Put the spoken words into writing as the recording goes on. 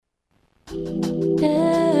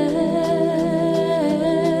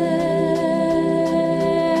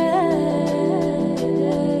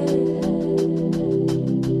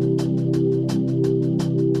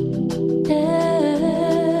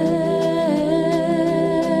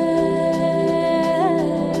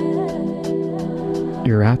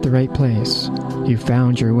You're at the right place. You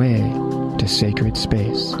found your way to sacred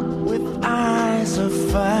space. With eyes of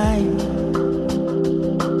fire,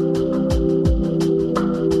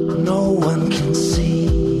 no one can see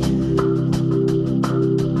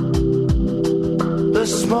the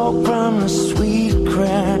smoke from the sweet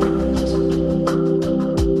grass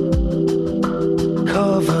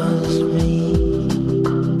covers me.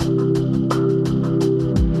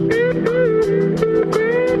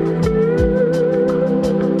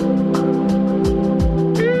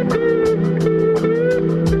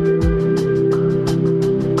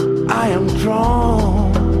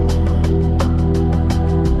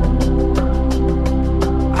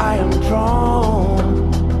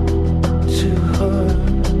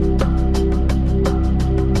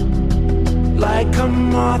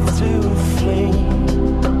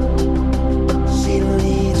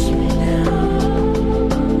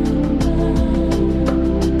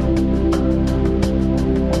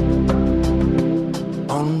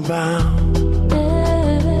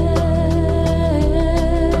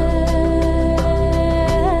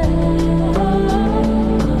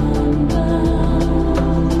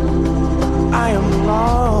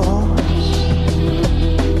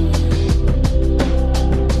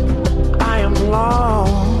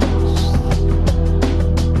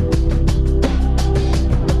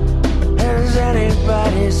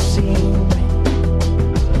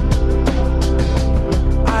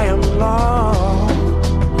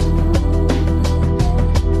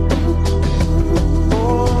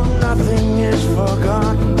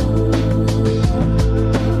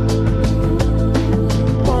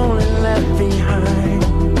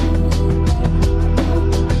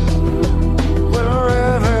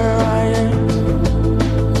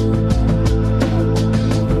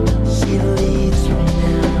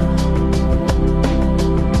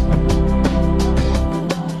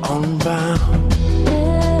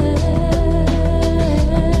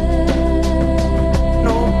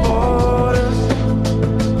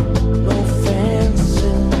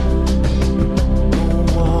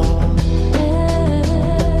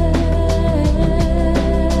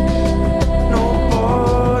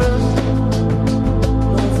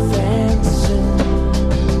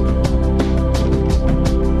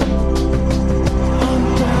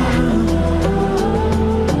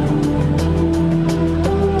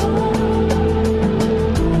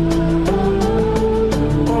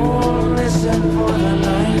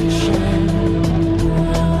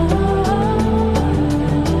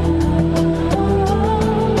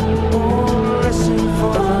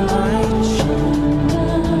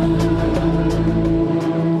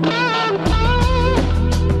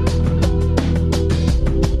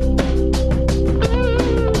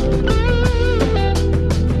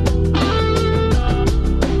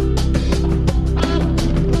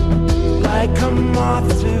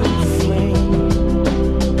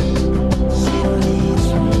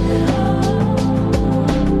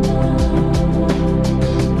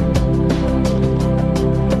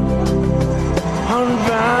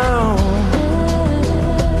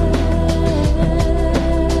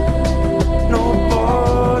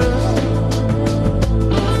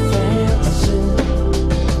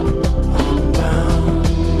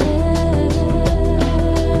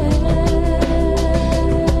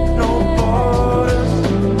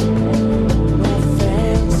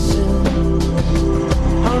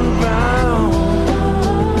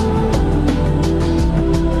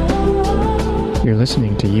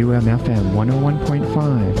 Listening to UMFM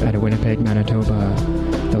 101.5 out of Winnipeg, Manitoba.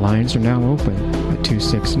 The lines are now open at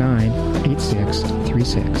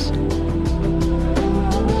 269-8636.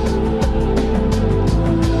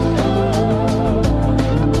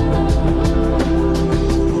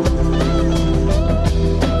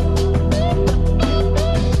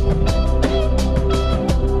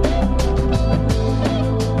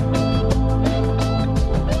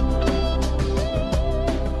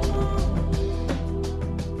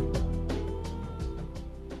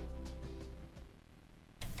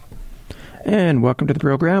 And welcome to the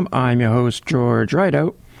program. I'm your host, George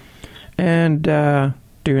Rideout. And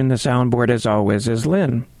doing the soundboard, as always, is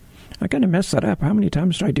Lynn. I kind of messed that up. How many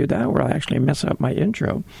times do I do that where I actually mess up my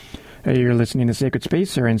intro? You're listening to Sacred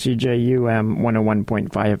Space here on CJUM 101.5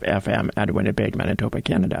 FM at Winnipeg, Manitoba,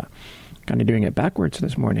 Canada. Kind of doing it backwards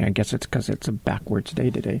this morning. I guess it's because it's a backwards day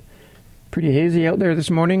today. Pretty hazy out there this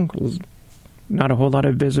morning. not a whole lot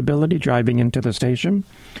of visibility driving into the station.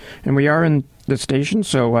 And we are in the station,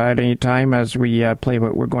 so at any time as we play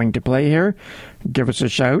what we're going to play here, give us a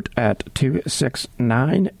shout at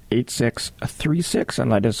 269-8636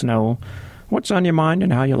 and let us know what's on your mind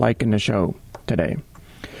and how you're liking the show today.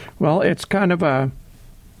 Well, it's kind of I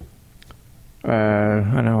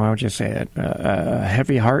don't know, how would you say it, a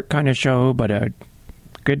heavy heart kind of show, but a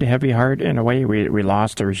good heavy heart in a way. We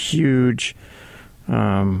lost our huge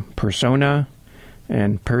persona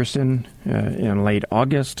and person in late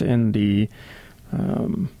August in the,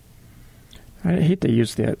 I hate to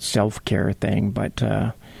use the self-care thing, but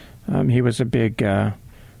he was a big, I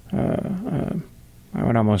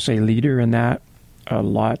would almost say leader in that.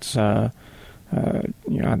 Lots, I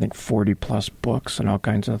think 40 plus books and all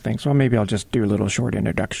kinds of things. Well, maybe I'll just do a little short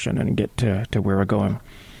introduction and get to where we're going.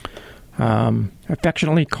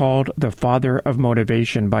 Affectionately called the father of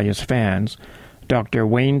motivation by his fans, Dr.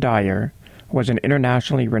 Wayne Dyer was an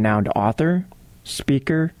internationally renowned author,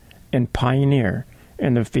 speaker, and pioneer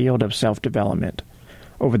in the field of self-development.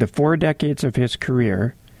 Over the 4 decades of his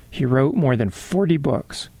career, he wrote more than 40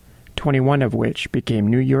 books, 21 of which became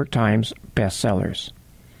New York Times bestsellers.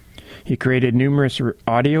 He created numerous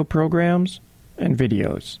audio programs and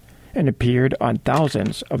videos and appeared on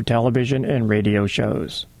thousands of television and radio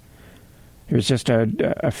shows. Here's just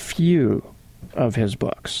a few of his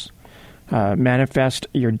books. Manifest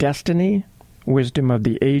Your Destiny, Wisdom of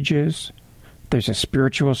the Ages, There's a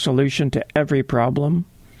Spiritual Solution to Every Problem,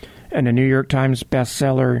 and a New York Times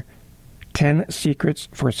bestseller, 10 Secrets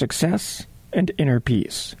for Success and Inner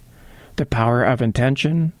Peace, The Power of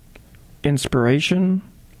Intention, Inspiration,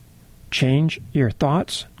 Change Your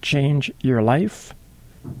Thoughts, Change Your Life,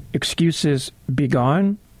 Excuses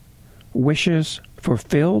Begone, Wishes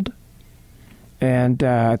Fulfilled, and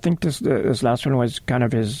I think this last one was kind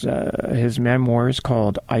of his memoirs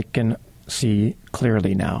called I Can See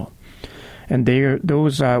Clearly Now. And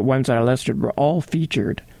those ones that I listed were all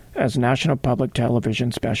featured as National Public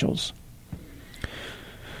Television specials.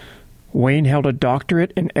 Wayne held a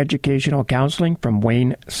doctorate in educational counseling from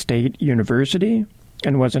Wayne State University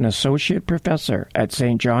and was an associate professor at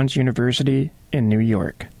St. John's University in New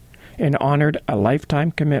York, and honored a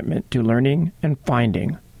lifetime commitment to learning and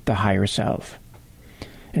finding the higher self.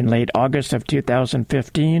 In late August of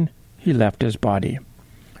 2015, he left his body,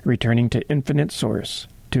 returning to Infinite Source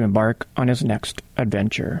to embark on his next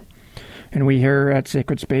adventure. And we here at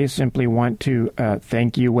Sacred Space simply want to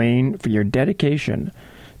thank you, Wayne, for your dedication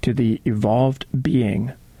to the evolved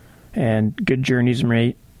being, and good journeys,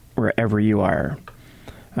 mate, wherever you are.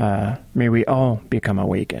 May we all become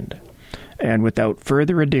awakened. And without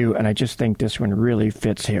further ado, and I just think this one really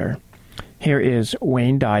fits here, here is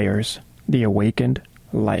Wayne Dyer's The Awakened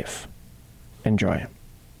Life. Enjoy.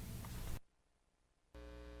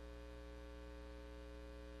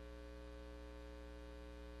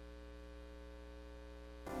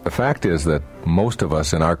 The fact is that most of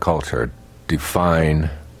us in our culture define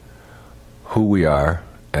who we are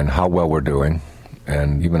and how well we're doing,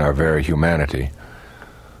 and even our very humanity,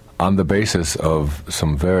 on the basis of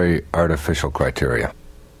some very artificial criteria.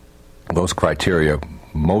 Those criteria,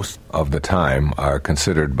 most of the time, are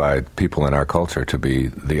considered by people in our culture to be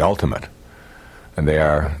the ultimate. And they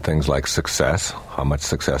are things like success. How much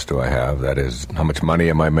success do I have? That is, how much money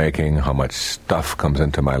am I making? How much stuff comes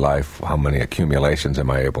into my life? How many accumulations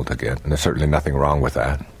am I able to get? And there's certainly nothing wrong with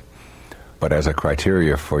that. But as a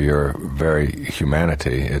criteria for your very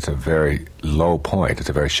humanity, it's a very low point. It's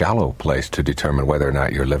a very shallow place to determine whether or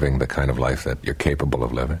not you're living the kind of life that you're capable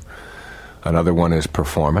of living. Another one is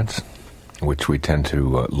performance, which we tend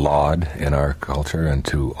to laud in our culture and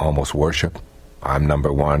to almost worship. I'm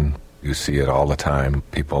number one. You see it all the time,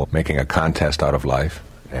 people making a contest out of life,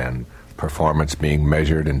 and performance being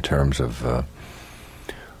measured in terms of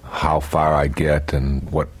how far I get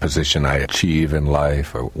and what position I achieve in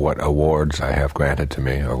life, or what awards I have granted to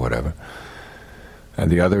me, or whatever.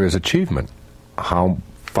 And the other is achievement. How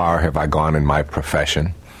far have I gone in my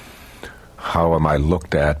profession? How am I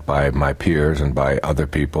looked at by my peers and by other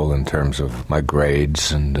people in terms of my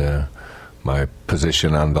grades and my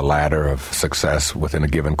position on the ladder of success within a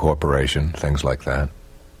given corporation, things like that.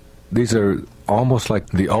 These are almost like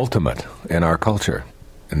the ultimate in our culture,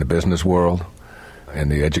 in the business world, in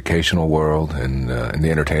the educational world, in the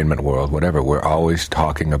entertainment world, whatever. We're always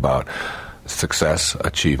talking about success,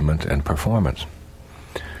 achievement, and performance.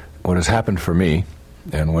 What has happened for me,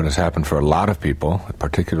 and what has happened for a lot of people,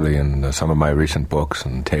 particularly in some of my recent books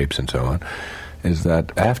and tapes and so on, is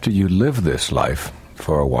that after you live this life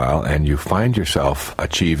for a while and you find yourself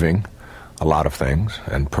achieving a lot of things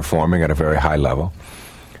and performing at a very high level,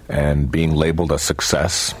 and being labeled a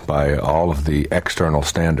success by all of the external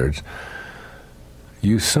standards,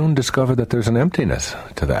 you soon discover that there's an emptiness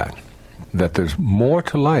to that there's more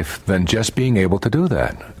to life than just being able to do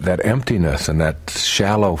that. That emptiness and that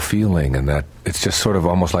shallow feeling, and that it's just sort of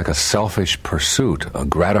almost like a selfish pursuit,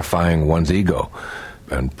 gratifying one's ego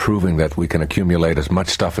and proving that we can accumulate as much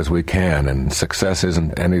stuff as we can, and success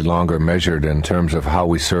isn't any longer measured in terms of how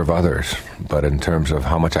we serve others, but in terms of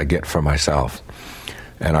how much I get for myself.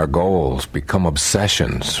 And our goals become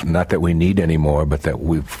obsessions, not that we need any more, but that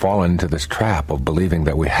we've fallen into this trap of believing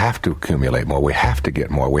that we have to accumulate more, we have to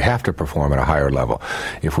get more, we have to perform at a higher level.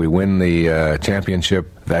 If we win the championship,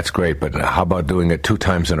 that's great, but how about doing it 2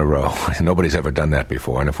 times in a row? Nobody's ever done that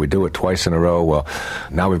before. And if we do it twice in a row, well,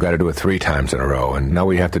 now we've got to do it 3 times in a row. And now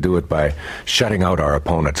we have to do it by shutting out our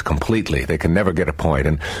opponents completely. They can never get a point.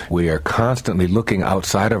 And we are constantly looking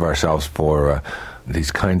outside of ourselves for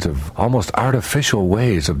these kinds of almost artificial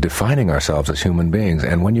ways of defining ourselves as human beings.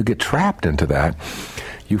 And when you get trapped into that,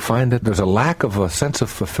 you find that there's a lack of a sense of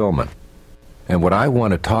fulfillment. And what I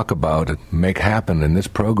want to talk about and make happen in this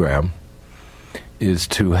program is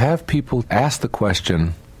to have people ask the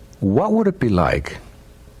question, what would it be like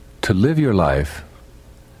to live your life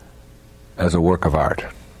as a work of art?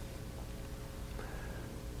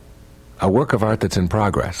 A work of art that's in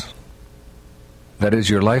progress. That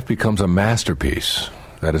is, your life becomes a masterpiece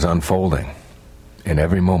that is unfolding in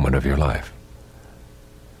every moment of your life.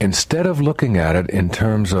 Instead of looking at it in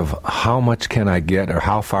terms of how much can I get or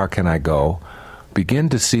how far can I go, begin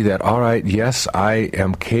to see that, all right, yes, I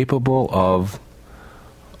am capable of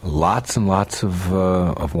lots and lots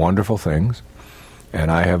of wonderful things,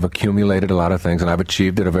 and I have accumulated a lot of things, and I've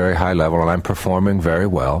achieved at a very high level, and I'm performing very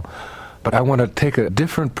well. But I want to take a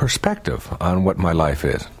different perspective on what my life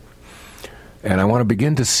is. And I want to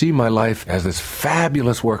begin to see my life as this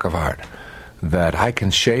fabulous work of art, that I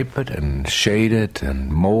can shape it and shade it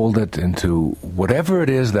and mold it into whatever it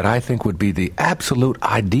is that I think would be the absolute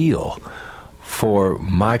ideal for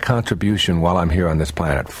my contribution while I'm here on this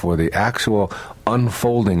planet, for the actual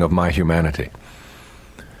unfolding of my humanity.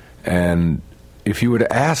 And if you were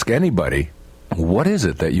to ask anybody, what is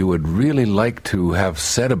it that you would really like to have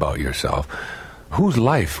said about yourself, whose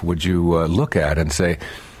life would you look at and say,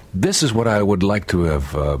 this is what I would like to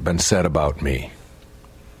have been said about me?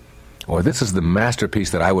 Or this is the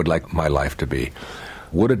masterpiece that I would like my life to be.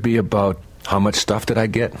 Would it be about how much stuff did I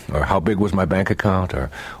get? Or how big was my bank account? Or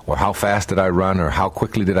how fast did I run? Or how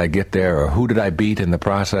quickly did I get there? Or who did I beat in the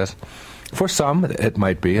process? For some, it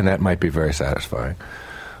might be, and that might be very satisfying.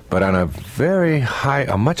 But on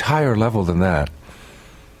a much higher level than that,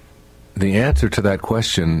 the answer to that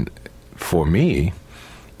question, for me,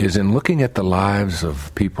 is in looking at the lives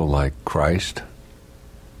of people like Christ,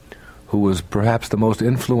 who was perhaps the most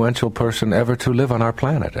influential person ever to live on our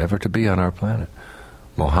planet, ever to be on our planet.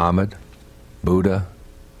 Muhammad, Buddha,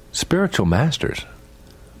 spiritual masters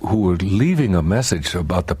who were leaving a message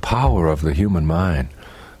about the power of the human mind.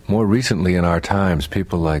 More recently in our times,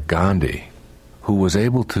 people like Gandhi, who was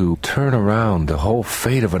able to turn around the whole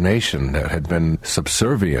fate of a nation that had been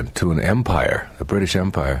subservient to an empire, the British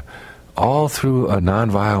Empire, all through a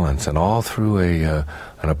nonviolence and all through an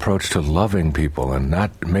approach to loving people and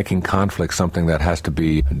not making conflict something that has to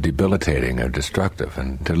be debilitating or destructive,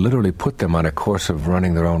 and to literally put them on a course of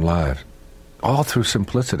running their own lives, all through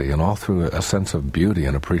simplicity and all through a sense of beauty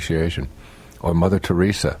and appreciation. Or Mother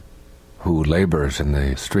Teresa, who labors in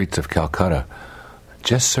the streets of Calcutta,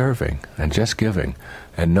 just serving and just giving,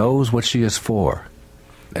 and knows what she is for,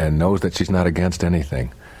 and knows that she's not against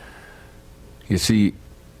anything. You see,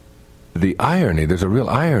 the irony, there's a real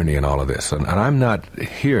irony in all of this, and I'm not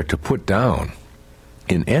here to put down,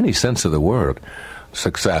 in any sense of the word,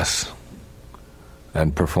 success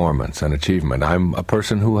and performance and achievement. I'm a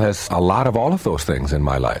person who has a lot of all of those things in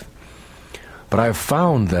my life. But I've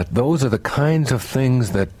found that those are the kinds of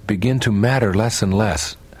things that begin to matter less and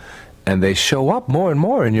less, and they show up more and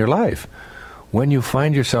more in your life when you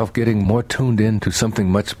find yourself getting more tuned into something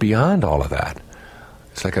much beyond all of that.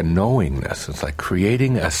 It's like a knowingness. It's like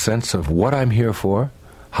creating a sense of what I'm here for,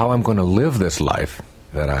 how I'm going to live this life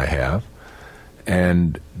that I have,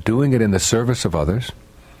 and doing it in the service of others,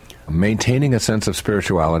 maintaining a sense of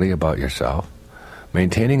spirituality about yourself,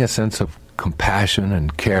 maintaining a sense of compassion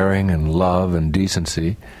and caring and love and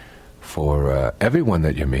decency for everyone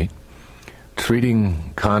that you meet,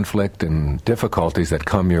 treating conflict and difficulties that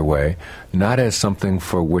come your way not as something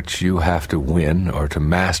for which you have to win or to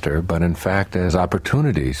master, but in fact as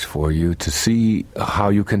opportunities for you to see how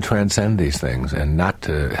you can transcend these things and not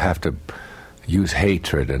to have to use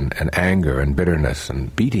hatred and anger and bitterness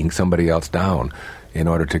and beating somebody else down in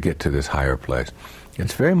order to get to this higher place.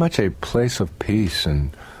 It's very much a place of peace, and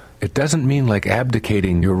it doesn't mean like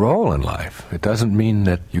abdicating your role in life. It doesn't mean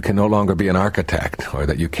that you can no longer be an architect or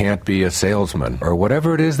that you can't be a salesman or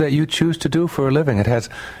whatever it is that you choose to do for a living.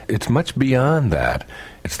 It's much beyond that.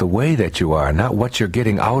 It's the way that you are, not what you're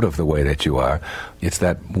getting out of the way that you are. It's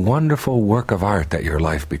that wonderful work of art that your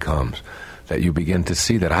life becomes, that you begin to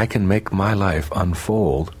see that I can make my life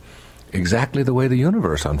unfold exactly the way the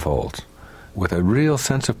universe unfolds, with a real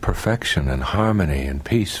sense of perfection and harmony and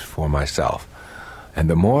peace for myself. And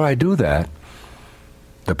the more I do that,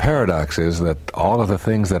 the paradox is that all of the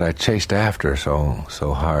things that I chased after so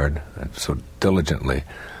hard and so diligently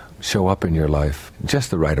show up in your life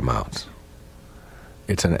just the right amounts.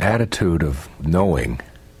 It's an attitude of knowing,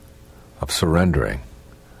 of surrendering,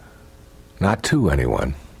 not to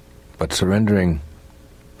anyone, but surrendering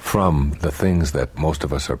from the things that most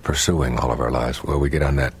of us are pursuing all of our lives, where we get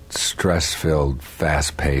on that stress-filled,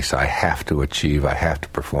 fast pace. I have to achieve, I have to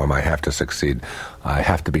perform, I have to succeed, I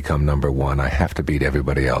have to become number one, I have to beat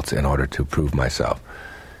everybody else in order to prove myself.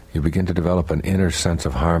 You begin to develop an inner sense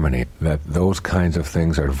of harmony, that those kinds of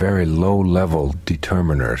things are very low-level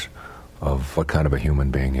determiners of what kind of a human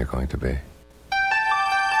being you're going to be.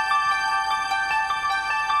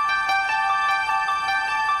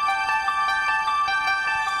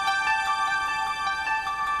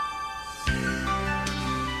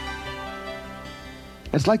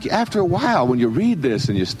 It's like after a while, when you read this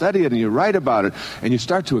and you study it and you write about it and you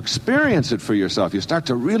start to experience it for yourself, you start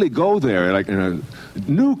to really go there, like in a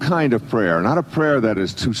new kind of prayer, not a prayer that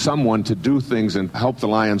is to someone to do things and help the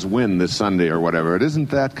Lions win this Sunday or whatever. It isn't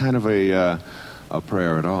that kind of a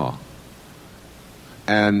prayer at all.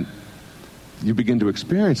 And you begin to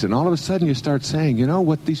experience it, and all of a sudden you start saying, you know,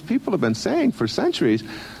 what these people have been saying for centuries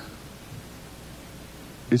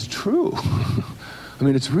is true. I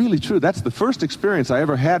mean, it's really true. That's the first experience I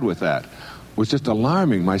ever had with that. It was just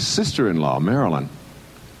alarming. My sister-in-law, Marilyn,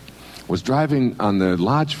 was driving on the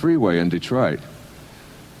Lodge Freeway in Detroit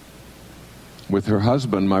with her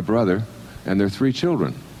husband, my brother, and their 3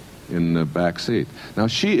 children in the back seat. Now,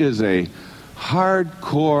 she is a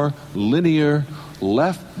hardcore, linear,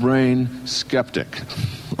 left-brain skeptic,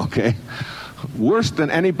 okay? Worse than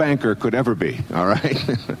any banker could ever be, all right?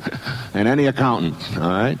 And any accountant, all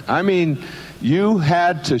right? I mean, you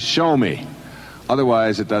had to show me.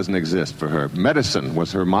 Otherwise, it doesn't exist for her. Medicine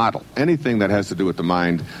was her model. Anything that has to do with the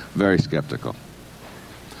mind, very skeptical.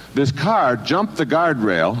 This car jumped the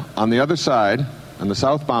guardrail on the other side, on the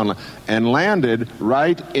southbound lane, and landed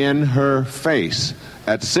right in her face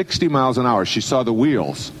at 60 miles an hour. She saw the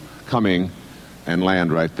wheels coming and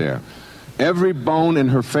land right there. Every bone in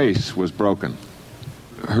her face was broken.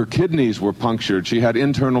 Her kidneys were punctured. She had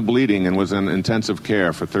internal bleeding and was in intensive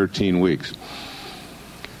care for 13 weeks.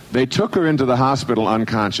 They took her into the hospital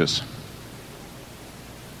unconscious.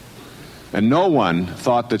 And no one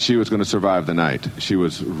thought that she was going to survive the night. She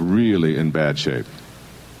was really in bad shape.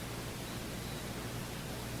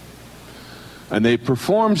 And they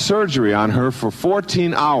performed surgery on her for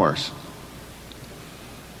 14 hours.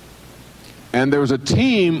 And there was a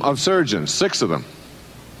team of surgeons, 6 of them.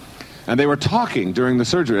 And they were talking during the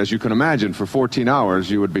surgery. As you can imagine, for 14 hours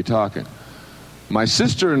you would be talking. My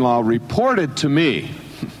sister-in-law reported to me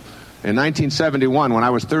in 1971, when I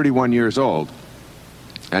was 31 years old,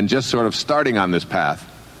 and just sort of starting on this path,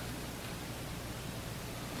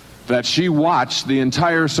 that she watched the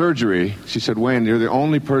entire surgery. She said, Wayne, you're the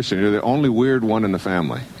only person, you're the only weird one in the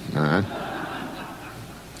family. All right?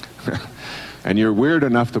 And you're weird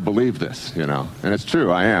enough to believe this, you know. And it's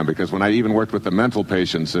true, I am, because when I even worked with the mental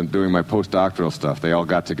patients and doing my postdoctoral stuff, they all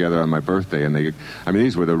got together on my birthday, and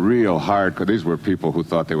these were the real these were people who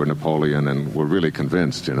thought they were Napoleon and were really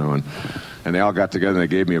convinced, you know, and they all got together and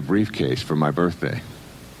they gave me a briefcase for my birthday.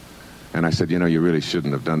 And I said, you know, you really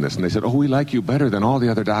shouldn't have done this. And they said, oh, we like you better than all the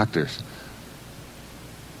other doctors.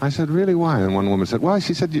 I said, really, why? And one woman said, well,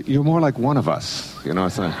 she said, you're more like one of us, you know.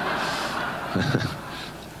 So,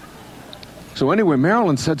 so anyway,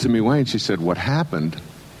 Marilyn said to me, Wayne, she said, what happened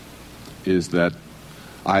is that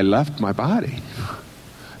I left my body.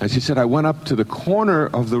 And she said, I went up to the corner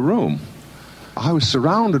of the room. I was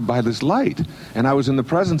surrounded by this light, and I was in the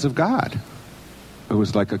presence of God. It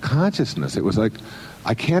was like a consciousness. It was like,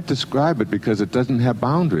 I can't describe it because it doesn't have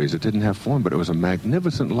boundaries. It didn't have form, but it was a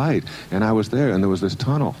magnificent light. And I was there, and there was this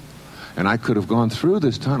tunnel. And I could have gone through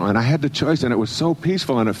this tunnel, and I had the choice, and it was so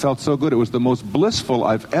peaceful, and it felt so good. It was the most blissful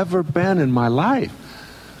I've ever been in my life.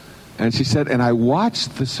 And she said, and I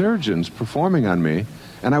watched the surgeons performing on me,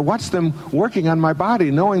 and I watched them working on my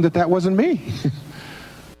body, knowing that that wasn't me.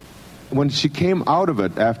 when she came out of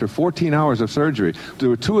it after 14 hours of surgery, there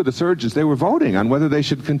were two of the surgeons, they were voting on whether they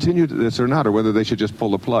should continue this or not, or whether they should just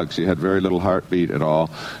pull the plug. She had very little heartbeat at all,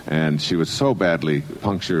 and she was so badly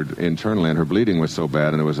punctured internally, and her bleeding was so bad,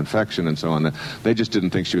 and there was infection and so on, that they just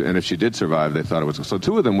didn't think and if she did survive, they thought it was. So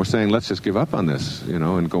two of them were saying, let's just give up on this,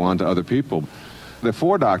 and go on to other people. The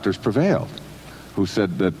four doctors prevailed, who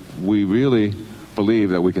said that we really believe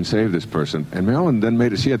that we can save this person. And Marilyn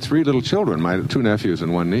then she had three little children. My two nephews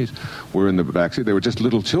and one niece were in the backseat. They were just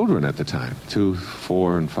little children at the time, 2,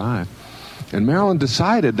 4, and 5. And Marilyn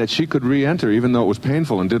decided that she could re-enter, even though it was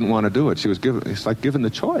painful and didn't want to do it. It's like given the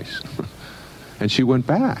choice. And she went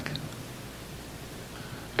back.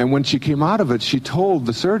 And when she came out of it, she told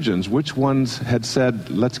the surgeons which ones had said,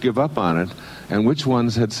 let's give up on it, and which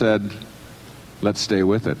ones had said, let's stay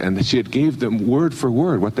with it. And she had gave them word for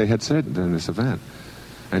word what they had said in this event.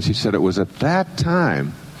 And she said, it was at that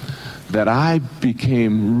time that I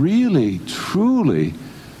became really, truly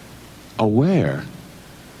aware.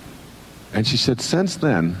 And she said, since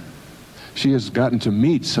then, she has gotten to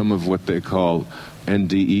meet some of what they call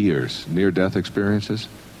NDEers, near-death experiences.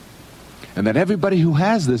 And that everybody who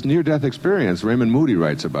has this near-death experience, Raymond Moody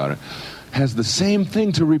writes about it, has the same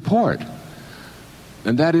thing to report.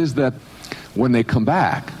 And that is that when they come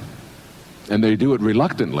back, and they do it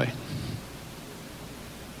reluctantly,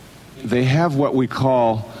 they have what we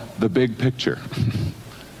call the big picture.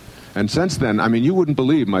 And since then, you wouldn't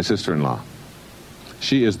believe my sister-in-law.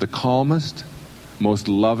 She is the calmest, most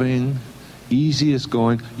loving, easiest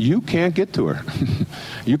going. You can't get to her.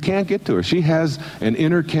 You can't get to her. She has an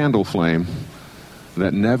inner candle flame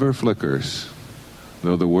that never flickers,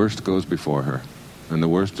 though the worst goes before her. And the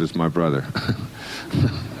worst is my brother.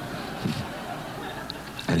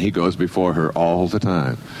 And he goes before her all the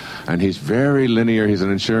time. And he's very linear. He's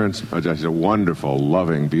an insurance judge. He's a wonderful,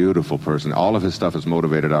 loving, beautiful person. All of his stuff is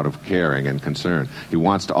motivated out of caring and concern. He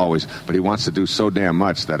wants to do so damn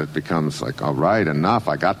much that it becomes like, all right, enough.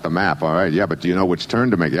 I got the map. All right, yeah, but do you know which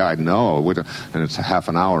turn to make? Yeah, I know. And it's a half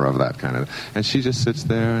an hour of that kind of. And she just sits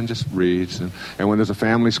there and just reads. And when there's a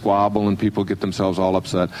family squabble and people get themselves all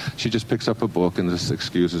upset, she just picks up a book and just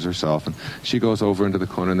excuses herself. And she goes over into the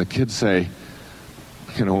corner, and the kids say,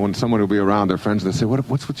 when someone will be around, their friends, they say,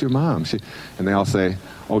 what's with your mom? And they all say,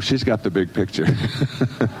 oh, she's got the big picture.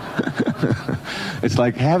 It's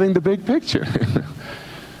like having the big picture.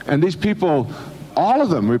 And these people, all of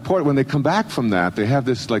them report when they come back from that, they have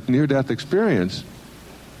this like near-death experience.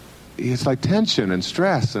 It's like tension and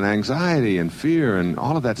stress and anxiety and fear and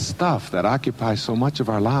all of that stuff that occupies so much of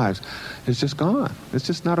our lives is just gone. It's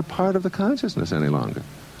just not a part of the consciousness any longer.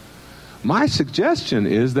 My suggestion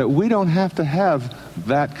is that we don't have to have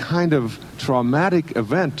that kind of traumatic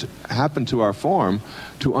event happen to our form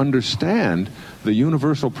to understand the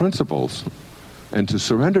universal principles and to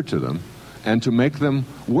surrender to them and to make them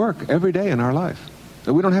work every day in our life.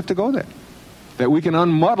 That we don't have to go there. That we can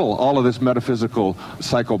unmuddle all of this metaphysical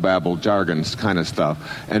psychobabble, jargons kind of stuff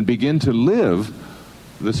and begin to live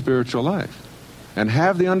the spiritual life and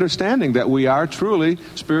have the understanding that we are truly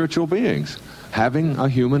spiritual beings having a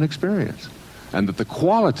human experience, and that the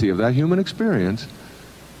quality of that human experience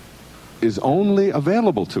is only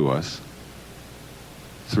available to us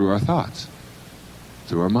through our thoughts,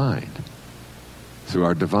 through our mind, through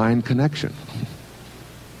our divine connection.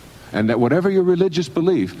 And that whatever your religious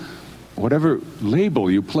belief, whatever label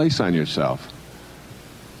you place on yourself,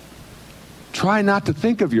 try not to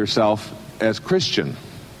think of yourself as Christian.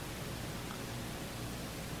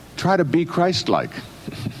 Try to be Christ-like.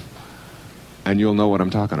 And you'll know what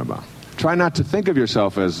I'm talking about. Try not to think of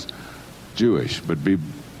yourself as Jewish, but be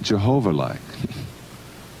Jehovah-like,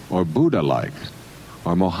 or Buddha-like,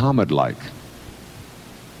 or Muhammad-like.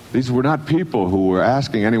 These were not people who were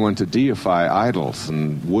asking anyone to deify idols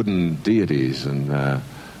and wooden deities and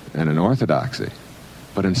an orthodoxy.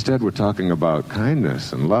 But instead we're talking about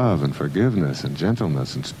kindness and love and forgiveness and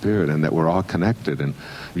gentleness and spirit, and that we're all connected, and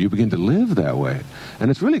you begin to live that way.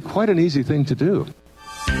 And it's really quite an easy thing to do.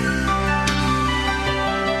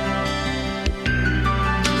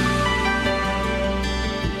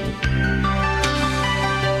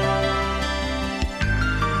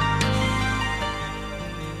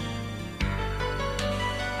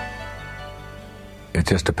 It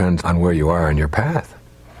just depends on where you are in your path.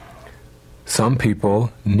 Some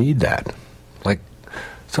people need that. Like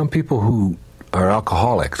some people who are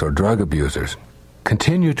alcoholics or drug abusers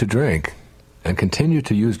continue to drink and continue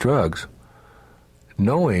to use drugs,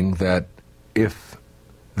 knowing that if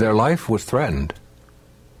their life was threatened,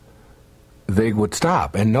 they would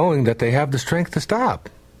stop, and knowing that they have the strength to stop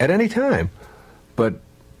at any time. But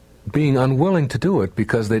being unwilling to do it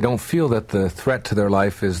because they don't feel that the threat to their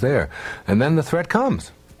life is there. And then the threat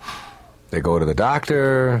comes. They go to the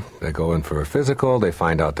doctor, they go in for a physical, they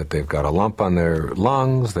find out that they've got a lump on their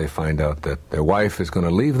lungs, they find out that their wife is going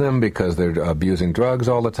to leave them because they're abusing drugs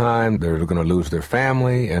all the time, they're going to lose their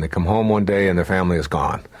family, and they come home one day and their family is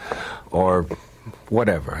gone. Or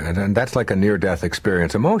whatever. And that's like a near-death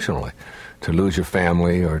experience emotionally, to lose your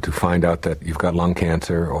family or to find out that you've got lung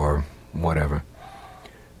cancer or whatever.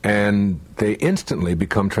 And they instantly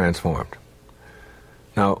become transformed.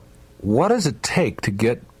 Now, what does it take to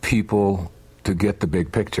get people to get the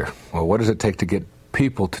big picture? Or what does it take to get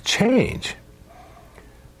people to change?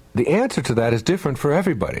 The answer to that is different for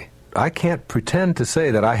everybody. I can't pretend to say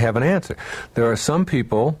that I have an answer. There are some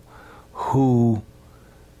people who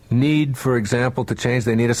need, for example, to change,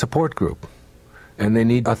 they need a support group, and they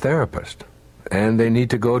need a therapist, and they need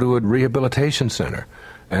to go to a rehabilitation center,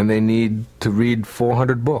 and they need to read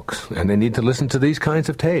 400 books, and they need to listen to these kinds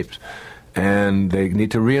of tapes. And they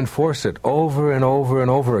need to reinforce it over and over and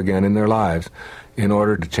over again in their lives in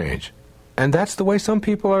order to change. And that's the way some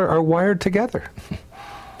people are wired together.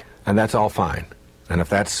 And that's all fine. And if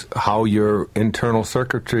that's how your internal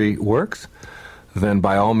circuitry works, then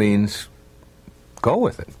by all means, go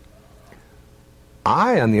with it.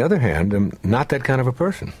 I, on the other hand, am not that kind of a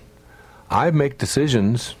person. I make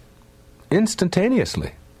decisions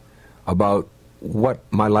instantaneously about what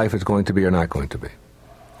my life is going to be or not going to be.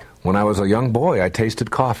 When I was a young boy, I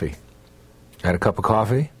tasted coffee. I had a cup of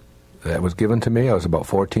coffee that was given to me. I was about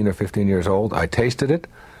 14 or 15 years old. I tasted it.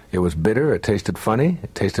 It was bitter. It tasted funny.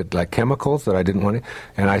 It tasted like chemicals that I didn't want to.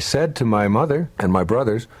 And I said to my mother and my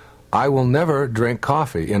brothers, I will never drink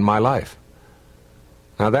coffee in my life.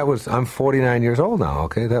 Now I'm 49 years old now,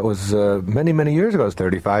 okay? That was many, many years ago. It was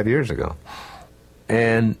 35 years ago.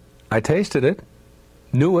 And I tasted it,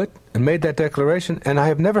 knew it, and made that declaration, and I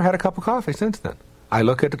have never had a cup of coffee since then. I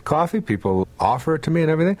look at the coffee, people offer it to me and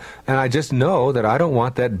everything, and I just know that I don't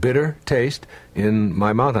want that bitter taste in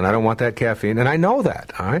my mouth, and I don't want that caffeine, and I know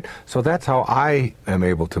that, all right? So that's how I am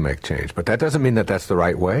able to make change. But that doesn't mean that that's the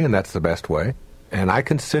right way and that's the best way. And I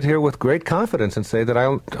can sit here with great confidence and say that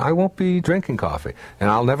I won't be drinking coffee, and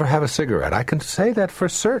I'll never have a cigarette. I can say that for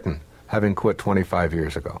certain, having quit 25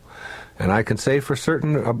 years ago. And I can say for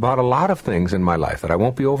certain about a lot of things in my life, that I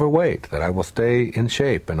won't be overweight, that I will stay in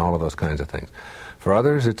shape, and all of those kinds of things. For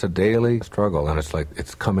others, it's a daily struggle, and it's like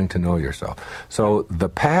it's coming to know yourself. So the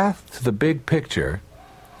path to the big picture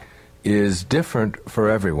is different for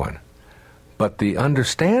everyone. But the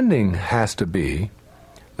understanding has to be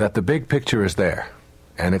that the big picture is there,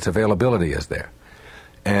 and its availability is there.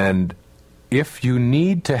 And if you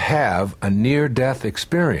need to have a near-death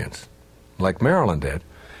experience, like Marilyn did,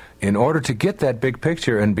 in order to get that big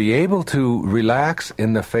picture and be able to relax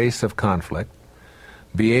in the face of conflict,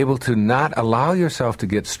 be able to not allow yourself to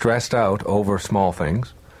get stressed out over small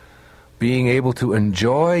things, being able to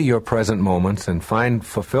enjoy your present moments and find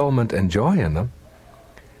fulfillment and joy in them,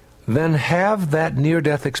 then have that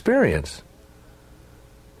near-death experience,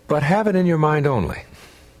 but have it in your mind only.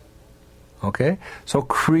 Okay? So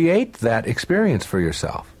create that experience for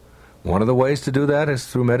yourself. One of the ways to do that is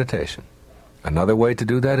through meditation. Another way to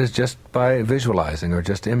do that is just by visualizing or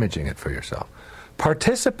just imaging it for yourself.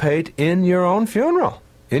 Participate in your own funeral,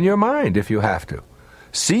 in your mind, if you have to.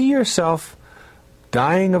 See yourself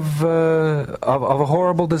dying of a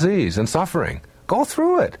horrible disease and suffering. Go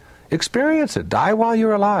through it. Experience it. Die while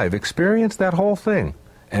you're alive. Experience that whole thing.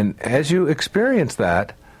 And as you experience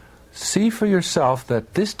that, see for yourself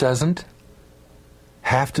that this doesn't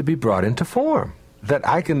have to be brought into form. That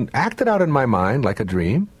I can act it out in my mind like a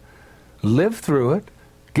dream, live through it,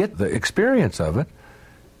 get the experience of it,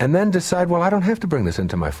 and then decide, well, I don't have to bring this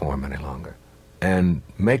into my form any longer. And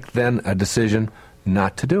make then a decision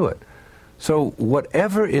not to do it. So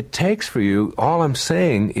whatever it takes for you, all I'm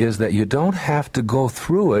saying is that you don't have to go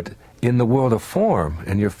through it in the world of form.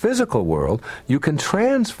 In your physical world, you can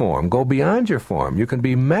transform, go beyond your form. You can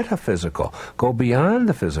be metaphysical, go beyond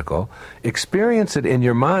the physical, experience it in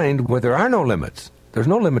your mind where there are no limits. There's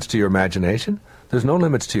no limits to your imagination. There's no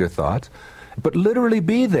limits to your thoughts. But literally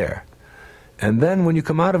be there. And then when you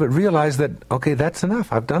come out of it, realize that, okay, that's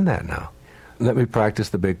enough. I've done that now. Let me practice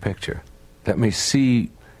the big picture. Let me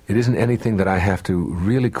see it isn't anything that I have to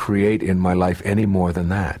really create in my life any more than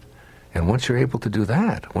that. And once you're able to do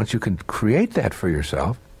that, once you can create that for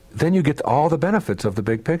yourself, then you get all the benefits of the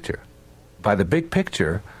big picture. By the big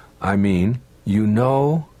picture, I mean you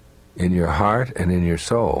know in your heart and in your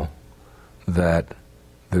soul that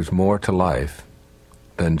there's more to life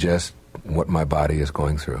than just what my body is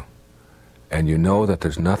going through. and you know that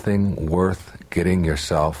there's nothing worth getting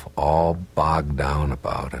yourself all bogged down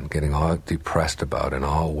about and getting all depressed about and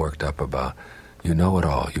all worked up about. You know it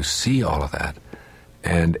all. You see all of that.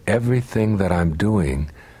 And everything that I'm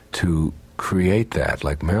doing to create that,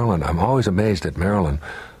 like Marilyn, I'm always amazed at Marilyn,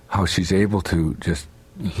 how she's able to just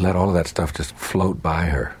let all of that stuff just float by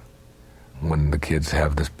her. When the kids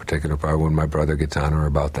have this particular part, when my brother gets on her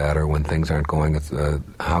about that, or when things aren't going, it's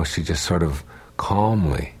how she just sort of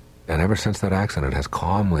calmly, and ever since that accident, has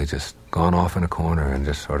calmly just gone off in a corner and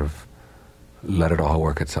just sort of let it all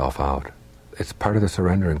work itself out. It's part of the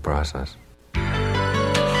surrendering process.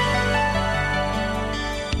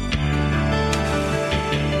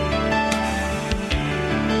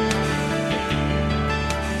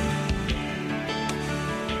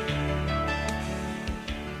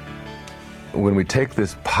 When we take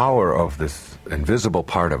this power of this invisible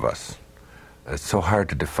part of us, it's so hard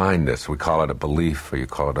to define this. We call it a belief, or you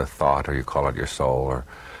call it a thought, or you call it your soul, or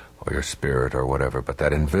your spirit, or whatever. But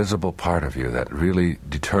that invisible part of you that really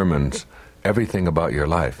determines everything about your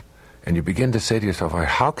life. And you begin to say to yourself,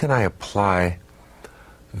 how can I apply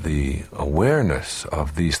the awareness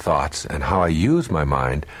of these thoughts and how I use my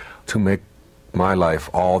mind to make my life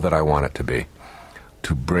all that I want it to be?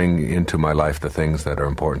 To bring into my life the things that are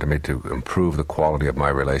important to me, to improve the quality of my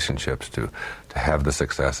relationships, to have the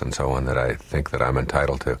success and so on that I think that I'm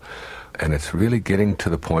entitled to. And it's really getting to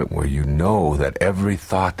the point where you know that every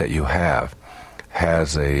thought that you have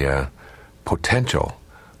has a potential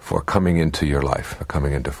for coming into your life, for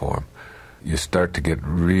coming into form. You start to get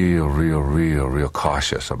real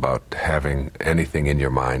cautious about having anything in your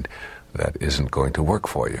mind that isn't going to work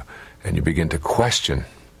for you. And you begin to question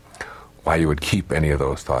why you would keep any of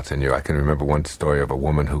those thoughts in you. I can remember one story of a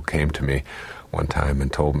woman who came to me one time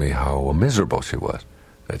and told me how miserable she was,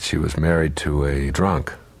 that she was married to a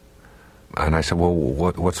drunk. And I said, well,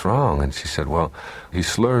 what's wrong? And she said, well, he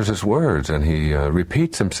slurs his words and he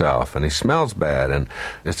repeats himself and he smells bad and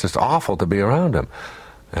it's just awful to be around him.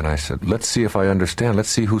 And I said, let's see if I understand. Let's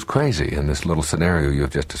see who's crazy in this little scenario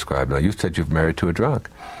you've just described. Now, you said you've married to a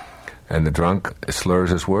drunk, and the drunk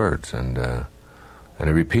slurs his words and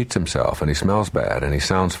he repeats himself, and he smells bad, and he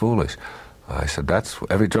sounds foolish. I said, that's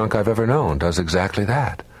every drunk I've ever known does exactly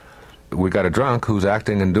that. We got a drunk who's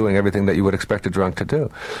acting and doing everything that you would expect a drunk to do.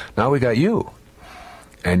 Now we got you,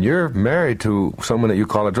 and you're married to someone that you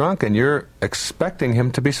call a drunk, and you're expecting him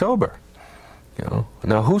to be sober. You know,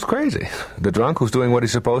 now who's crazy? The drunk who's doing what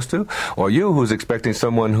he's supposed to, or you who's expecting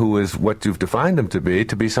someone who is what you've defined him to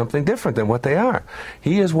be something different than what they are?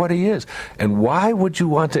 He is what he is. And why would you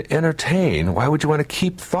want to entertain, why would you want to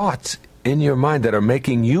keep thoughts in your mind that are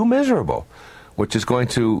making you miserable, which is going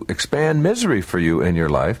to expand misery for you in your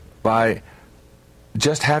life by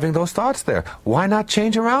just having those thoughts there? Why not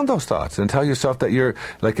change around those thoughts and tell yourself that you're,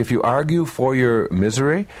 like, if you argue for your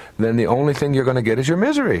misery, then the only thing you're going to get is your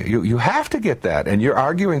misery. You have to get that, and you're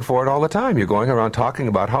arguing for it all the time. You're going around talking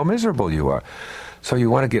about how miserable you are. So you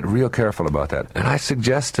want to get real careful about that. And I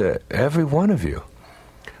suggest to every one of you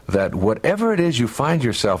that whatever it is you find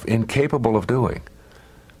yourself incapable of doing,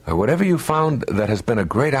 or whatever you found that has been a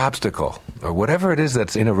great obstacle, or whatever it is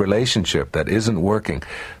that's in a relationship that isn't working,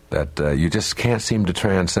 that you just can't seem to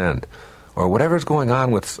transcend, or whatever's going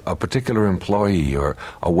on with a particular employee or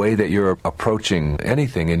a way that you're approaching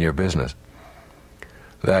anything in your business,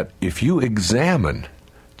 that if you examine,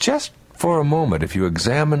 just for a moment, if you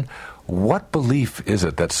examine what belief is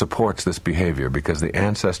it that supports this behavior, because the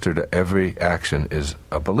ancestor to every action is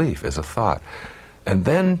a belief, is a thought, and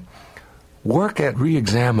then work at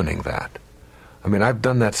re-examining that. I mean, I've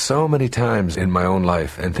done that so many times in my own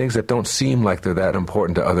life, and things that don't seem like they're that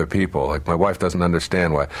important to other people. Like, my wife doesn't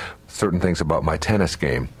understand why certain things about my tennis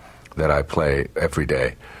game that I play every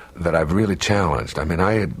day that I've really challenged. I mean,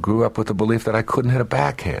 I grew up with the belief that I couldn't hit a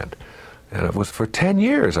backhand. And it was for 10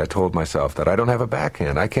 years I told myself that I don't have a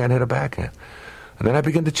backhand, I can't hit a backhand. And then I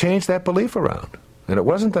began to change that belief around. And it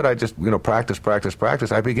wasn't that I just,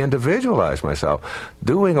 practice. I began to visualize myself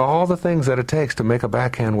doing all the things that it takes to make a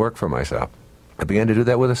backhand work for myself. I began to do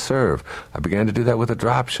that with a serve. I began to do that with a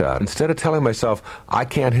drop shot. Instead of telling myself, I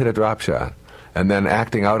can't hit a drop shot, and then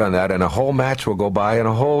acting out on that, and a whole match will go by, and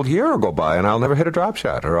a whole year will go by, and I'll never hit a drop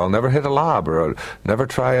shot, or I'll never hit a lob, or I'll never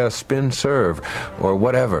try a spin serve, or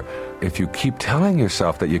whatever. If you keep telling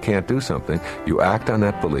yourself that you can't do something, you act on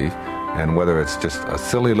that belief, and whether it's just a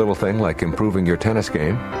silly little thing like improving your tennis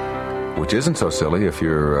game, which isn't so silly if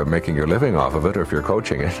you're making your living off of it, or if you're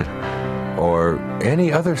coaching it, or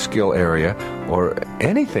any other skill area, or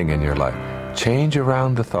anything in your life, change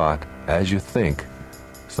around the thought, as you think,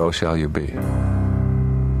 so shall you be.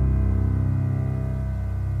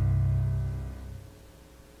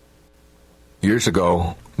 Years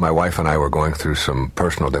ago, my wife and I were going through some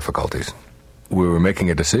personal difficulties. We were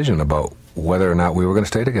making a decision about whether or not we were going to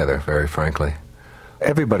stay together, very frankly.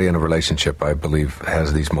 Everybody in a relationship, I believe,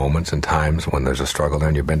 has these moments and times when there's a struggle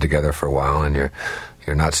and you've been together for a while and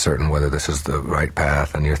you're not certain whether this is the right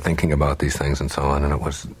path and you're thinking about these things and so on.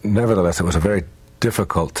 And nevertheless, it was a very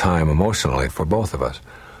difficult time emotionally for both of us.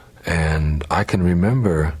 And I can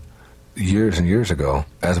remember years and years ago,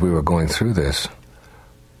 as we were going through this,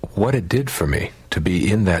 what it did for me to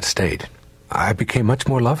be in that state. I became much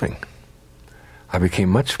more loving. I became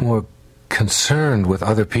much more concerned with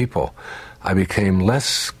other people. I became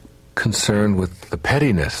less concerned with the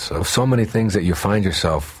pettiness of so many things that you find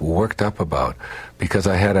yourself worked up about, because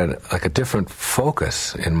I had a different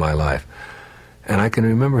focus in my life. And I can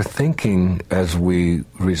remember thinking, as we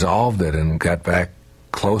resolved it and got back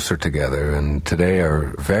closer together, and today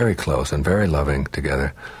are very close and very loving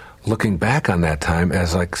together, looking back on that time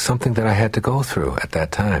as like something that I had to go through at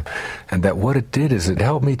that time. And that what it did is it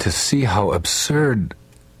helped me to see how absurd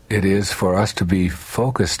it is for us to be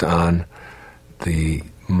focused on the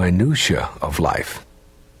minutia of life.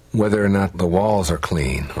 Whether or not the walls are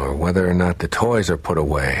clean, or whether or not the toys are put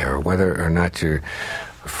away, or whether or not your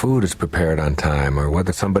food is prepared on time, or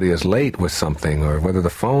whether somebody is late with something, or whether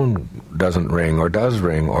the phone doesn't ring or does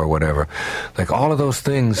ring or whatever. Like, all of those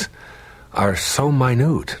things are so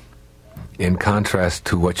minute in contrast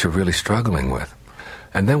to what you're really struggling with.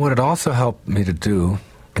 And then what it also helped me to do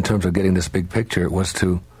in terms of getting this big picture was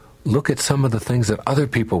to look at some of the things that other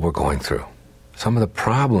people were going through, some of the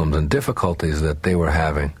problems and difficulties that they were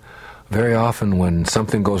having. Very often when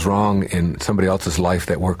something goes wrong in somebody else's life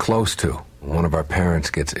that we're close to, one of our parents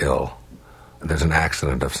gets ill, there's an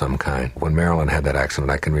accident of some kind. When Marilyn had that accident,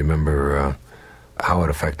 I can remember how it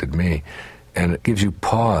affected me. And it gives you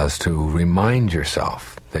pause to remind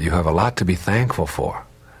yourself that you have a lot to be thankful for,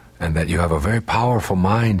 and that you have a very powerful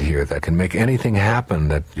mind here that can make anything happen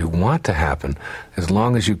that you want to happen, as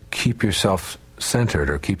long as you keep yourself centered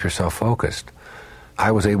or keep yourself focused.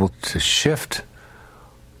 I was able to shift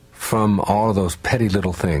from all of those petty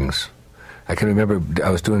little things. I can remember I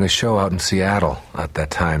was doing a show out in Seattle at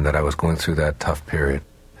that time that I was going through that tough period.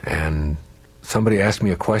 And somebody asked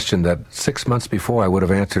me a question that 6 months before I would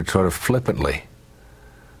have answered sort of flippantly,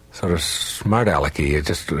 sort of smart-alecky.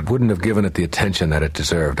 It wouldn't have given it the attention that it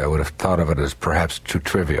deserved. I would have thought of it as perhaps too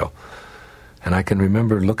trivial. And I can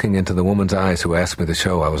remember looking into the woman's eyes who asked me the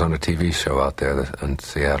show. I was on a TV show out there in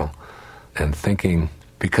Seattle, and thinking,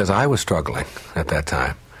 because I was struggling at that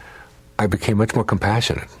time, I became much more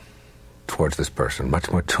compassionate towards this person,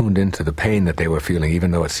 much more tuned into the pain that they were feeling,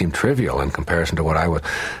 even though it seemed trivial in comparison to what I was.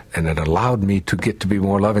 And it allowed me to get to be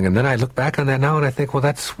more loving. And then I look back on that now and I think, well,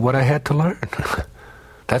 that's what I had to learn.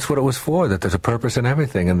 That's what it was for, that there's a purpose in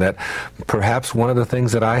everything. And that perhaps one of the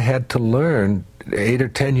things that I had to learn 8 or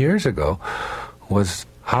 10 years ago was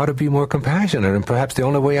how to be more compassionate. And perhaps the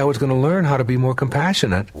only way I was going to learn how to be more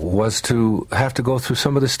compassionate was to have to go through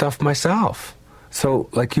some of this stuff myself. So,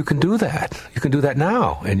 like, you can do that. You can do that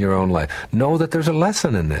now in your own life. Know that there's a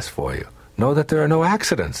lesson in this for you. Know that there are no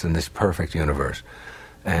accidents in this perfect universe.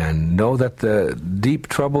 And know that the deep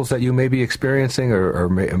troubles that you may be experiencing or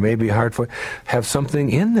may be hard for you have something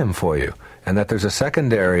in them for you. And that there's a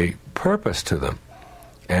secondary purpose to them.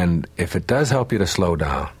 And if it does help you to slow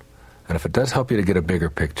down, and if it does help you to get a bigger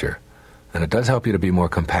picture, and it does help you to be more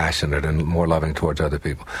compassionate and more loving towards other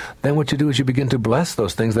people, then what you do is you begin to bless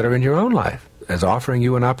those things that are in your own life as offering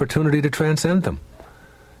you an opportunity to transcend them.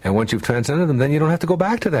 And once you've transcended them, then you don't have to go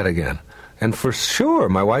back to that again. And for sure,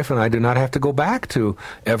 my wife and I do not have to go back to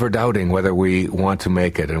ever doubting whether we want to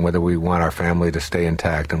make it and whether we want our family to stay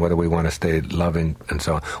intact and whether we want to stay loving and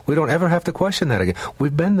so on. We don't ever have to question that again.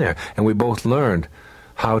 We've been there, and we both learned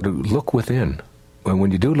how to look within. And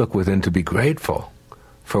when you do look within, to be grateful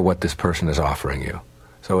for what this person is offering you.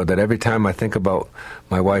 So that every time I think about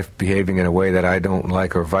my wife behaving in a way that I don't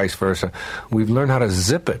like, or vice versa, we've learned how to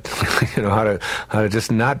zip it, how to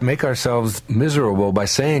just not make ourselves miserable by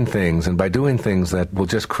saying things and by doing things that will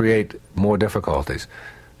just create more difficulties.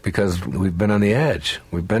 Because we've been on the edge.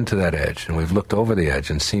 We've been to that edge, and we've looked over the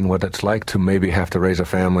edge and seen what it's like to maybe have to raise a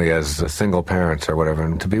family as single parents or whatever,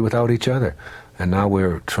 and to be without each other. And now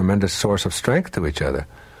we're a tremendous source of strength to each other,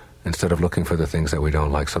 instead of looking for the things that we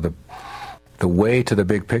don't like. So the way to the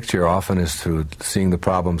big picture often is through seeing the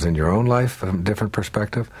problems in your own life from a different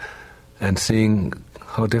perspective, and seeing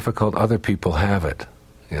how difficult other people have it.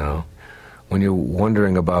 When you're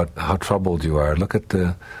wondering about how troubled you are, look at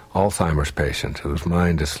the Alzheimer's patient whose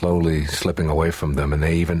mind is slowly slipping away from them, and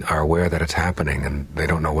they even are aware that it's happening and they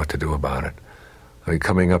don't know what to do about it. I mean,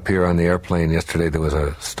 coming up here on the airplane yesterday, there was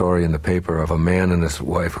a story in the paper of a man and his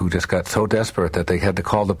wife who just got so desperate that they had to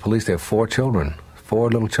call the police. They have 4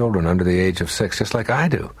 little children under the age of 6, just like I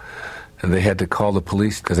do. And they had to call the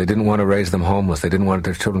police because they didn't want to raise them homeless. They didn't want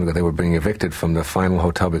their children because they were being evicted from the final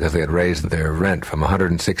hotel because they had raised their rent from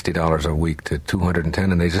 $160 a week to $210,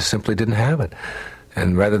 and they just simply didn't have it.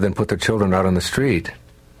 And rather than put their children out on the street,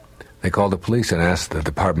 they called the police and asked the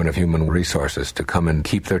Department of Human Resources to come and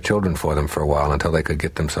keep their children for them for a while until they could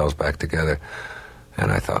get themselves back together.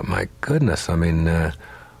 And I thought, my goodness, I mean,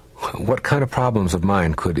 what kind of problems of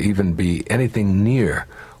mine could even be anything near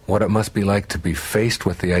what it must be like to be faced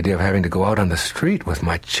with the idea of having to go out on the street with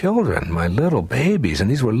my children, my little babies. And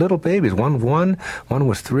these were little babies. One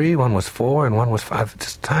was 3, one was 4, and one was 5.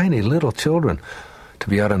 Just tiny little children to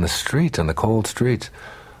be out on the streets, on the cold streets.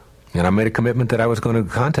 And I made a commitment that I was going to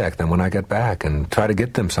contact them when I get back and try to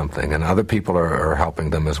get them something. And other people are helping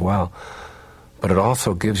them as well. But it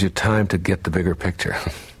also gives you time to get the bigger picture,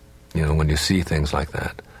 when you see things like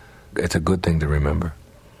that. It's a good thing to remember.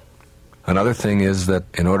 Another thing is that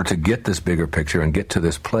in order to get this bigger picture and get to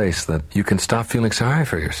this place, that you can stop feeling sorry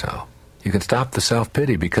for yourself. You can stop the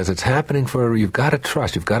self-pity because it's happening you've got to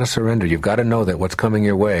trust, you've got to surrender, you've got to know that what's coming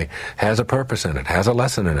your way has a purpose in it, has a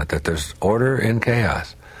lesson in it, that there's order in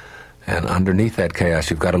chaos. And underneath that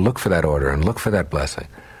chaos, you've got to look for that order and look for that blessing.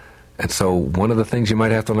 And so one of the things you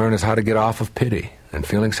might have to learn is how to get off of pity and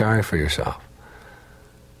feeling sorry for yourself.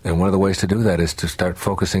 And one of the ways to do that is to start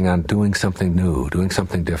focusing on doing something new, doing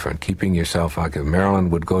something different, keeping yourself occupied. Marilyn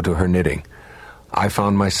would go to her knitting. I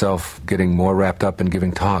found myself getting more wrapped up in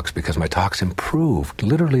giving talks because my talks improved,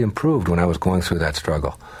 literally improved when I was going through that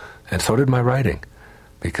struggle. And so did my writing,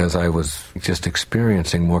 because I was just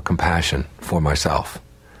experiencing more compassion for myself.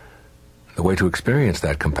 The way to experience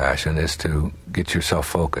that compassion is to get yourself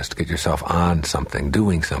focused, get yourself on something,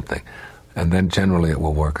 doing something, and then generally it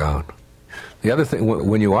will work out. The other thing,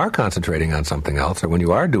 when you are concentrating on something else, or when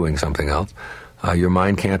you are doing something else, your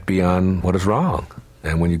mind can't be on what is wrong.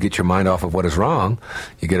 And when you get your mind off of what is wrong,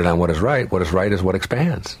 you get it on what is right. What is right is what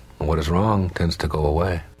expands. And what is wrong tends to go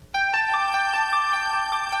away.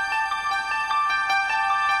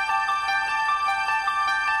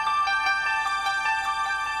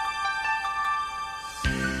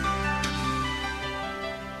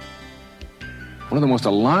 One of the most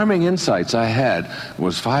alarming insights I had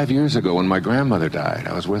was 5 years ago when my grandmother died.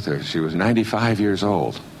 I was with her. She was 95 years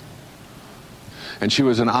old. And she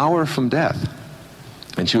was an hour from death.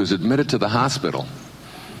 And she was admitted to the hospital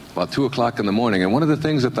about 2 o'clock in the morning. And one of the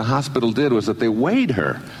things that the hospital did was that they weighed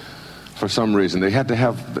her for some reason. They had to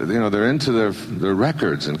have, they're into their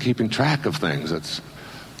records and keeping track of things.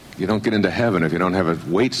 You don't get into heaven if you don't have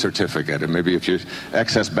a weight certificate, and maybe if you're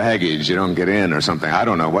excess baggage, you don't get in or something. I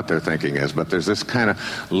don't know what their thinking is, but there's this kind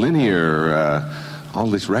of linear, all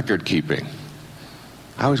this record keeping.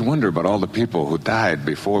 I always wonder about all the people who died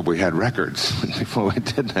before we had records, before we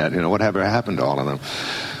did that. Whatever happened to all of them.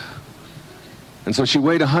 And so she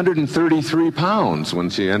weighed 133 pounds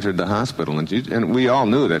when she entered the hospital, and we all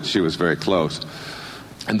knew that she was very close.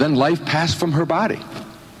 And then life passed from her body.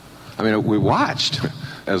 I mean, we watched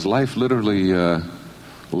as life literally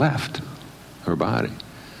left her body.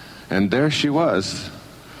 And there she was.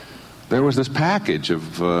 There was this package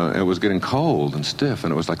of, it was getting cold and stiff,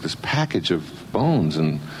 and it was like this package of bones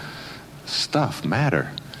and stuff,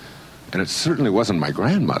 matter. And it certainly wasn't my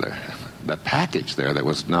grandmother, that package there that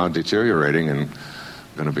was now deteriorating and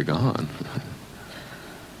going to be gone.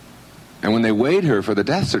 And when they weighed her for the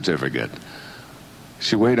death certificate,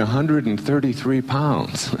 she weighed 133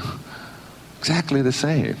 pounds. Exactly the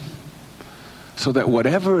same. So that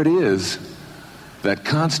whatever it is that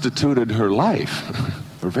constituted her life,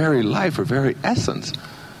 her very life, her very essence,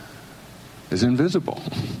 is invisible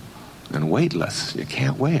and weightless. You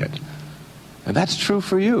can't weigh it. And that's true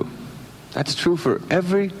for you. That's true for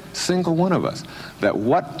every single one of us. That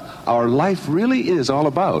what our life really is all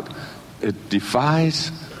about, it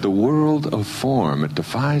defies the world of form. It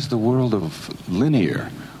defies the world of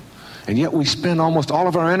linear. And yet we spend almost all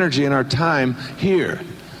of our energy and our time here,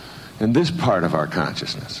 in this part of our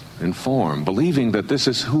consciousness, in form, believing that this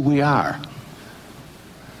is who we are.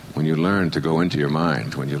 When you learn to go into your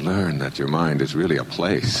mind, when you learn that your mind is really a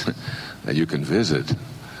place that you can visit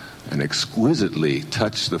and exquisitely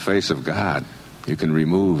touch the face of God, you can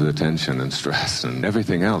remove the tension and stress and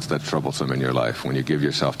everything else that's troublesome in your life when you give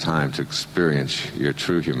yourself time to experience your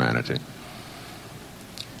true humanity.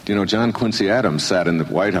 John Quincy Adams sat in the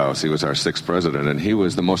White House. He was our 6th president, and he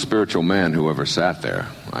was the most spiritual man who ever sat there,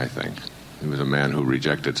 I think. He was a man who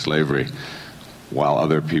rejected slavery while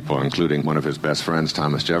other people, including one of his best friends,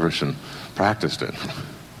 Thomas Jefferson, practiced it.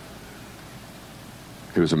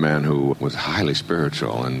 He was a man who was highly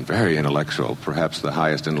spiritual and very intellectual, perhaps the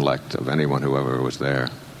highest intellect of anyone who ever was there.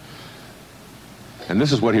 And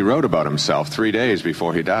this is what he wrote about himself 3 days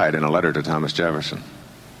before he died in a letter to Thomas Jefferson.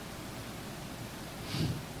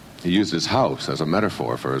 He used his house as a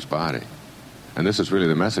metaphor for his body. And this is really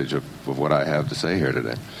the message of what I have to say here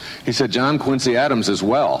today. He said, John Quincy Adams is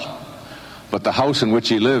well, but the house in which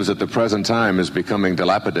he lives at the present time is becoming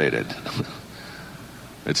dilapidated.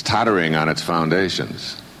 It's tottering on its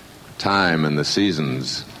foundations. Time and the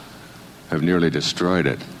seasons have nearly destroyed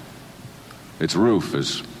it. Its roof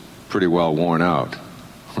is pretty well worn out.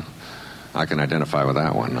 I can identify with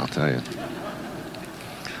that one, I'll tell you.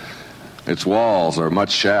 Its walls are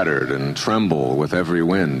much shattered and tremble with every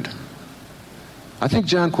wind. I think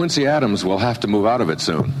John Quincy Adams will have to move out of it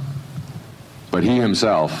soon. But he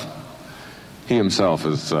himself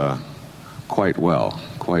is quite well,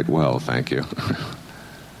 thank you.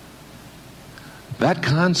 That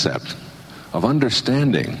concept of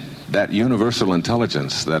understanding that universal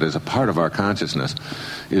intelligence that is a part of our consciousness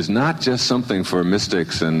is not just something for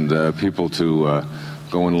mystics and people to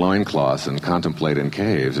go in loincloths and contemplate in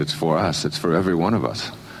caves. It's for us. It's for every one of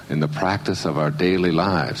us in the practice of our daily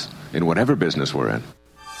lives, in whatever business we're in.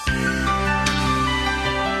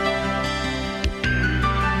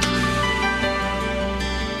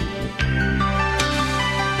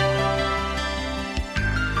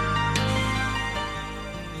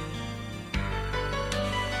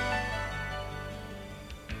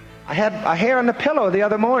 I had a hair on the pillow the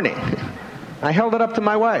other morning. I held it up to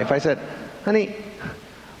my wife. I said, honey,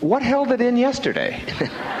 what held it in yesterday?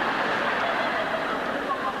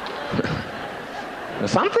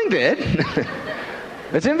 Something did.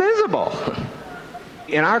 It's invisible.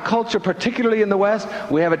 In our culture, particularly in the West,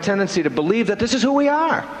 we have a tendency to believe that this is who we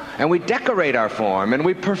are. And we decorate our form, and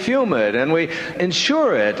we perfume it, and we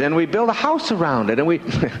insure it, and we build a house around it, and we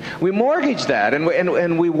mortgage that,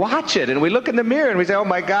 and we watch it, and we look in the mirror, and we say, oh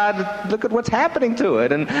my God, look at what's happening to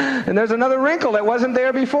it, and there's another wrinkle that wasn't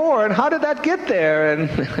there before, and how did that get there?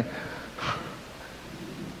 And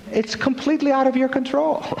it's completely out of your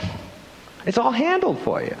control. It's all handled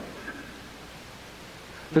for you.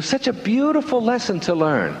 There's such a beautiful lesson to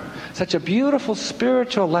learn, such a beautiful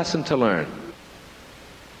spiritual lesson to learn.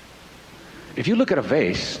 If you look at a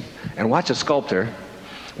vase and watch a sculptor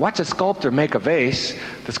make a vase,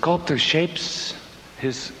 the sculptor shapes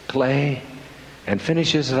his clay and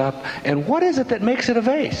finishes it up. And what is it that makes it a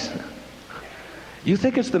vase? You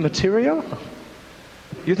think it's the material?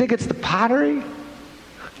 You think it's the pottery?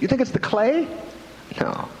 You think it's the clay?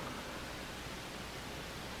 No.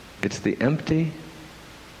 It's the empty,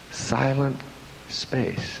 silent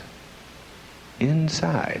space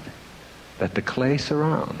inside that the clay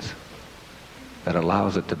surrounds that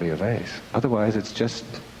allows it to be a vase. Otherwise, it's just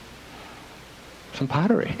some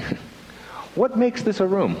pottery. What makes this a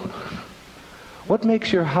room? What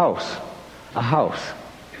makes your house a house?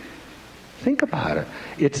 Think about it.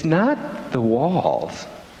 It's not the walls.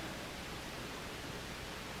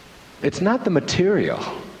 It's not the material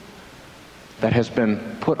that has been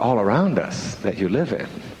put all around us that you live in.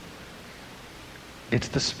 It's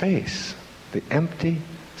the space, the empty,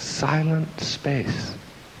 silent space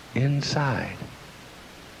inside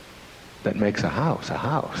that makes a house a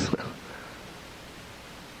house.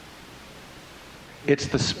 It's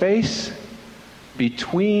the space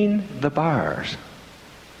between the bars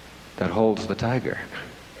that holds the tiger,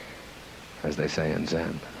 as they say in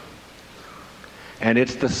Zen. And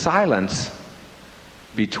it's the silence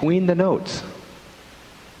between the notes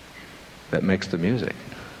that makes the music.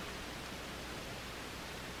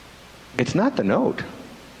 It's not the note.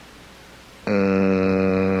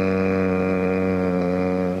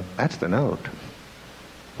 That's the note.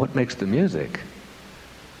 What makes the music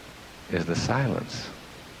is the silence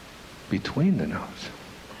between the notes.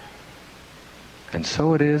 And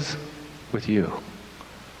so it is with you.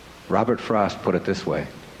 Robert Frost put it this way,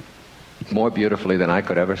 more beautifully than I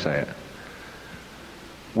could ever say it.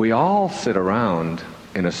 We all sit around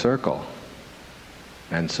in a circle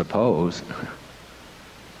and suppose,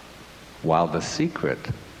 while the secret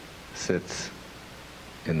sits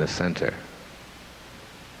in the center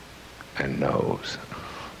and knows.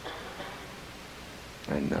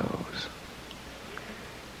 And knows.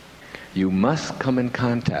 You must come in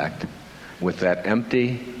contact with that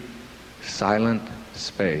empty, silent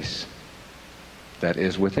space that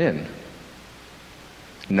is within,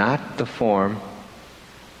 not the form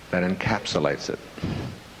that encapsulates it.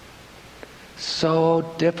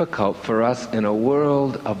 So difficult for us in a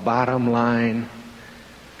world of bottom line,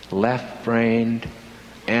 left-brained,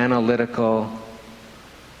 analytical,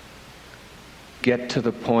 get to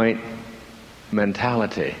the point,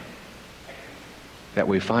 mentality that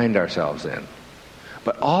we find ourselves in.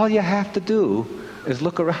 But all you have to do is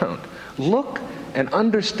look around. Look and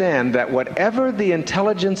understand that whatever the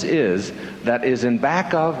intelligence is that is in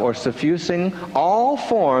back of or suffusing all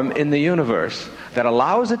form in the universe, that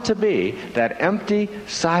allows it to be that empty,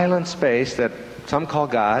 silent space that some call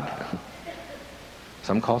God,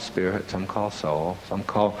 some call spirit, some call soul, some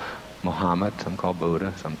call Muhammad, some call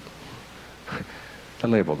Buddha, the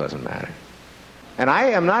label doesn't matter. And I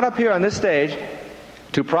am not up here on this stage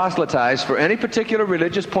to proselytize for any particular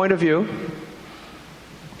religious point of view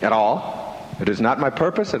at all. It is not my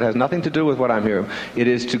purpose. It has nothing to do with what I'm here. It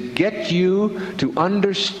is to get you to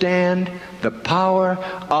understand the power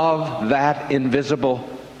of that invisible,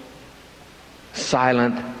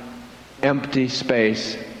 silent, empty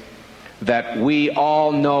space that we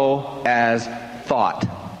all know as thought.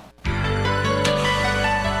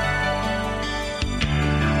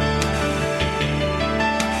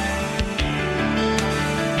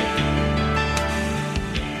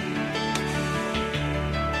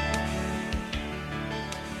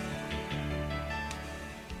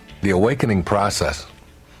 The awakening process,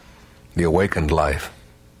 the awakened life,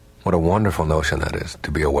 what a wonderful notion that is,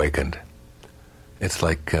 to be awakened. It's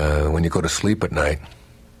like when you go to sleep at night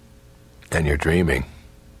and you're dreaming,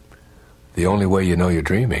 the only way you know you're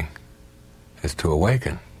dreaming is to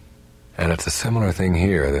awaken. And it's a similar thing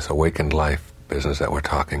here, this awakened life business that we're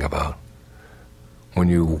talking about. When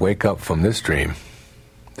you wake up from this dream,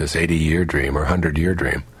 this 80-year dream or 100-year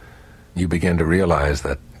dream, you begin to realize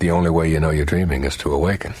that the only way you know you're dreaming is to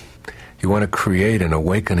awaken. You want to create an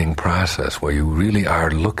awakening process where you really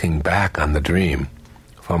are looking back on the dream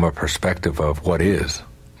from a perspective of what is,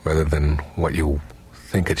 rather than what you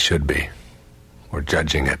think it should be, or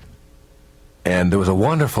judging it. And there was a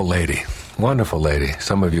wonderful lady,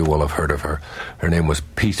 some of you will have heard of her. Her name was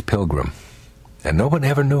Peace Pilgrim, and no one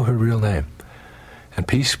ever knew her real name. And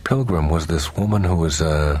Peace Pilgrim was this woman who was in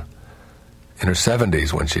her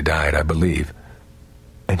 70s when she died, I believe.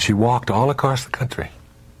 And she walked all across the country,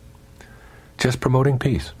 just promoting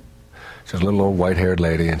peace. She was a little old white-haired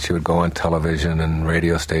lady, and she would go on television and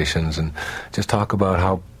radio stations and just talk about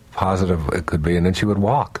how positive it could be, and then she would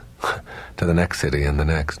walk to the next city and the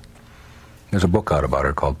next. There's a book out about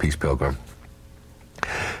her called Peace Pilgrim.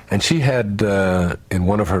 And she had, in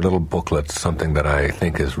one of her little booklets, something that I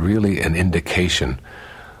think is really an indication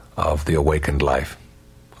of the awakened life,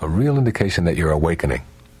 a real indication that you're awakening.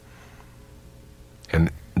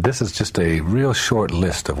 And this is just a real short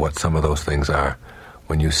list of what some of those things are.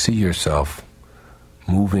 When you see yourself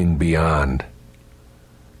moving beyond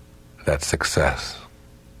that success,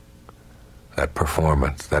 that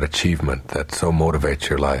performance, that achievement that so motivates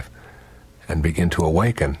your life, and begin to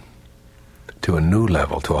awaken to a new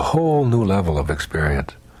level, to a whole new level of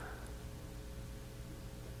experience.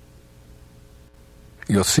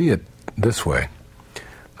 You'll see it this way.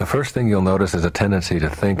 The first thing you'll notice is a tendency to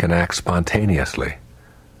think and act spontaneously,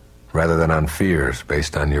 rather than on fears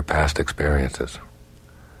based on your past experiences.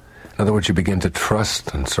 In other words, you begin to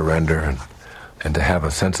trust and surrender and to have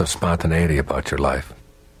a sense of spontaneity about your life.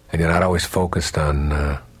 And you're not always focused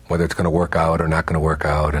on whether it's going to work out or not going to work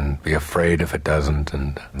out, and be afraid if it doesn't.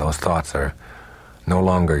 And those thoughts are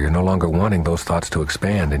you're no longer wanting those thoughts to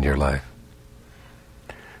expand in your life.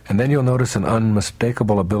 And then you'll notice an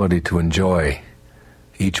unmistakable ability to enjoy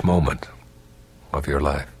each moment of your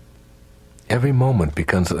life. Every moment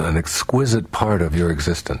becomes an exquisite part of your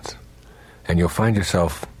existence. And you'll find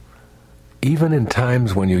yourself, even in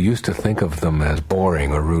times when you used to think of them as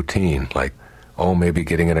boring or routine, like, maybe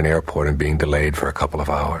getting at an airport and being delayed for a couple of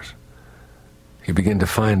hours, you begin to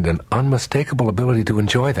find an unmistakable ability to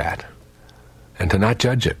enjoy that, and to not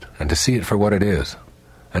judge it, and to see it for what it is,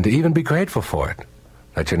 and to even be grateful for it,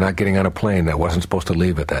 that you're not getting on a plane that wasn't supposed to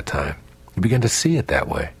leave at that time. You begin to see it that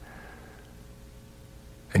way.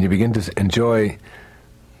 And you begin to enjoy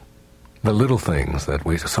the little things that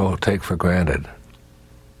we so take for granted.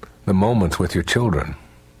 The moments with your children.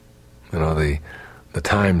 The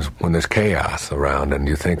times when there's chaos around and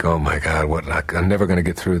you think, oh my God, I'm never going to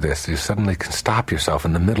get through this. You suddenly can stop yourself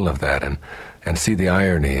in the middle of that and see the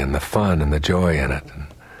irony and the fun and the joy in it.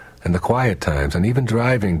 And the quiet times, and even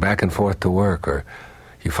driving back and forth to work, or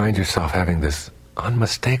you find yourself having this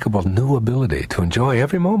unmistakable new ability to enjoy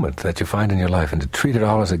every moment that you find in your life and to treat it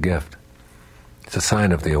all as a gift. It's a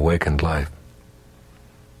sign of the awakened life.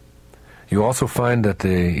 You also find that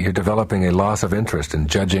you're developing a loss of interest in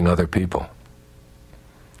judging other people.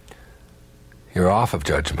 You're off of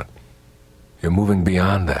judgment. You're moving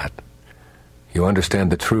beyond that. You understand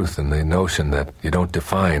the truth and the notion that you don't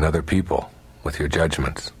define other people with your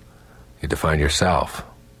judgments. You define yourself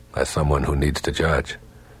as someone who needs to judge.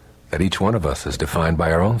 That each one of us is defined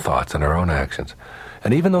by our own thoughts and our own actions.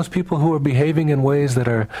 And even those people who are behaving in ways that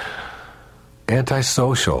are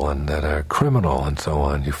antisocial and that are criminal and so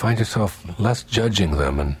on, you find yourself less judging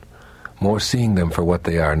them and more seeing them for what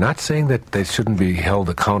they are. Not saying that they shouldn't be held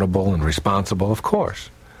accountable and responsible, of course.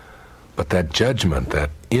 But that judgment,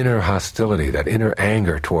 that inner hostility, that inner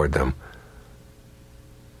anger toward them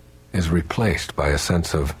is replaced by a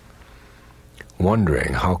sense of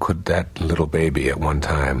wondering, how could that little baby at one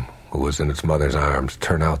time who was in its mother's arms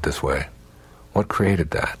turn out this way? What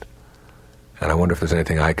created that? And I wonder if there's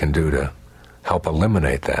anything I can do to help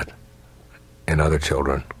eliminate that in other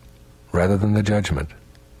children, rather than the judgment.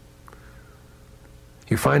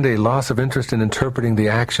 You find a loss of interest in interpreting the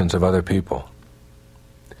actions of other people.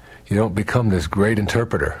 You don't become this great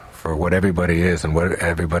interpreter for what everybody is and what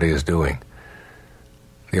everybody is doing.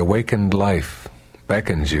 The awakened life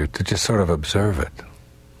beckons you to just sort of observe it,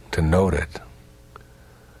 to note it.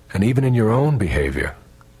 And even in your own behavior,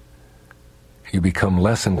 you become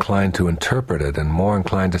less inclined to interpret it and more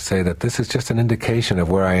inclined to say that this is just an indication of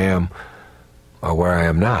where I am or where I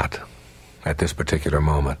am not at this particular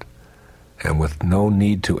moment, and with no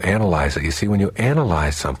need to analyze it. You see, when you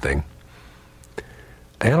analyze something,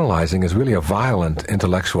 analyzing is really a violent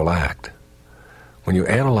intellectual act. When you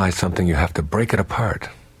analyze something, you have to break it apart,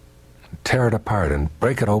 tear it apart and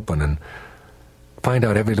break it open and find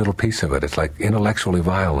out every little piece of it. It's like intellectually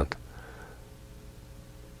violent.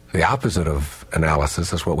 The opposite of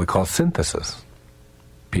analysis is what we call synthesis.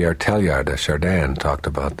 Pierre Teilhard de Chardin talked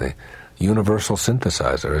about the universal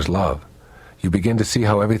synthesizer as love. You begin to see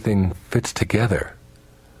how everything fits together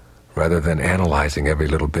rather than analyzing every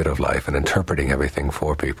little bit of life and interpreting everything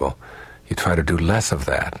for people. You try to do less of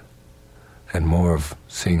that and more of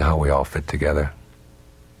seeing how we all fit together.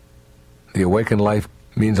 The awakened life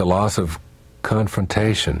means a loss of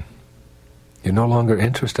confrontation. You're no longer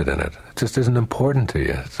interested in it. It just isn't important to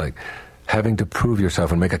you. It's like having to prove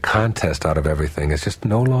yourself and make a contest out of everything. It's just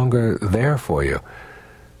no longer there for you.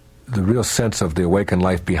 The real sense of the awakened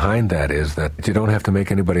life behind that is that you don't have to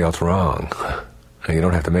make anybody else wrong. And you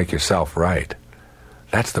don't have to make yourself right.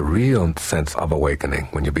 That's the real sense of awakening,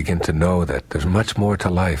 when you begin to know that there's much more to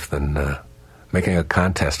life than making a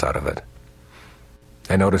contest out of it.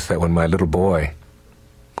 I noticed that when my little boy,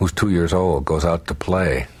 who's 2 years old, goes out to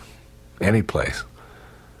play, any place,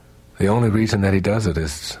 the only reason that he does it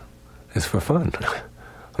is for fun.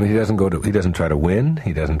 I mean, he doesn't try to win,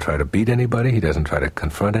 he doesn't try to beat anybody, he doesn't try to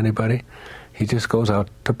confront anybody. He just goes out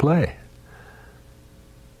to play.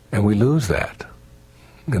 And we lose that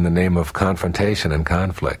in the name of confrontation and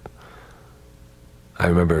conflict. I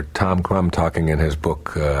remember Tom Crum talking in his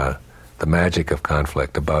book, The Magic of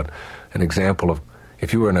Conflict, about an example of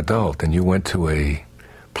if you were an adult and you went to a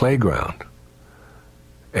playground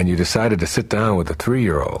and you decided to sit down with a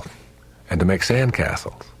 3-year-old and to make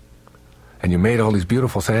sandcastles. And you made all these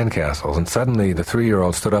beautiful sandcastles, and suddenly the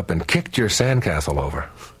 3-year-old stood up and kicked your sandcastle over.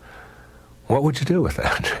 What would you do with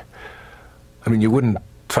that? I mean, you wouldn't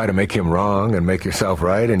try to make him wrong and make yourself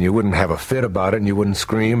right, and you wouldn't have a fit about it, and you wouldn't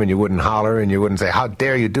scream, and you wouldn't holler, and you wouldn't say, how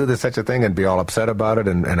dare you do this, such a thing, and be all upset about it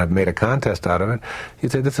and have made a contest out of it.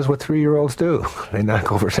 You'd say, this is what 3-year-olds do. They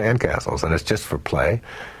knock over sandcastles, and it's just for play.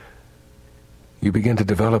 You begin to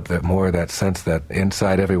develop that sense that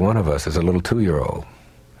inside every one of us is a little 2-year-old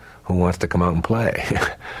who wants to come out and play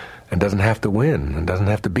and doesn't have to win and doesn't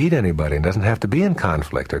have to beat anybody and doesn't have to be in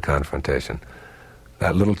conflict or confrontation.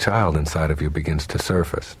 That little child inside of you begins to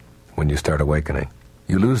surface when you start awakening.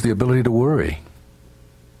 You lose the ability to worry.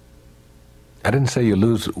 I didn't say you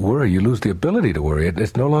lose worry, you lose the ability to worry.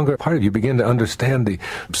 It's no longer part of you. You begin to understand the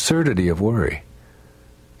absurdity of worry.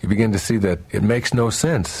 You begin to see that it makes no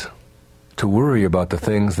sense to worry about the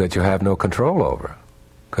things that you have no control over.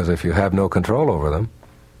 Because if you have no control over them,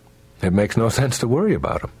 it makes no sense to worry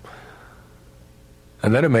about them.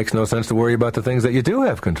 And then it makes no sense to worry about the things that you do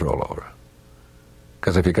have control over.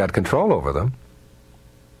 Because if you got control over them,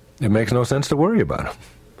 it makes no sense to worry about them.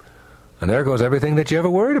 And there goes everything that you ever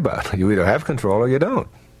worried about. You either have control or you don't.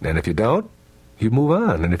 And if you don't, you move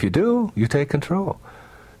on. And if you do, you take control.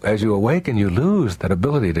 As you awaken, you lose that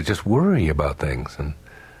ability to just worry about things and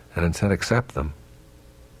instead accept them.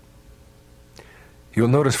 You'll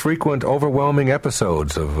notice frequent, overwhelming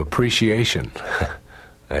episodes of appreciation,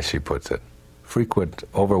 as she puts it. Frequent,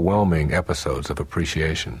 overwhelming episodes of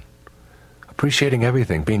appreciation. Appreciating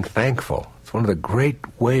everything, being thankful. It's one of the great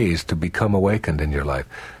ways to become awakened in your life,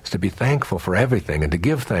 is to be thankful for everything and to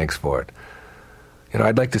give thanks for it. You know,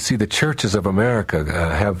 I'd like to see the churches of America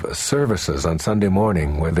have services on Sunday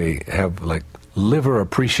morning where they have like Liver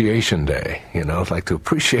Appreciation Day, It's like to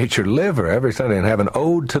appreciate your liver every Sunday and have an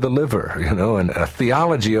ode to the liver, and a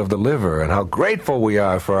theology of the liver and how grateful we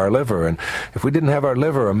are for our liver. And if we didn't have our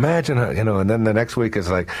liver, imagine, and then the next week is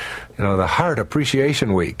like, the Heart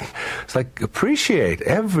Appreciation Week. It's like appreciate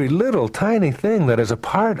every little tiny thing that is a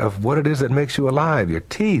part of what it is that makes you alive. Your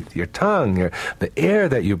teeth, your tongue, the air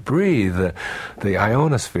that you breathe, the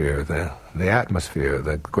ionosphere, the atmosphere,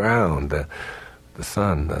 the ground, the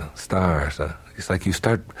sun, the stars. It's like you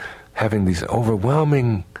start having these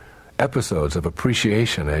overwhelming episodes of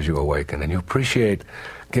appreciation as you awaken, and you appreciate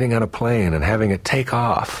getting on a plane and having it take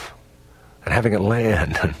off and having it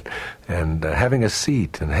land and having a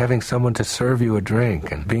seat and having someone to serve you a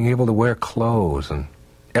drink and being able to wear clothes and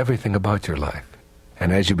everything about your life.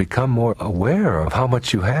 And as you become more aware of how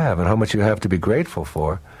much you have and how much you have to be grateful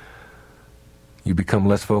for, you become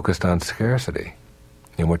less focused on scarcity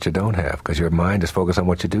and what you don't have, because your mind is focused on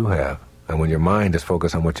what you do have. And when your mind is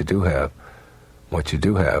focused on what you do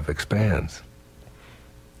have expands.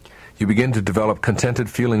 You begin to develop contented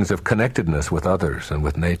feelings of connectedness with others and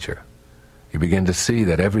with nature. You begin to see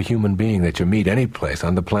that every human being that you meet any place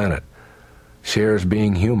on the planet shares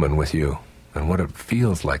being human with you and what it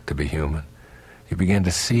feels like to be human. You begin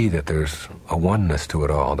to see that there's a oneness to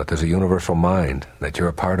it all, that there's a universal mind, that you're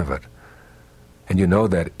a part of it. And you know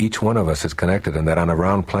that each one of us is connected and that on a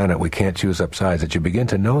round planet we can't choose up sides. That you begin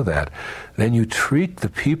to know that, then you treat the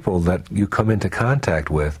people that you come into contact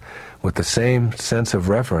with the same sense of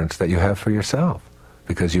reverence that you have for yourself,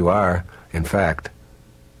 because you are, in fact,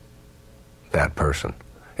 that person.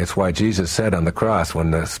 It's why Jesus said on the cross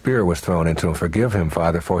when the spear was thrown into him, "Forgive him,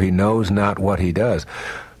 Father, for he knows not what he does."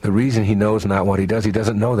 The reason he knows not what he does, he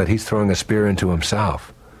doesn't know that he's throwing a spear into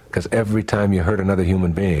himself. Because every time you hurt another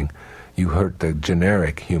human being, you hurt the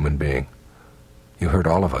generic human being. You hurt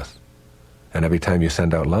all of us. And every time you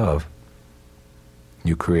send out love,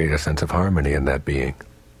 you create a sense of harmony in that being.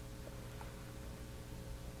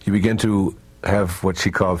 You begin to have what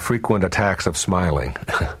she called frequent attacks of smiling.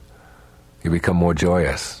 You become more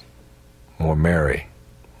joyous, more merry,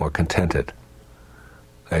 more contented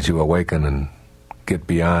as you awaken and get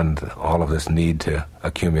beyond all of this need to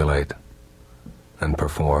accumulate and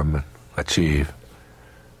perform and achieve,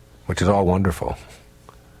 which is all wonderful.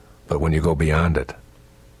 But when you go beyond it,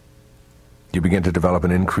 you begin to develop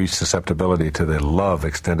an increased susceptibility to the love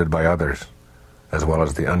extended by others, as well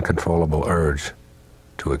as the uncontrollable urge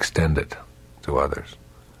to extend it to others.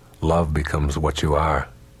 Love becomes what you are,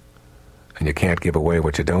 and you can't give away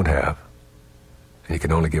what you don't have, and you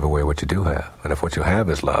can only give away what you do have. And if what you have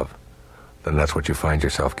is love, then that's what you find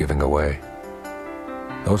yourself giving away.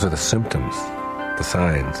 Those are the symptoms, the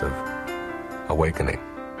signs of awakening.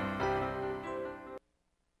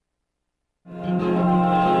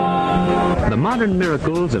 The modern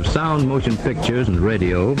miracles of sound motion pictures and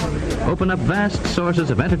radio open up vast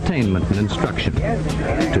sources of entertainment and instruction.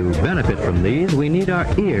 To benefit from these, we need our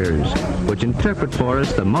ears, which interpret for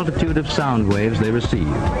us the multitude of sound waves they receive.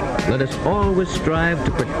 Let us always strive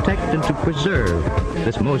to protect and to preserve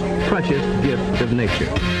this most precious gift of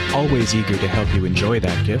nature. Always eager to help you enjoy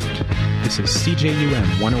that gift. This is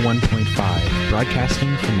CJUM 101.5,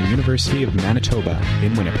 broadcasting from the University of Manitoba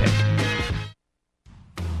in Winnipeg.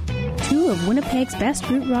 Two of Winnipeg's best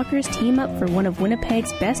root rockers team up for one of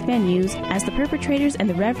Winnipeg's best venues as the Perpetrators and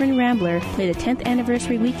the Reverend Rambler play the 10th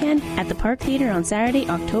anniversary weekend at the Park Theatre on Saturday,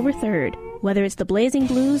 October 3rd. Whether it's the blazing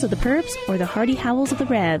blues of the Perps or the hearty howls of the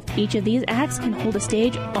Rev, each of these acts can hold a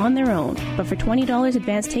stage on their own. But for $20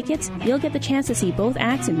 advance tickets, you'll get the chance to see both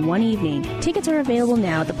acts in one evening. Tickets are available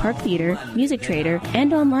now at the Park Theatre, Music Trader,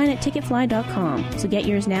 and online at ticketfly.com. So get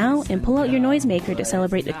yours now and pull out your noisemaker to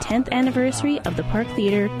celebrate the 10th anniversary of the Park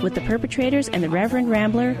Theatre with the Perpetrators and the Reverend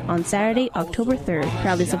Rambler on Saturday, October 3rd.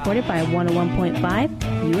 Proudly supported by 101.5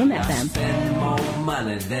 UMFM. Spend more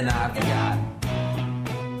money than I forgot.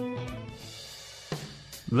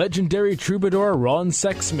 Legendary troubadour Ron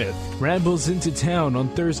Sexsmith rambles into town on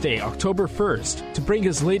Thursday, October 1st to bring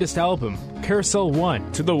his latest album, Carousel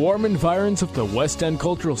 1, to the warm environs of the West End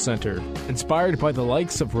Cultural Centre. Inspired by the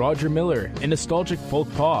likes of Roger Miller and nostalgic folk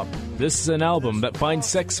pop, this is an album that finds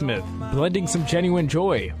Sexsmith blending some genuine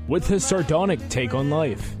joy with his sardonic take on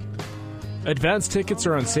life. Advance tickets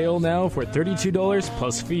are on sale now for $32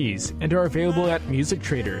 plus fees and are available at Music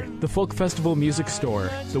Trader, the Folk Festival Music Store,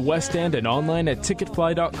 the West End, and online at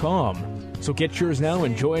ticketfly.com. So get yours now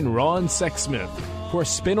and join Ron Sexsmith for a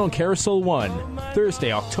spin on Carousel 1,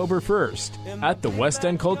 Thursday, October 1st at the West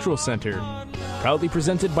End Cultural Centre. Proudly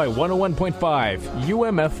presented by 101.5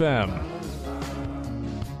 UMFM.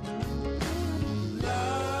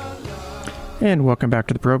 And welcome back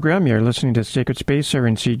to the program. You're listening to Sacred Spacer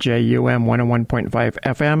in CJUM 101.5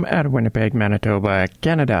 FM at Winnipeg, Manitoba,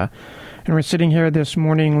 Canada. And we're sitting here this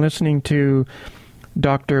morning listening to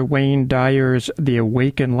Dr. Wayne Dyer's The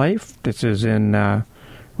Awakened Life. This is in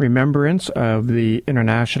remembrance of the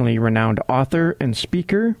internationally renowned author and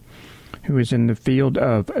speaker who is in the field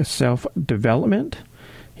of self-development.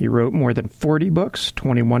 He wrote more than 40 books,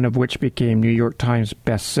 21 of which became New York Times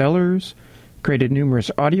bestsellers, created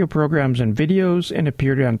numerous audio programs and videos, and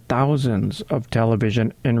appeared on thousands of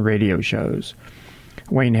television and radio shows.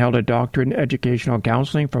 Wayne held a doctorate in educational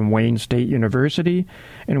counseling from Wayne State University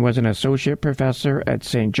and was an associate professor at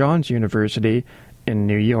St. John's University in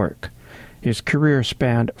New York. His career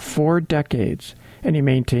spanned 4 decades, and he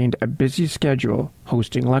maintained a busy schedule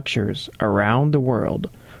hosting lectures around the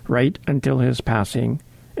world right until his passing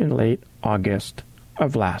in late August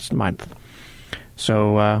of last month.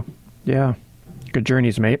 So, good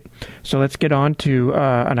journeys, mate. So let's get on to,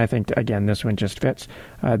 and I think, again, this one just fits.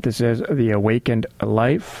 This is The Awakened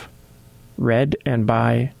Life, read and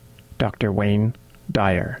by Dr. Wayne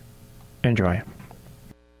Dyer. Enjoy.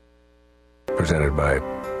 Presented by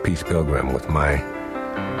Peace Pilgrim with my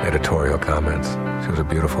editorial comments. She was a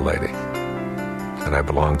beautiful lady, and I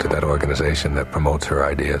belong to that organization that promotes her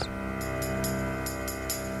ideas.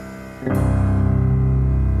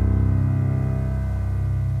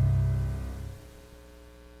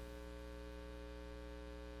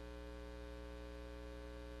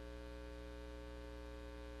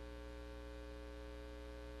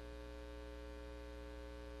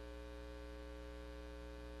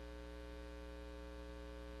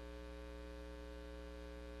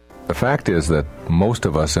 The fact is that most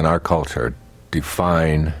of us in our culture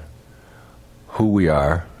define who we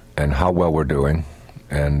are and how well we're doing,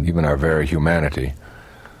 and even our very humanity,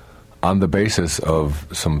 on the basis of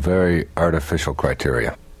some very artificial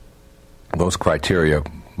criteria. Those criteria,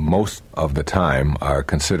 most of the time, are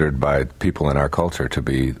considered by people in our culture to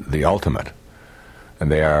be the ultimate.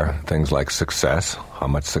 And they are things like success. How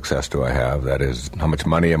much success do I have? That is, how much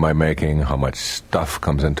money am I making? How much stuff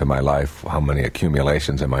comes into my life? How many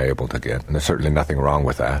accumulations am I able to get? And there's certainly nothing wrong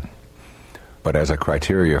with that. But as a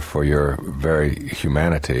criteria for your very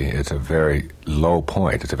humanity, it's a very low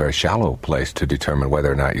point. It's a very shallow place to determine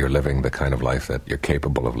whether or not you're living the kind of life that you're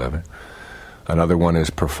capable of living. Another one is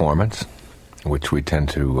performance, which we tend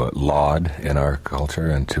to laud in our culture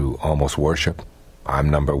and to almost worship. I'm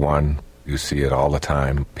number one. You see it all the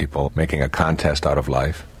time, people making a contest out of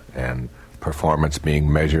life, and performance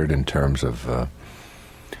being measured in terms of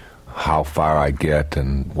how far I get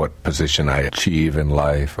and what position I achieve in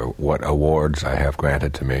life, or what awards I have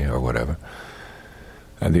granted to me, or whatever.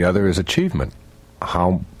 And the other is achievement.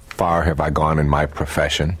 How far have I gone in my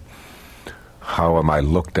profession? How am I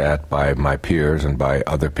looked at by my peers and by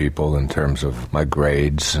other people in terms of my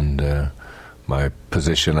grades and my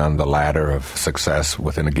position on the ladder of success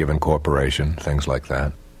within a given corporation, things like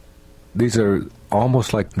that. These are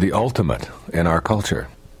almost like the ultimate in our culture,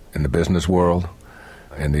 in the business world,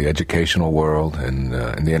 in the educational world, in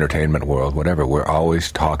the entertainment world, whatever. We're always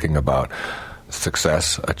talking about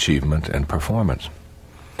success, achievement, and performance.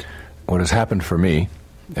 What has happened for me,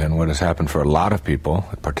 and what has happened for a lot of people,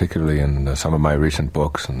 particularly in some of my recent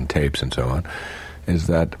books and tapes and so on, is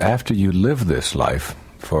that after you live this life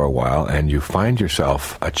for a while and you find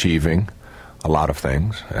yourself achieving a lot of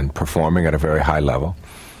things and performing at a very high level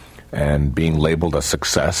and being labeled a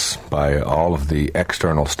success by all of the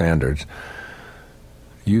external standards,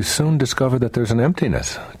 you soon discover that there's an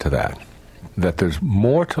emptiness to that there's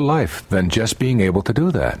more to life than just being able to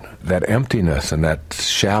do that. That emptiness and that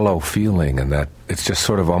shallow feeling, and that it's just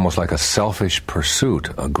sort of almost like a selfish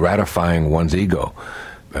pursuit, gratifying one's ego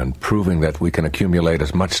and proving that we can accumulate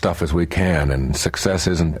as much stuff as we can, and success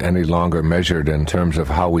isn't any longer measured in terms of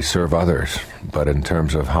how we serve others, but in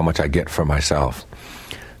terms of how much I get for myself.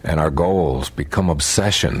 And our goals become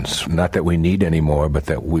obsessions, not that we need anymore, but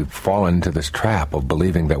that we've fallen into this trap of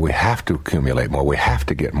believing that we have to accumulate more, we have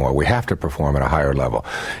to get more, we have to perform at a higher level.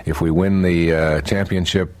 If we win the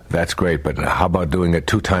championship, that's great, but how about doing it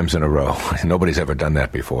 2 times in a row? Nobody's ever done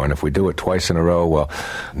that before. And if we do it twice in a row, well,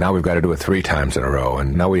 now we've got to do it 3 times in a row.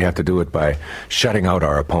 And now we have to do it by shutting out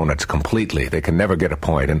our opponents completely. They can never get a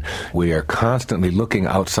point. And we are constantly looking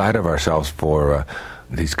outside of ourselves for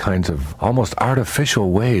these kinds of almost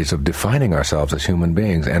artificial ways of defining ourselves as human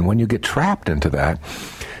beings. And when you get trapped into that,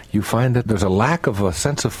 you find that there's a lack of a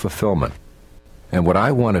sense of fulfillment. And what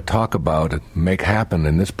I want to talk about and make happen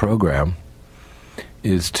in this program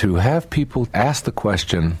is to have people ask the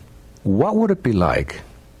question, what would it be like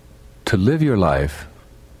to live your life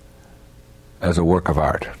as a work of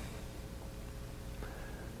art?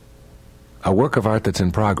 a work of art that's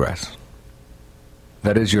in progress.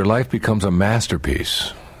 That is, your life becomes a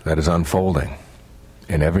masterpiece that is unfolding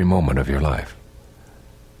in every moment of your life.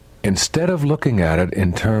 Instead of looking at it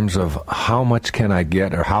in terms of how much can I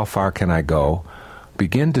get or how far can I go,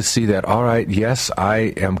 begin to see that, all right, yes,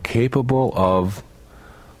 I am capable of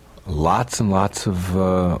lots and lots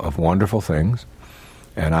of wonderful things,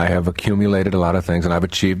 and I have accumulated a lot of things, and I've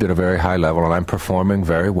achieved at a very high level, and I'm performing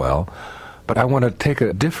very well. But I want to take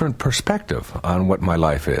a different perspective on what my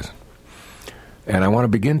life is. And I want to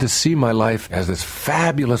begin to see my life as this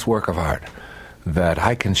fabulous work of art, that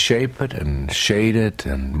I can shape it and shade it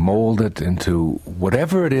and mold it into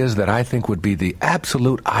whatever it is that I think would be the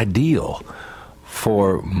absolute ideal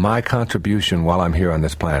for my contribution while I'm here on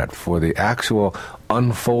this planet, for the actual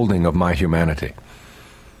unfolding of my humanity.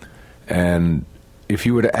 And if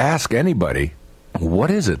you were to ask anybody, what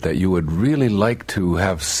is it that you would really like to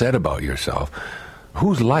have said about yourself,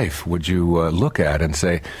 whose life would you look at and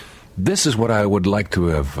say, this is what I would like to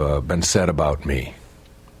have been said about me?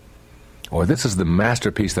 Or this is the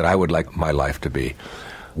masterpiece that I would like my life to be.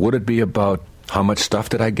 Would it be about how much stuff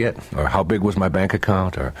did I get? Or how big was my bank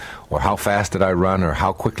account? Or how fast did I run? Or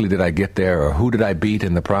how quickly did I get there? Or who did I beat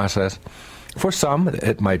in the process? For some,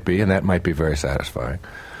 it might be, and that might be very satisfying.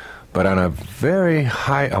 But on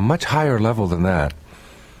a much higher level than that,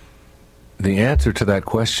 the answer to that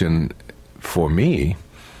question, for me,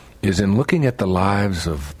 is in looking at the lives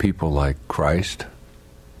of people like Christ,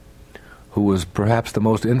 who was perhaps the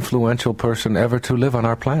most influential person ever to live on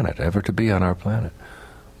our planet, ever to be on our planet.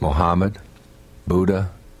 Muhammad,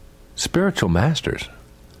 Buddha, spiritual masters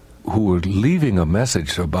who were leaving a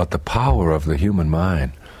message about the power of the human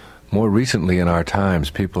mind. More recently in our times,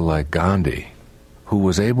 people like Gandhi, who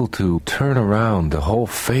was able to turn around the whole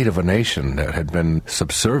fate of a nation that had been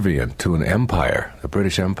subservient to an empire, the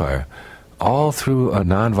British Empire, all through a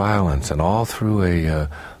nonviolence and all through an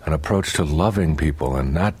approach to loving people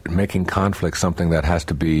and not making conflict something that has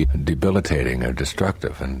to be debilitating or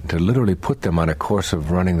destructive, and to literally put them on a course of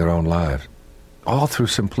running their own lives, all through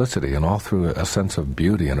simplicity and all through a sense of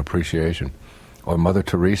beauty and appreciation. Or Mother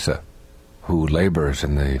Teresa, who labors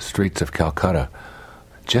in the streets of Calcutta,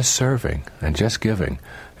 just serving and just giving,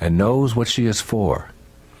 and knows what she is for,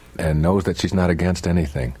 and knows that she's not against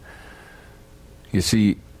anything. You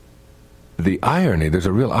see, the irony, there's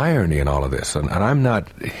a real irony in all of this, and I'm not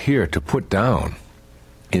here to put down,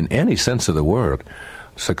 in any sense of the word,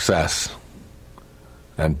 success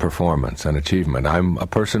and performance and achievement. I'm a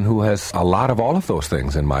person who has a lot of all of those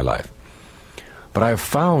things in my life. But I've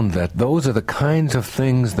found that those are the kinds of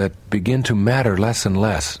things that begin to matter less and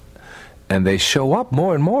less, and they show up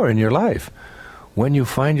more and more in your life when you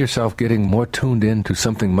find yourself getting more tuned into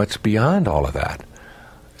something much beyond all of that.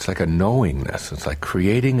 It's like a knowingness. It's like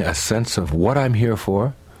creating a sense of what I'm here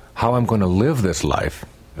for, how I'm going to live this life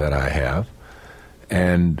that I have,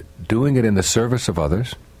 and doing it in the service of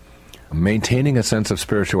others, maintaining a sense of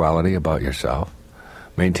spirituality about yourself,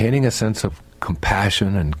 maintaining a sense of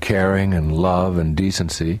compassion and caring and love and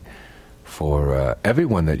decency for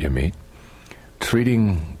everyone that you meet,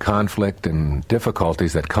 treating conflict and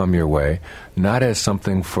difficulties that come your way not as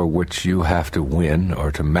something for which you have to win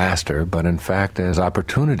or to master, but in fact as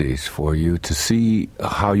opportunities for you to see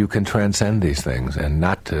how you can transcend these things and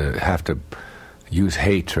not to have to use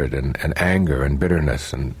hatred and anger and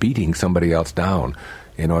bitterness and beating somebody else down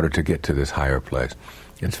in order to get to this higher place.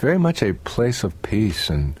 It's very much a place of peace,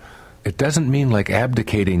 and it doesn't mean like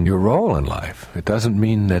abdicating your role in life. It doesn't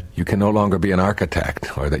mean that you can no longer be an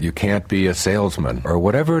architect or that you can't be a salesman or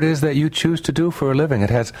whatever it is that you choose to do for a living.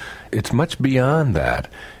 It's much beyond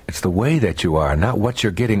that. It's the way that you are, not what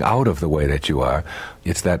you're getting out of the way that you are.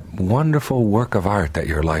 It's that wonderful work of art that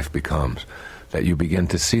your life becomes, that you begin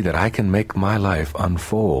to see that I can make my life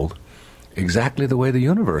unfold exactly the way the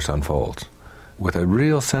universe unfolds, with a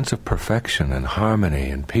real sense of perfection and harmony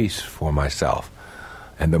and peace for myself.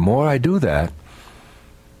 And the more I do that,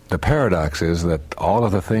 the paradox is that all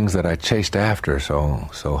of the things that I chased after so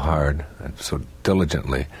hard and so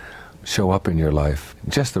diligently show up in your life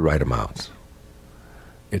in just the right amounts.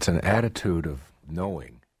 It's an attitude of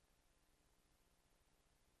knowing.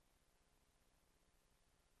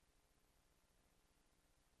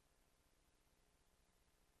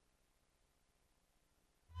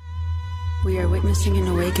 We are witnessing an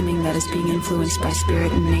awakening that is being influenced by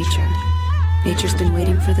spirit and nature. Nature's been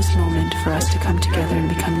waiting for this moment for us to come together and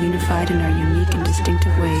become unified in our unique and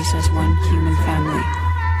distinctive ways as one human family.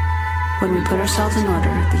 When we put ourselves in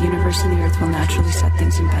order, the universe and the earth will naturally set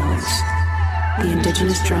things in balance. The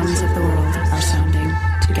indigenous drums of the world are sounding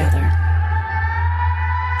together.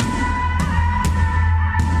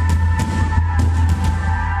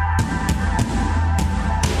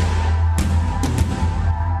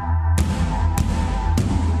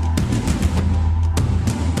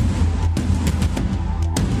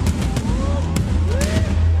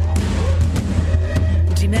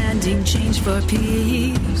 for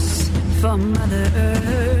peace, for Mother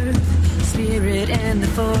Earth. Spirit and the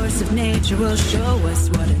force of nature will show us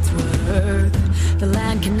what it's worth. The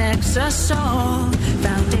land connects us all,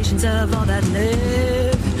 foundations of all that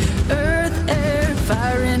live. Earth, air,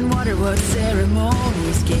 fire and water, what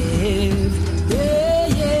ceremonies give. Yeah,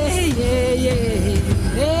 yeah, yeah, yeah.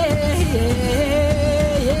 Yeah, yeah,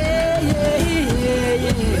 yeah, yeah,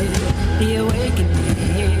 yeah. The awakening.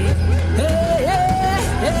 Yeah, yeah,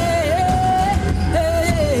 yeah,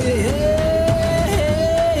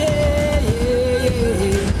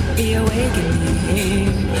 yeah. The awakening.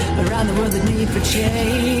 Around the world, the need for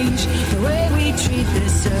change. The way we treat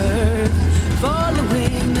this earth.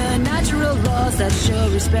 Following the natural laws that show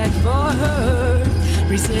respect for her.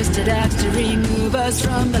 Resisted acts to remove us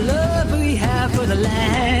from the love we have for the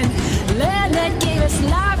land. The land that gave us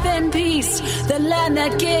life and peace. The land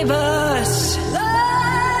that gave us love.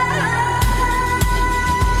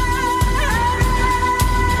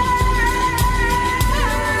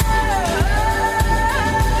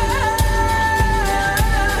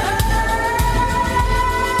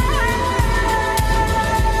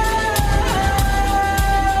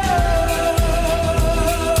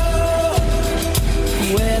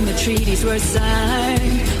 Treaties were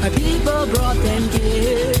signed, our people brought them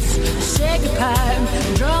gifts. Shake the pipe,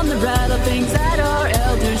 drum the rattle, things that our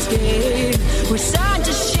elders gave. We're signed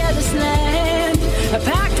to share this land, a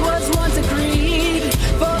pact was once agreed.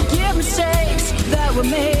 Forgive mistakes that were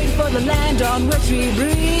made for the land on which we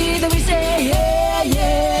breathe. And we say, yeah,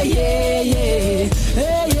 yeah, yeah, yeah,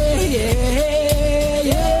 yeah, yeah, yeah,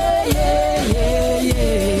 yeah, yeah,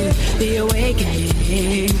 yeah, the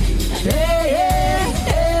awakening. Yeah, yeah.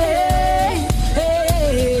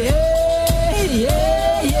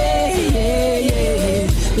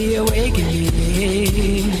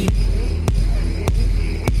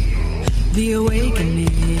 The awakening.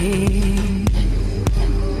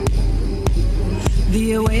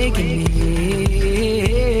 The awakening.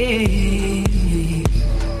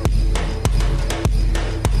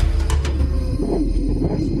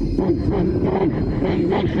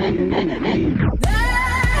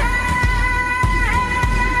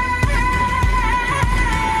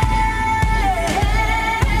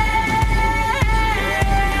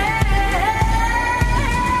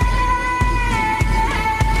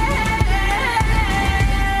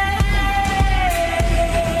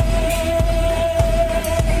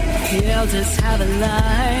 Elders have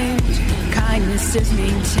aligned, kindness is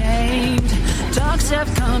maintained. Talks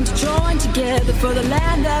have come to join together for the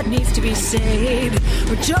land that needs to be saved.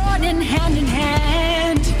 We're joining hand in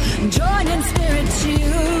hand, join in spirit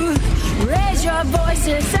too. Raise your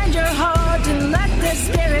voices and your heart and let the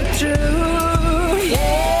spirit through.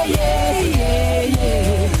 Yeah, yeah, yeah,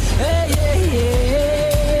 yeah, yeah, yeah,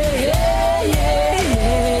 yeah, yeah, yeah,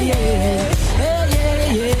 yeah, yeah.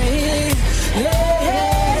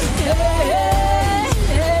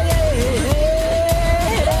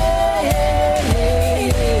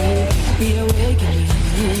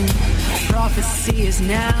 Prophecy is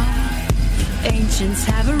now, ancients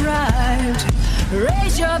have arrived.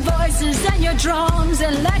 Raise your voices and your drums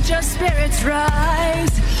and let your spirits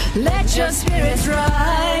rise. Let your spirits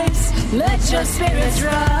rise. Let your spirits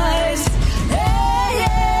rise. Hey,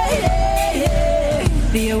 hey, hey, hey.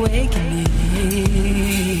 The awakening.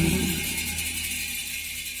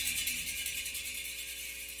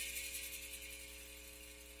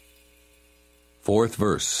 Fourth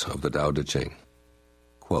verse of the Tao Te Ching.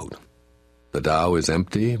 Quote, "The Tao is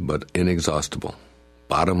empty but inexhaustible,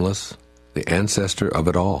 bottomless, the ancestor of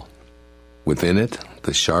it all. Within it,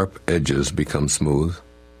 the sharp edges become smooth,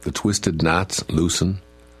 the twisted knots loosen,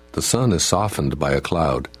 the sun is softened by a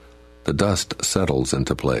cloud, the dust settles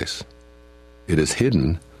into place. It is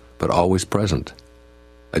hidden but always present.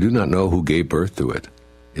 I do not know who gave birth to it.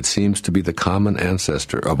 It seems to be the common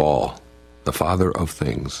ancestor of all, the father of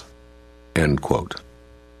things." End quote.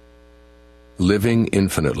 Living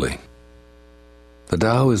infinitely. The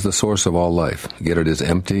Tao is the source of all life, yet it is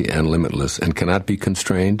empty and limitless and cannot be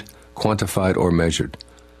constrained, quantified, or measured.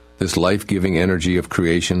 This life-giving energy of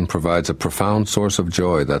creation provides a profound source of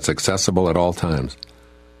joy that's accessible at all times.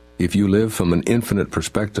 If you live from an infinite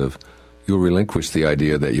perspective, you'll relinquish the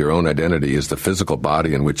idea that your own identity is the physical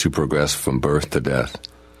body in which you progress from birth to death.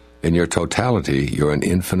 In your totality, you're an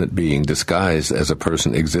infinite being disguised as a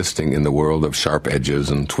person existing in the world of sharp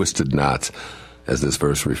edges and twisted knots, as this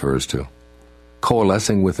verse refers to.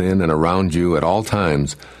 Coalescing within and around you at all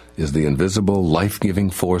times is the invisible,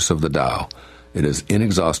 life-giving force of the Tao. It is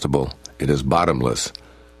inexhaustible. It is bottomless.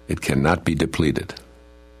 It cannot be depleted.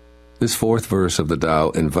 This fourth verse of the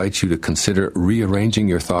Tao invites you to consider rearranging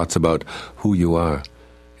your thoughts about who you are.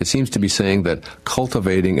 It seems to be saying that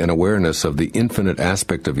cultivating an awareness of the infinite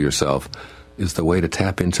aspect of yourself is the way to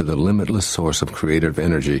tap into the limitless source of creative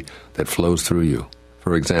energy that flows through you.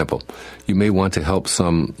 For example, you may want to help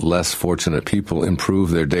some less fortunate people improve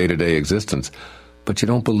their day-to-day existence, but you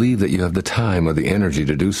don't believe that you have the time or the energy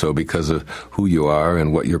to do so because of who you are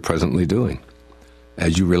and what you're presently doing.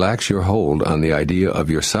 As you relax your hold on the idea of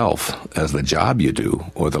yourself as the job you do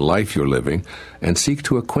or the life you're living and seek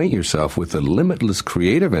to acquaint yourself with the limitless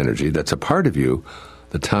creative energy that's a part of you,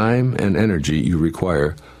 the time and energy you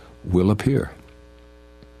require will appear.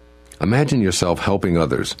 Imagine yourself helping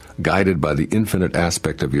others, guided by the infinite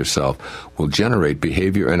aspect of yourself, will generate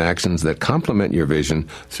behavior and actions that complement your vision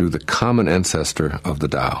through the common ancestor of the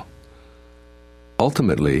Tao.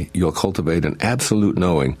 Ultimately, you'll cultivate an absolute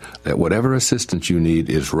knowing that whatever assistance you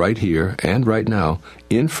need is right here and right now,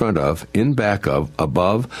 in front of, in back of,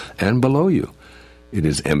 above, and below you. It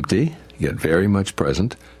is empty, yet very much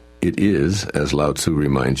present. It is, as Lao Tzu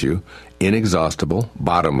reminds you, inexhaustible,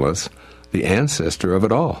 bottomless, the ancestor of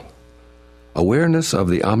it all. Awareness of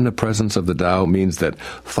the omnipresence of the Tao means that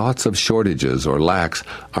thoughts of shortages or lacks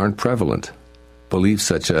aren't prevalent. Beliefs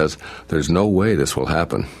such as, there's no way this will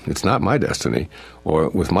happen, it's not my destiny, or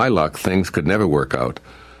with my luck things could never work out,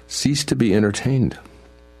 cease to be entertained.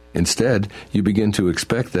 Instead, you begin to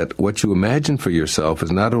expect that what you imagine for yourself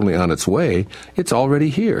is not only on its way, it's already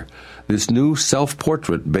here. This new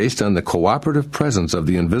self-portrait based on the cooperative presence of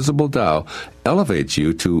the invisible Tao elevates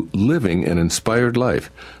you to living an inspired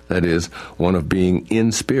life, that is, one of being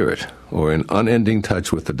in spirit, or in unending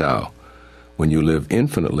touch with the Tao. When you live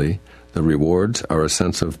infinitely, the rewards are a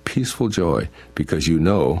sense of peaceful joy because you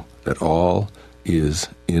know that all is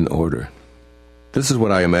in order. This is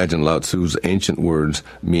what I imagine Lao Tzu's ancient words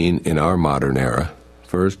mean in our modern era.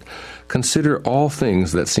 First, consider all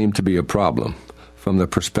things that seem to be a problem from the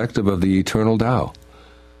perspective of the eternal Tao.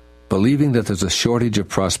 Believing that there's a shortage of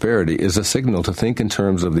prosperity is a signal to think in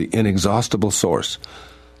terms of the inexhaustible source,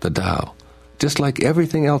 the Tao. Just like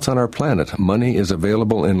everything else on our planet, money is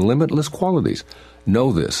available in limitless quantities.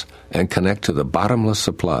 Know this and connect to the bottomless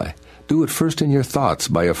supply. Do it first in your thoughts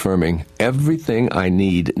by affirming, everything I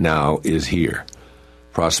need now is here.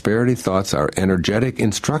 Prosperity thoughts are energetic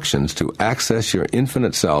instructions to access your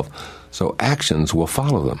infinite self, so actions will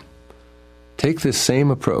follow them. Take this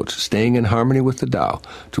same approach, staying in harmony with the Tao,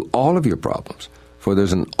 to all of your problems, for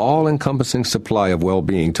there's an all-encompassing supply of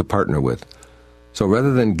well-being to partner with. So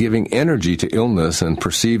rather than giving energy to illness and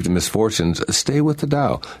perceived misfortunes, stay with the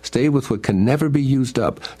Tao. Stay with what can never be used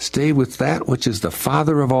up. Stay with that which is the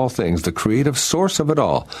Father of all things, the creative source of it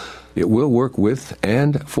all. It will work with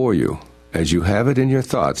and for you, as you have it in your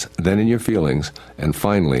thoughts, then in your feelings, and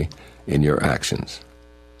finally, in your actions.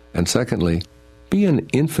 And secondly, be an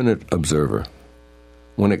infinite observer.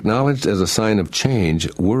 When acknowledged as a sign of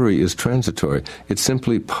change, worry is transitory. It's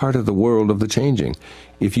simply part of the world of the changing.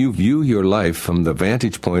 If you view your life from the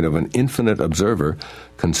vantage point of an infinite observer,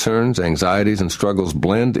 concerns, anxieties, and struggles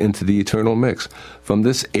blend into the eternal mix. From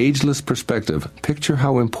this ageless perspective, picture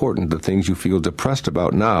how important the things you feel depressed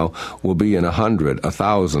about now will be in 100,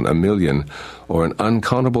 1,000, 1,000,000, or an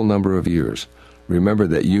uncountable number of years. Remember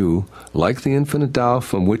that you, like the infinite Tao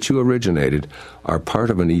from which you originated, are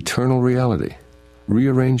part of an eternal reality.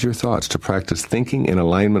 Rearrange your thoughts to practice thinking in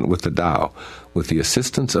alignment with the Tao. With the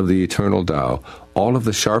assistance of the eternal Tao, all of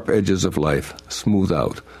the sharp edges of life smooth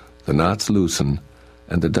out, the knots loosen,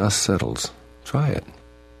 and the dust settles. Try it.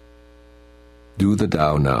 Do the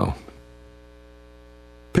Tao now.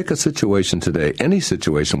 Pick a situation today. Any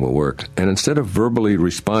situation will work. And instead of verbally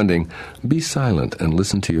responding, be silent and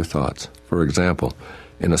listen to your thoughts. For example,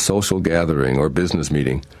 in a social gathering or business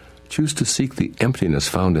meeting, choose to seek the emptiness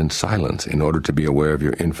found in silence in order to be aware of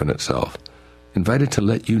your infinite self. Invite it to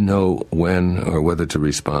let you know when or whether to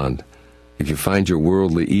respond. If you find your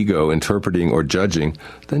worldly ego interpreting or judging,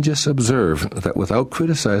 then just observe that without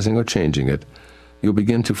criticizing or changing it, you'll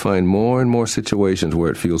begin to find more and more situations where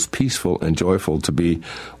it feels peaceful and joyful to be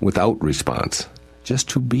without response, just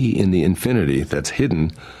to be in the infinity that's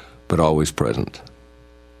hidden but always present.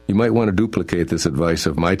 You might want to duplicate this advice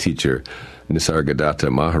of my teacher,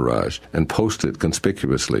 Nisargadatta Maharaj, and post it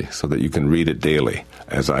conspicuously so that you can read it daily,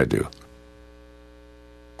 as I do.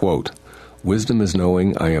 Quote, "Wisdom is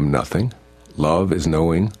knowing I am nothing, love is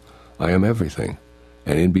knowing I am everything,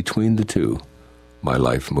 and in between the two, my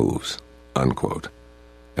life moves." Unquote.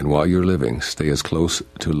 And while you're living, stay as close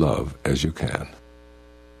to love as you can.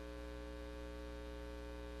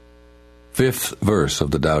 Fifth verse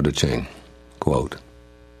of the Tao Te Ching. Quote,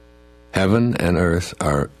 "Heaven and earth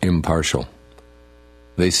are impartial.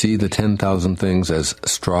 They see the 10,000 things as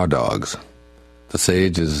straw dogs. The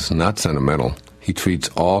sage is not sentimental. he treats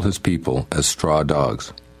all his people as straw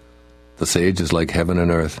dogs. The sage is like heaven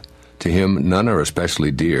and earth. To him none are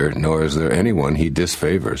especially dear, nor is there anyone he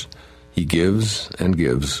disfavors. He gives and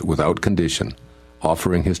gives without condition,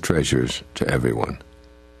 offering his treasures to everyone.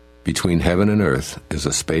 Between heaven and earth is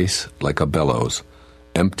a space like a bellows,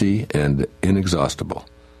 empty and inexhaustible.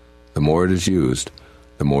 The more it is used,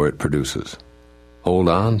 the more it produces. Hold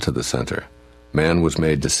on to the center. Man was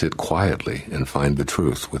made to sit quietly and find the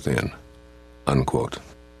truth within. Unquote.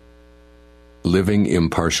 Living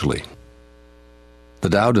impartially. The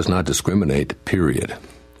Tao does not discriminate, period.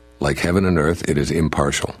 Like heaven and earth, it is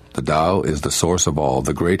impartial. The Tao is the source of all,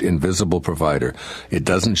 the great invisible provider. It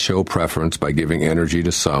doesn't show preference by giving energy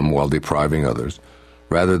to some while depriving others.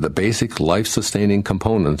 Rather, the basic life-sustaining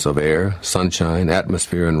components of air, sunshine,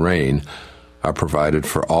 atmosphere, and rain are provided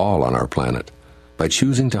for all on our planet. By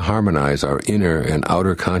choosing to harmonize our inner and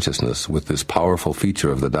outer consciousness with this powerful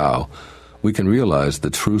feature of the Tao, we can realize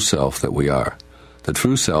the true self that we are. The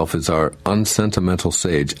true self is our unsentimental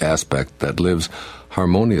sage aspect that lives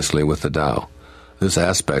harmoniously with the Tao. This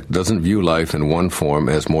aspect doesn't view life in one form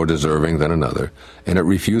as more deserving than another, and it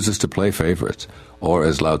refuses to play favorites, or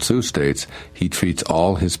as Lao Tzu states, he treats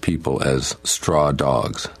all his people as straw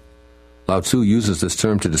dogs. Lao Tzu uses this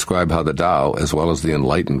term to describe how the Tao, as well as the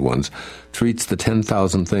enlightened ones, treats the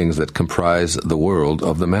 10,000 things that comprise the world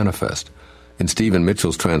of the manifest. In Stephen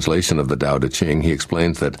Mitchell's translation of the Tao Te Ching, he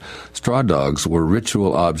explains that straw dogs were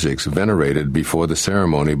ritual objects venerated before the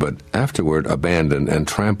ceremony but afterward abandoned and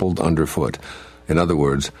trampled underfoot. In other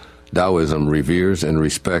words, Taoism reveres and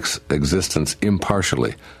respects existence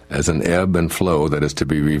impartially as an ebb and flow that is to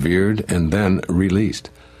be revered and then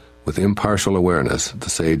released. With impartial awareness, the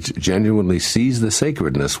sage genuinely sees the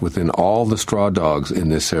sacredness within all the straw dogs in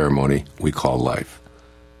this ceremony we call life.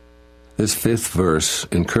 This fifth verse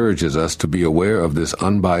encourages us to be aware of this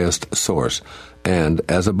unbiased source and,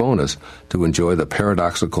 as a bonus, to enjoy the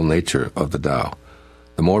paradoxical nature of the Tao.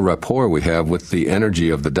 The more rapport we have with the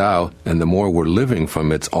energy of the Tao and the more we're living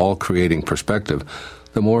from its all-creating perspective,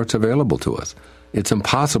 the more it's available to us. It's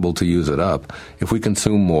impossible to use it up. If we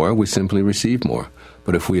consume more, we simply receive more.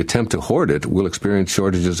 But if we attempt to hoard it, we'll experience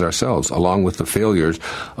shortages ourselves, along with the failures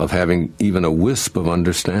of having even a wisp of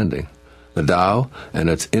understanding. The Tao and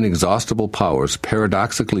its inexhaustible powers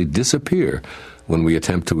paradoxically disappear when we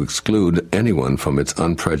attempt to exclude anyone from its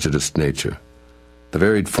unprejudiced nature. The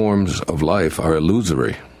varied forms of life are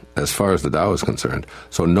illusory, as far as the Tao is concerned,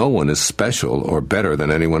 so no one is special or better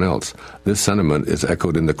than anyone else. This sentiment is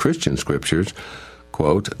echoed in the Christian scriptures,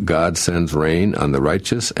 quote, God sends rain on the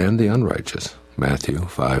righteous and the unrighteous, Matthew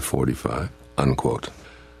 5:45, unquote.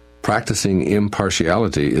 Practicing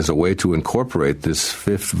impartiality is a way to incorporate this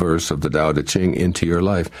fifth verse of the Tao Te Ching into your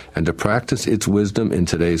life and to practice its wisdom in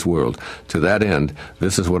today's world. To that end,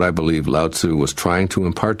 this is what I believe Lao Tzu was trying to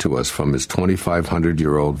impart to us from his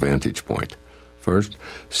 2,500-year-old vantage point. First,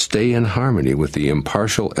 stay in harmony with the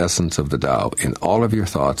impartial essence of the Tao in all of your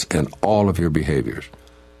thoughts and all of your behaviors.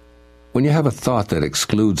 When you have a thought that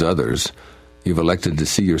excludes others, you've elected to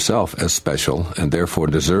see yourself as special and therefore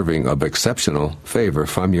deserving of exceptional favor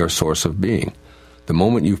from your source of being. The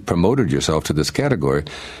moment you've promoted yourself to this category,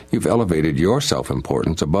 you've elevated your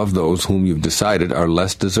self-importance above those whom you've decided are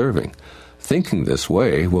less deserving. Thinking this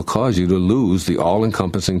way will cause you to lose the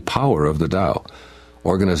all-encompassing power of the Tao.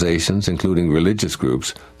 Organizations, including religious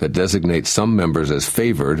groups, that designate some members as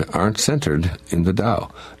favored aren't centered in the Tao.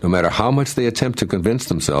 No matter how much they attempt to convince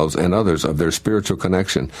themselves and others of their spiritual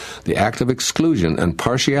connection, the act of exclusion and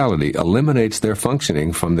partiality eliminates their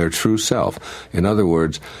functioning from their true self. In other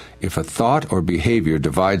words, if a thought or behavior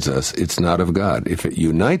divides us, it's not of God. If it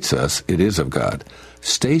unites us, it is of God.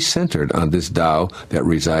 Stay centered on this Tao that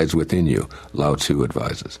resides within you, Lao Tzu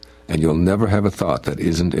advises, and you'll never have a thought that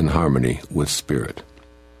isn't in harmony with spirit.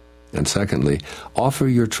 And secondly, offer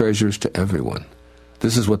your treasures to everyone.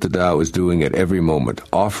 This is what the Tao is doing at every moment,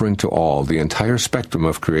 offering to all the entire spectrum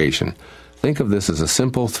of creation. Think of this as a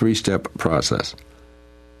simple three-step process.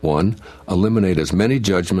 1. Eliminate as many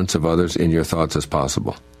judgments of others in your thoughts as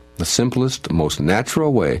possible. The simplest, most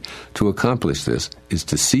natural way to accomplish this is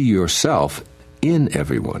to see yourself in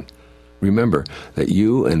everyone. Remember that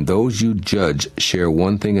you and those you judge share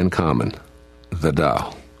one thing in common, the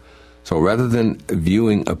Tao. So rather than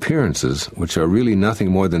viewing appearances, which are really nothing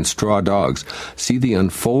more than straw dogs, see the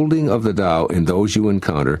unfolding of the Tao in those you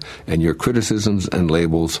encounter, and your criticisms and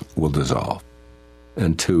labels will dissolve.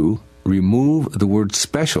 And 2, remove the word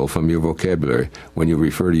special from your vocabulary when you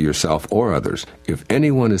refer to yourself or others. If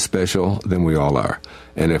anyone is special, then we all are.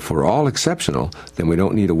 And if we're all exceptional, then we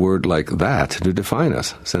don't need a word like that to define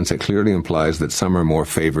us, since it clearly implies that some are more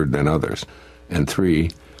favored than others. And 3,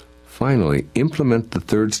 Finally, implement the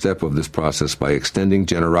third step of this process by extending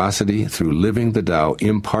generosity through living the Tao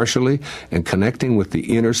impartially and connecting with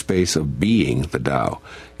the inner space of being the Tao.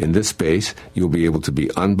 In this space, you'll be able to be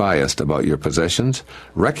unbiased about your possessions,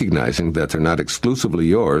 recognizing that they're not exclusively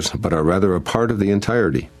yours, but are rather a part of the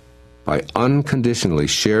entirety. By unconditionally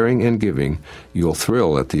sharing and giving, you'll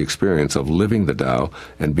thrill at the experience of living the Tao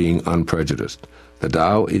and being unprejudiced. The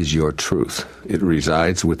Tao is your truth. It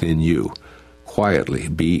resides within you. Quietly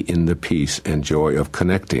be in the peace and joy of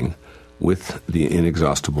connecting with the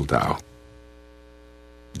inexhaustible Tao.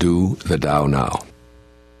 Do the Tao now.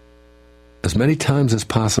 As many times as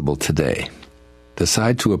possible today,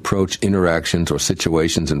 decide to approach interactions or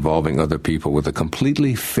situations involving other people with a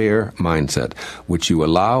completely fair mindset, which you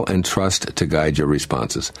allow and trust to guide your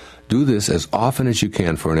responses. Do this as often as you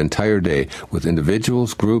can for an entire day with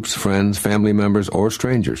individuals, groups, friends, family members, or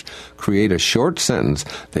strangers. Create a short sentence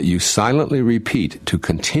that you silently repeat to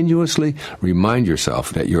continuously remind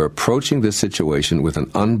yourself that you're approaching this situation with an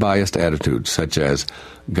unbiased attitude, such as,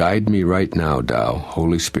 "Guide me right now, Tao,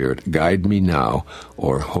 Holy Spirit, guide me now,"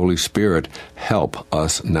 or "Holy Spirit, help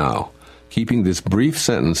us now." Keeping this brief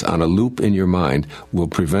sentence on a loop in your mind will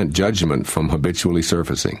prevent judgment from habitually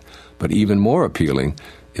surfacing. But even more appealing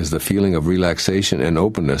is the feeling of relaxation and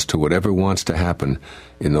openness to whatever wants to happen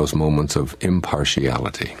in those moments of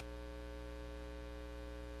impartiality.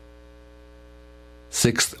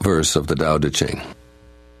 Sixth verse of the Tao Te Ching.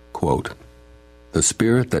 Quote, "The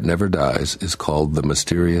spirit that never dies is called the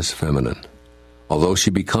mysterious feminine. Although she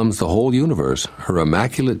becomes the whole universe, her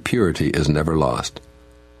immaculate purity is never lost.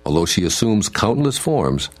 Although she assumes countless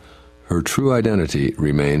forms, her true identity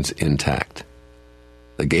remains intact.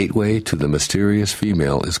 The gateway to the mysterious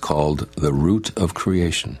female is called the root of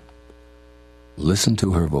creation. Listen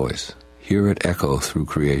to her voice. Hear it echo through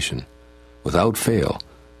creation. Without fail,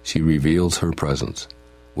 she reveals her presence.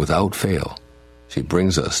 Without fail, she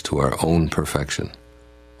brings us to our own perfection.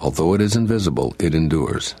 Although it is invisible, it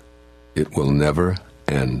endures. It will never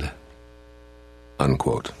end."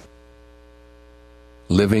 Unquote.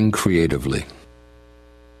 Living creatively.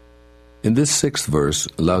 In this sixth verse,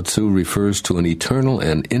 Lao Tzu refers to an eternal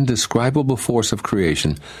and indescribable force of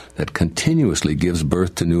creation that continuously gives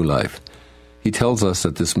birth to new life. He tells us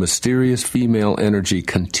that this mysterious female energy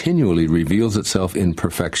continually reveals itself in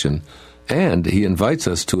perfection, and he invites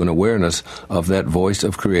us to an awareness of that voice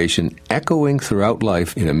of creation echoing throughout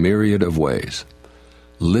life in a myriad of ways.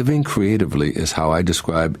 Living creatively is how I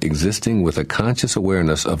describe existing with a conscious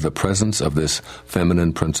awareness of the presence of this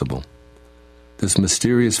feminine principle. This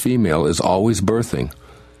mysterious female is always birthing,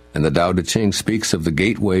 and the Tao Te Ching speaks of the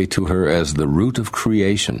gateway to her as the root of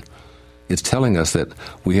creation. It's telling us that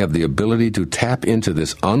we have the ability to tap into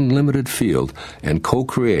this unlimited field and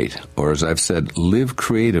co-create, or as I've said, live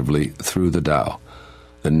creatively through the Tao.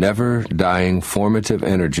 The never-dying formative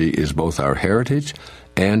energy is both our heritage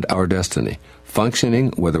and our destiny,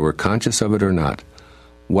 functioning whether we're conscious of it or not.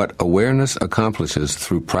 What awareness accomplishes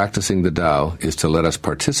through practicing the Tao is to let us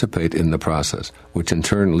participate in the process, which in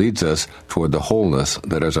turn leads us toward the wholeness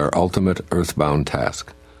that is our ultimate earthbound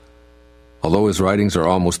task. Although his writings are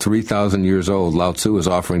almost 3,000 years old, Lao Tzu is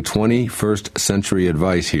offering 21st century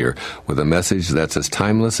advice here with a message that's as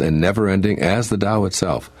timeless and never-ending as the Tao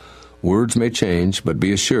itself. Words may change, but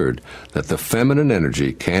be assured that the feminine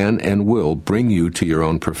energy can and will bring you to your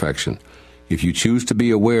own perfection. If you choose to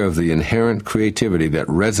be aware of the inherent creativity that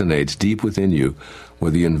resonates deep within you,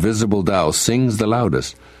 where the invisible Tao sings the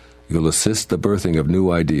loudest, you'll assist the birthing of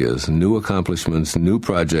new ideas, new accomplishments, new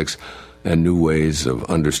projects, and new ways of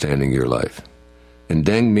understanding your life. In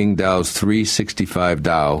Deng Ming Dao's 365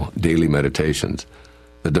 Tao daily meditations,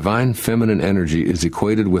 the divine feminine energy is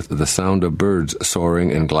equated with the sound of birds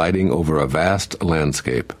soaring and gliding over a vast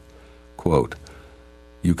landscape. Quote,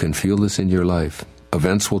 "You can feel this in your life.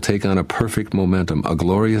 Events will take on a perfect momentum, a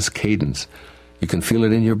glorious cadence. You can feel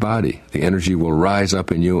it in your body. The energy will rise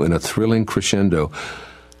up in you in a thrilling crescendo,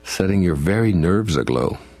 setting your very nerves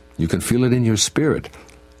aglow. You can feel it in your spirit.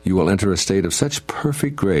 You will enter a state of such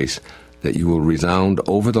perfect grace that you will resound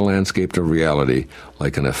over the landscape of reality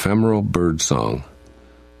like an ephemeral bird song.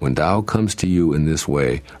 When Tao comes to you in this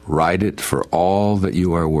way, ride it for all that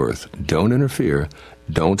you are worth. Don't interfere.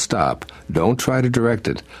 Don't stop. Don't try to direct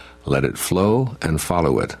it. Let it flow and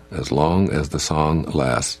follow it as long as the song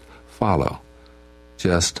lasts. Follow.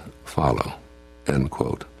 Just follow." End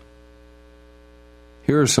quote.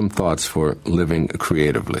 Here are some thoughts for living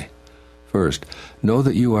creatively. First, know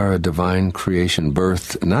that you are a divine creation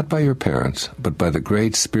birthed not by your parents, but by the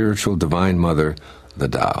great spiritual divine mother, the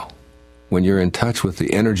Tao. When you're in touch with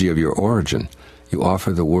the energy of your origin, You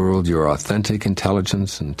offer the world your authentic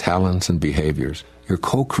intelligence and talents and behaviors. You're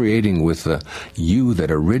co-creating with the you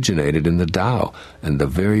that originated in the Tao and the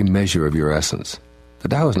very measure of your essence. The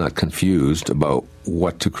Tao is not confused about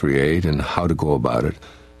what to create and how to go about it,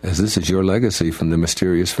 as this is your legacy from the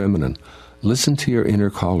mysterious feminine. Listen to your inner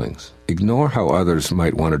callings. Ignore how others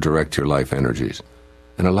might want to direct your life energies,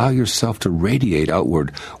 and allow yourself to radiate outward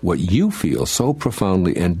what you feel so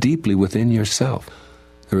profoundly and deeply within yourself.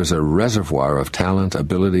 There is a reservoir of talent,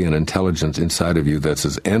 ability, and intelligence inside of you that's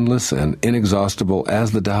as endless and inexhaustible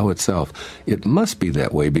as the Tao itself. It must be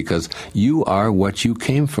that way because you are what you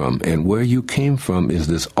came from, and where you came from is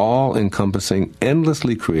this all-encompassing,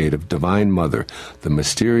 endlessly creative Divine Mother, the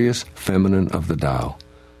mysterious feminine of the Tao.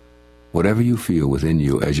 Whatever you feel within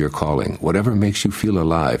you as your calling, whatever makes you feel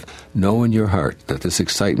alive, know in your heart that this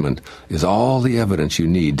excitement is all the evidence you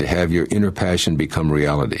need to have your inner passion become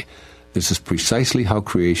reality. This is precisely how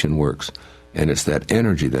creation works, and it's that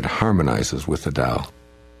energy that harmonizes with the Tao.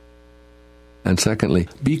 And secondly,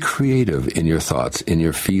 be creative in your thoughts, in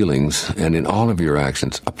your feelings, and in all of your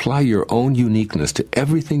actions. Apply your own uniqueness to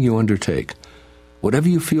everything you undertake. Whatever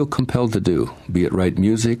you feel compelled to do, be it write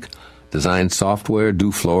music, design software,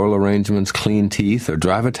 do floral arrangements, clean teeth, or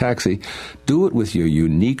drive a taxi, do it with your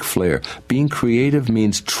unique flair. Being creative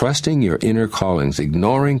means trusting your inner callings,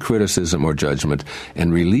 ignoring criticism or judgment,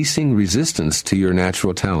 and releasing resistance to your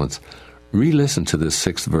natural talents. Re-listen to this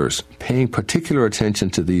 6th verse, paying particular attention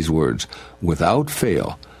to these words. Without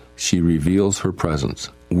fail, she reveals her presence.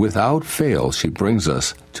 Without fail, she brings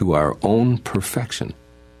us to our own perfection.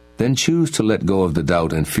 Then choose to let go of the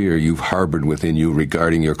doubt and fear you've harbored within you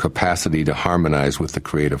regarding your capacity to harmonize with the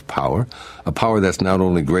creative power, a power that's not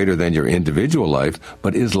only greater than your individual life,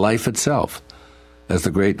 but is life itself. As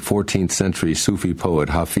the great 14th century Sufi poet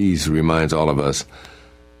Hafiz reminds all of us,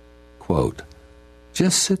 quote,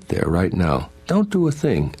 just sit there right now. Don't do a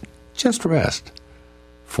thing. Just rest.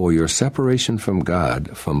 For your separation from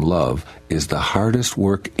God, from love, is the hardest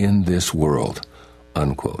work in this world,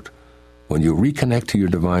 unquote. When you reconnect to your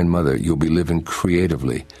Divine Mother, you'll be living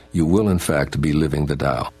creatively. You will, in fact, be living the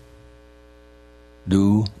Tao.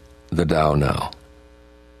 Do the Tao now.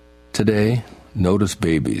 Today, notice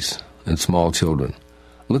babies and small children.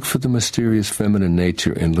 Look for the mysterious feminine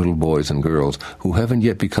nature in little boys and girls who haven't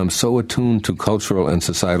yet become so attuned to cultural and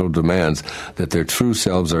societal demands that their true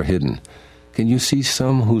selves are hidden. Can you see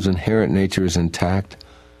some whose inherent nature is intact?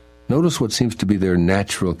 Notice what seems to be their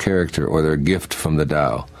natural character or their gift from the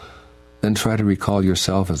Tao. Then try to recall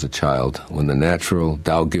yourself as a child when the natural,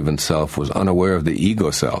 Tao-given self was unaware of the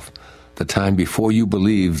ego self, the time before you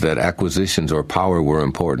believed that acquisitions or power were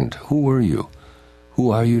important. Who were you?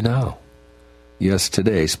 Who are you now? Yes,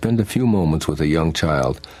 today, spend a few moments with a young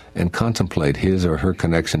child and contemplate his or her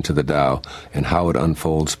connection to the Tao and how it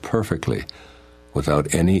unfolds perfectly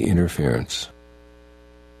without any interference.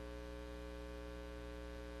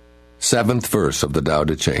 7th verse of the Tao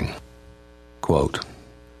Te Ching. Quote,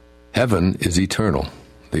 Heaven is eternal,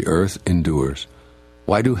 the earth endures.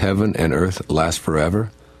 Why do heaven and earth last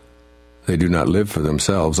forever? They do not live for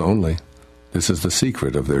themselves only. This is the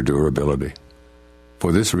secret of their durability.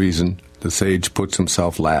 For this reason, the sage puts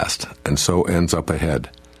himself last, and so ends up ahead.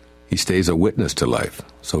 He stays a witness to life,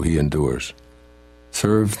 so he endures.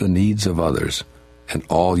 Serve the needs of others, and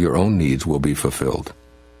all your own needs will be fulfilled.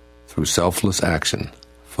 Through selfless action,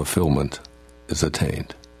 fulfillment is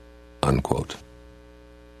attained. Unquote.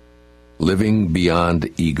 Living beyond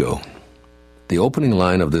ego. The opening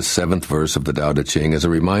line of this 7th verse of the Tao Te Ching is a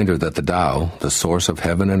reminder that the Tao, the source of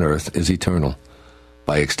heaven and earth, is eternal.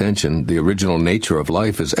 By extension, the original nature of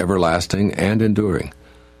life is everlasting and enduring.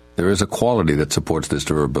 There is a quality that supports this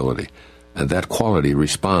durability, and that quality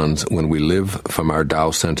responds when we live from our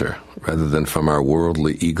Tao center rather than from our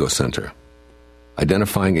worldly ego center.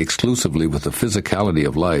 Identifying exclusively with the physicality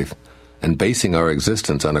of life and basing our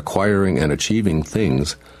existence on acquiring and achieving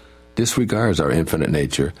things disregards our infinite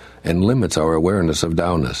nature and limits our awareness of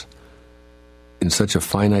Taoness. In such a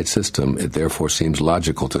finite system, it therefore seems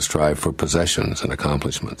logical to strive for possessions and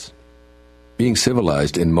accomplishments. Being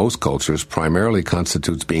civilized in most cultures primarily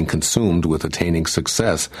constitutes being consumed with attaining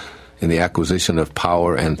success in the acquisition of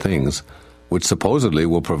power and things, which supposedly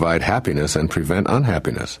will provide happiness and prevent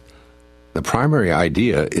unhappiness. The primary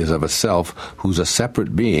idea is of a self who's a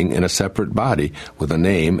separate being in a separate body with a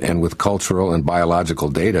name and with cultural and biological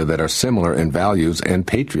data that are similar in values and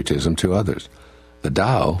patriotism to others. The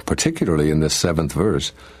Tao, particularly in this 7th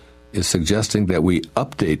verse, is suggesting that we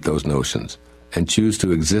update those notions and choose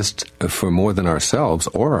to exist for more than ourselves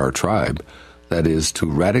or our tribe, that is, to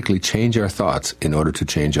radically change our thoughts in order to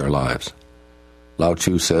change our lives. Lao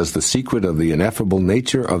Tzu says the secret of the ineffable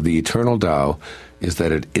nature of the eternal Tao is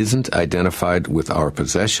that it isn't identified with our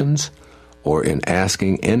possessions or in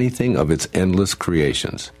asking anything of its endless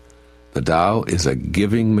creations. The Tao is a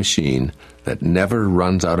giving machine that never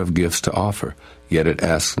runs out of gifts to offer, yet it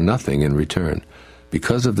asks nothing in return.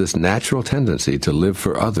 Because of this natural tendency to live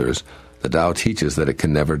for others, the Tao teaches that it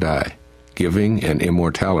can never die. Giving and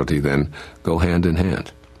immortality, then, go hand in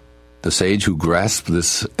hand. The sage who grasps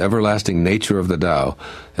this everlasting nature of the Tao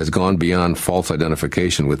has gone beyond false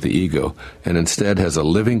identification with the ego and instead has a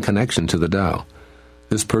living connection to the Tao.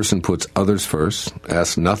 This person puts others first,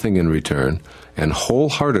 asks nothing in return, and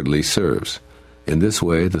wholeheartedly serves. In this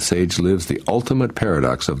way, the sage lives the ultimate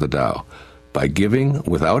paradox of the Tao. By giving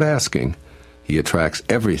without asking, he attracts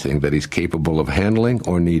everything that he's capable of handling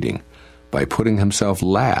or needing. By putting himself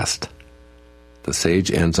last, the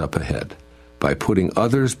sage ends up ahead. By putting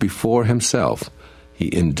others before himself,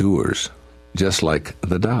 he endures, just like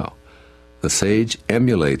the Tao. The sage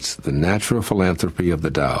emulates the natural philanthropy of the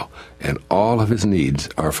Tao, and all of his needs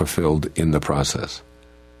are fulfilled in the process.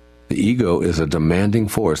 The ego is a demanding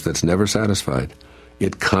force that's never satisfied.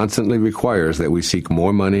 It constantly requires that we seek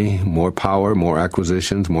more money, more power, more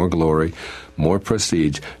acquisitions, more glory, more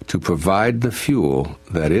prestige to provide the fuel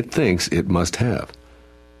that it thinks it must have.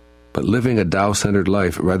 But living a Tao-centered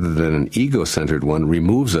life rather than an ego-centered one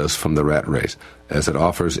removes us from the rat race, as it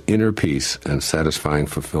offers inner peace and satisfying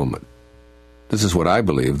fulfillment. This is what I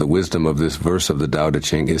believe the wisdom of this verse of the Tao Te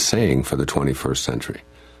Ching is saying for the 21st century.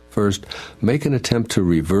 First, make an attempt to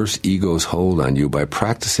reverse ego's hold on you by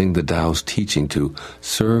practicing the Tao's teaching to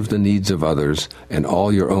serve the needs of others, and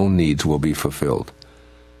all your own needs will be fulfilled.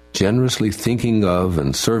 Generously thinking of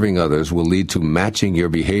and serving others will lead to matching your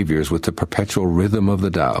behaviors with the perpetual rhythm of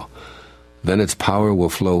the Tao. Then its power will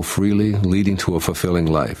flow freely, leading to a fulfilling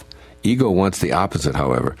life. Ego wants the opposite,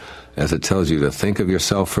 however, as it tells you to think of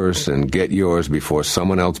yourself first and get yours before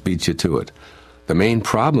someone else beats you to it. The main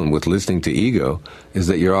problem with listening to ego is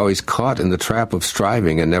that you're always caught in the trap of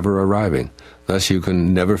striving and never arriving. Thus you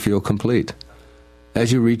can never feel complete.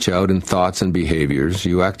 As you reach out in thoughts and behaviors,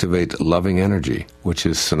 you activate loving energy, which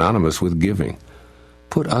is synonymous with giving.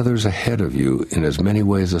 Put others ahead of you in as many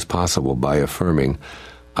ways as possible by affirming,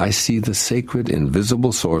 I see the sacred,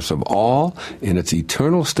 invisible source of all in its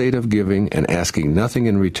eternal state of giving, and asking nothing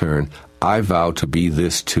in return, I vow to be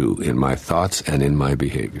this too in my thoughts and in my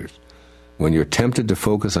behaviors. When you're tempted to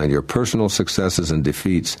focus on your personal successes and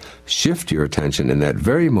defeats, shift your attention in that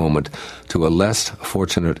very moment to a less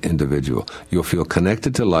fortunate individual. You'll feel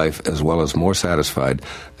connected to life as well as more satisfied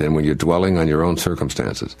than when you're dwelling on your own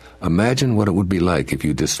circumstances. Imagine what it would be like if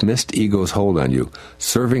you dismissed ego's hold on you,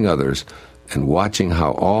 serving others, and watching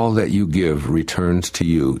how all that you give returns to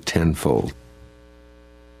you tenfold.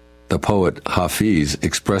 The poet Hafiz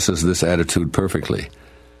expresses this attitude perfectly.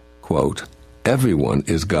 Quote, everyone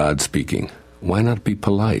is God speaking. Why not be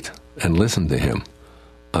polite and listen to him?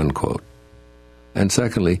 Unquote. And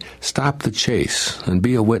secondly, stop the chase and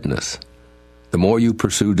be a witness. The more you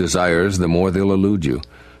pursue desires, the more they'll elude you.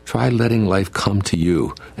 Try letting life come to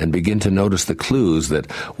you and begin to notice the clues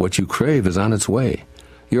that what you crave is on its way.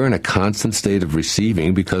 You're in a constant state of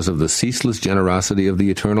receiving because of the ceaseless generosity of the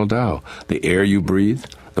eternal Tao. The air you breathe,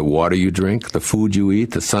 the water you drink, the food you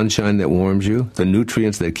eat, the sunshine that warms you, the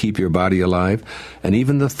nutrients that keep your body alive, and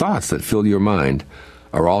even the thoughts that fill your mind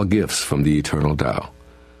are all gifts from the eternal Tao.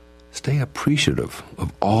 Stay appreciative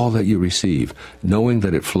of all that you receive, knowing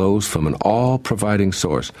that it flows from an all-providing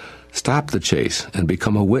source. Stop the chase and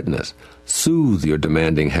become a witness. Soothe your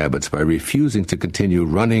demanding habits by refusing to continue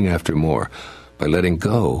running after more. By letting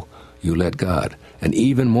go, you let God. And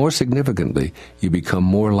even more significantly, you become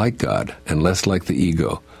more like God and less like the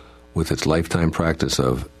ego, with its lifetime practice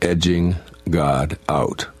of edging God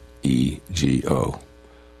out, E-G-O.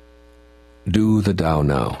 Do the Tao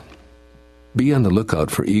now. Be on the lookout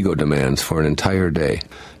for ego demands for an entire day.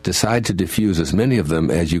 Decide to diffuse as many of them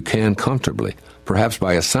as you can comfortably, perhaps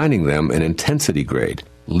by assigning them an intensity grade.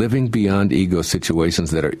 Living beyond ego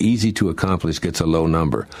situations that are easy to accomplish gets a low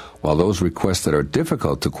number, while those requests that are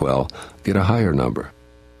difficult to quell get a higher number.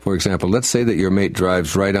 For example, let's say that your mate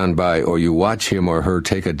drives right on by, or you watch him or her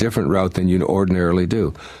take a different route than you ordinarily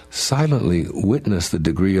do. Silently witness the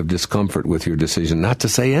degree of discomfort with your decision not to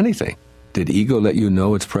say anything. Did ego let you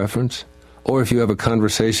know its preference? Or if you have a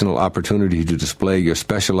conversational opportunity to display your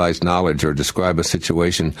specialized knowledge or describe a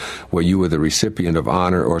situation where you were the recipient of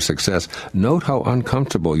honor or success, note how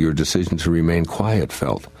uncomfortable your decision to remain quiet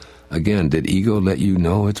felt. Again, did ego let you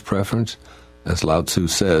know its preference? As Lao Tzu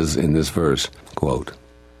says in this verse, quote,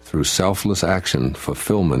 through selfless action,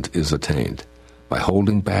 fulfillment is attained. By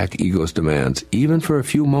holding back ego's demands, even for a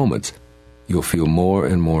few moments, you'll feel more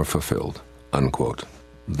and more fulfilled, unquote.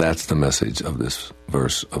 That's the message of this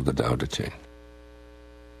verse of the Tao Te Ching.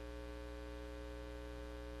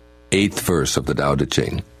 8th verse of the Tao Te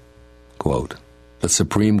Ching, quote, the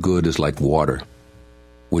supreme good is like water,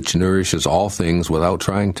 which nourishes all things without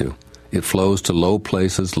trying to. It flows to low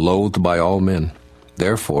places, loathed by all men.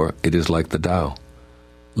 Therefore, it is like the Tao.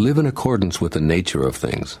 Live in accordance with the nature of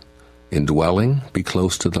things. In dwelling, be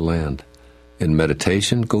close to the land. In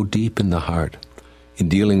meditation, go deep in the heart. In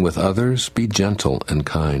dealing with others, be gentle and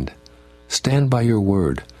kind. Stand by your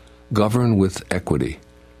word. Govern with equity.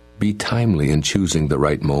 Be timely in choosing the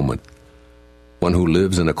right moment. One who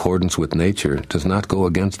lives in accordance with nature does not go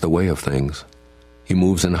against the way of things. He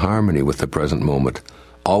moves in harmony with the present moment,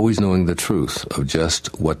 always knowing the truth of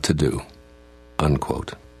just what to do,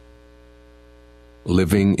 unquote.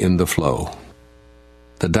 Living in the flow.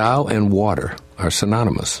 The Tao and water are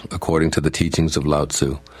synonymous, according to the teachings of Lao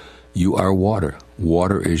Tzu. You are water.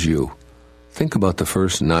 Water is you. Think about the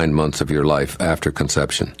first 9 months of your life after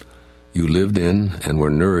conception. You lived in and were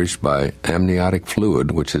nourished by amniotic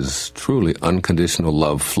fluid, which is truly unconditional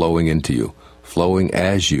love flowing into you, flowing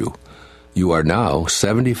as you. You are now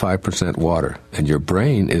 75% water, and your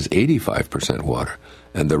brain is 85% water,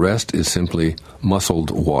 and the rest is simply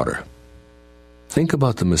muscled water. Think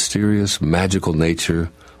about the mysterious, magical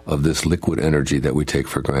nature of this liquid energy that we take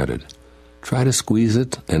for granted. Try to squeeze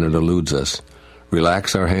it, and it eludes us.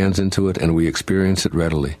 Relax our hands into it, and we experience it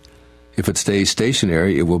readily. If it stays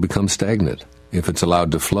stationary, it will become stagnant. If it's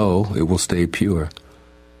allowed to flow, it will stay pure.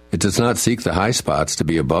 It does not seek the high spots to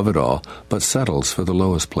be above it all, but settles for the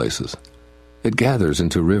lowest places. It gathers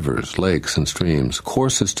into rivers, lakes, and streams,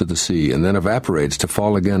 courses to the sea, and then evaporates to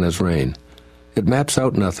fall again as rain. It maps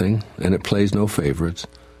out nothing, and it plays no favorites.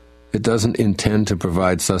 It doesn't intend to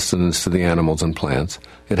provide sustenance to the animals and plants.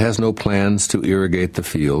 It has no plans to irrigate the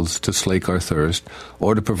fields, to slake our thirst,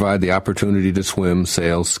 or to provide the opportunity to swim,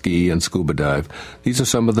 sail, ski, and scuba dive. These are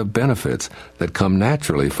some of the benefits that come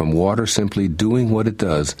naturally from water simply doing what it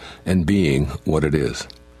does and being what it is.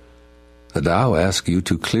 The Tao asks you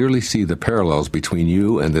to clearly see the parallels between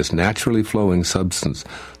you and this naturally flowing substance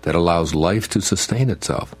that allows life to sustain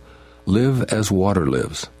itself. Live as water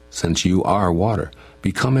lives, since you are water.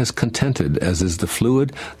 Become as contented as is the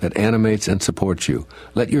fluid that animates and supports you.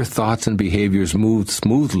 Let your thoughts and behaviors move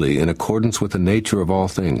smoothly in accordance with the nature of all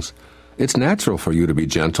things. It's natural for you to be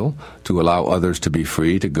gentle, to allow others to be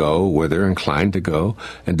free to go where they're inclined to go,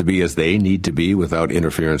 and to be as they need to be without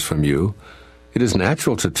interference from you. It is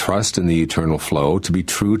natural to trust in the eternal flow, to be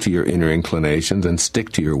true to your inner inclinations and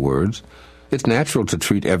stick to your words. It's natural to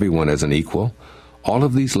treat everyone as an equal. All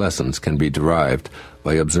of these lessons can be derived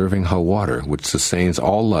by observing how water, which sustains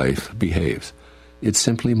all life, behaves. It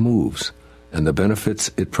simply moves, and the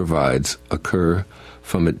benefits it provides occur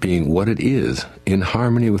from it being what it is, in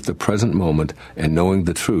harmony with the present moment and knowing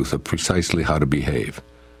the truth of precisely how to behave.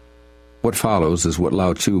 What follows is what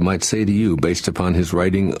Lao Tzu might say to you based upon his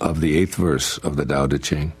writing of the 8th verse of the Tao Te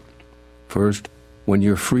Ching. First, when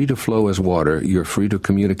you're free to flow as water, you're free to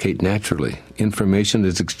communicate naturally. Information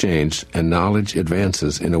is exchanged, and knowledge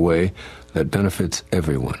advances in a way that benefits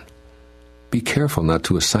everyone. Be careful not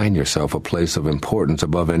to assign yourself a place of importance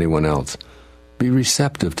above anyone else. Be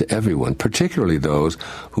receptive to everyone, particularly those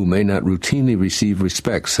who may not routinely receive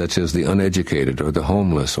respect, such as the uneducated or the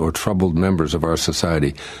homeless or troubled members of our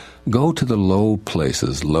society. Go to the low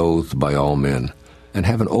places loathed by all men, and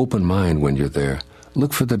have an open mind when you're there.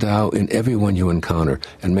 Look for the Tao in everyone you encounter,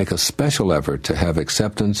 and make a special effort to have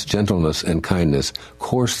acceptance, gentleness, and kindness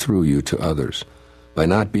course through you to others. By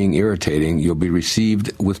not being irritating, you'll be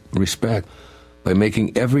received with respect. By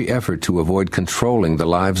making every effort to avoid controlling the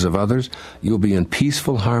lives of others, you'll be in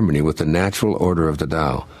peaceful harmony with the natural order of the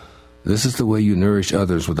Tao. This is the way you nourish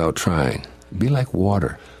others without trying. Be like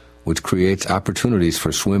water, which creates opportunities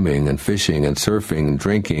for swimming and fishing and surfing and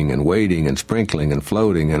drinking and wading and sprinkling and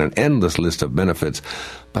floating and an endless list of benefits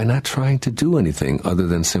by not trying to do anything other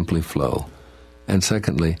than simply flow. And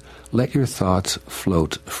secondly, let your thoughts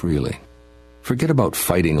float freely. Forget about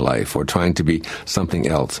fighting life or trying to be something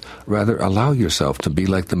else. Rather, allow yourself to be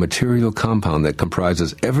like the material compound that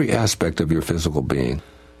comprises every aspect of your physical being.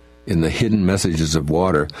 In the Hidden Messages of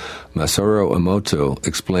Water, Masaru Emoto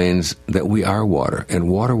explains that we are water, and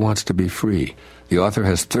water wants to be free. The author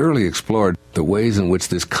has thoroughly explored the ways in which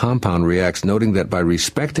this compound reacts, noting that by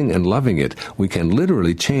respecting and loving it, we can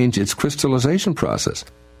literally change its crystallization process.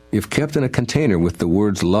 If kept in a container with the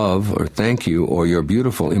words love or thank you or you're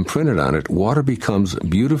beautiful imprinted on it, water becomes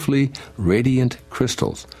beautifully radiant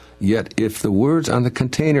crystals. Yet if the words on the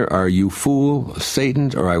container are you fool,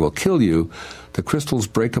 Satan, or I will kill you, the crystals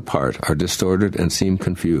break apart, are distorted, and seem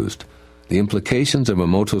confused. The implications of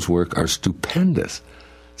Emoto's work are stupendous.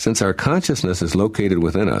 Since our consciousness is located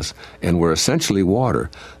within us, and we're essentially water,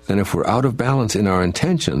 then if we're out of balance in our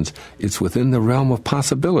intentions, it's within the realm of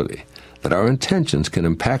possibility that our intentions can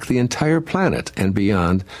impact the entire planet and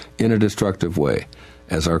beyond in a destructive way.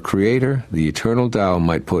 As our Creator, the eternal Tao,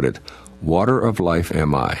 might put it, water of life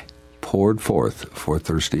am I, poured forth for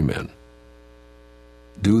thirsty men.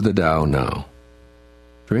 Do the Tao now.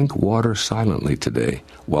 Drink water silently today,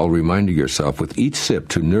 while reminding yourself with each sip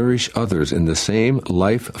to nourish others in the same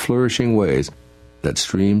life-flourishing ways that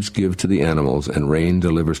streams give to the animals and rain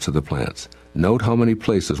delivers to the plants. Note how many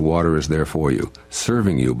places water is there for you,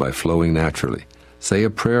 serving you by flowing naturally. Say a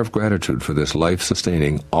prayer of gratitude for this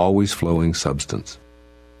life-sustaining, always flowing substance.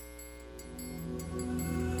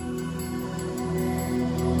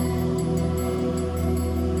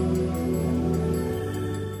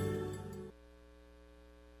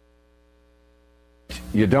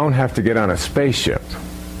 You don't have to get on a spaceship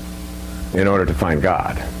in order to find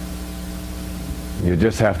God. You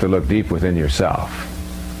just have to look deep within yourself.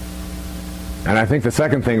 And I think the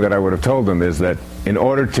second thing that I would have told them is that in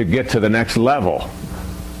order to get to the next level,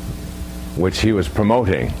 which he was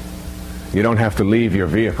promoting, you don't have to leave your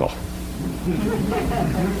vehicle,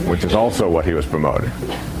 which is also what he was promoting.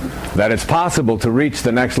 That it's possible to reach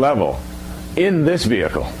the next level in this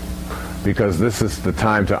vehicle, because this is the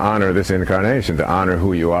time to honor this incarnation, to honor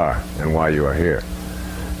who you are and why you are here.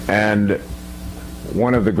 And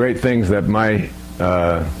one of the great things that my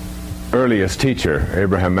earliest teacher,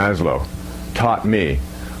 Abraham Maslow, taught me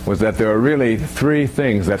was that there are really three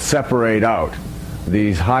things that separate out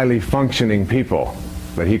these highly functioning people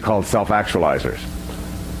that he called self-actualizers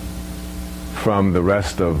from the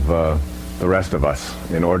rest of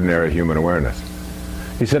us in ordinary human awareness.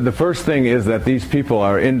 He said the first thing is that these people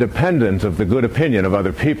are independent of the good opinion of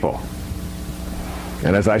other people.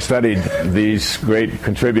 And as I studied these great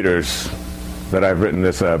contributors that I've written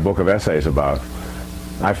this book of essays about,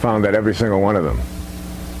 I found that every single one of them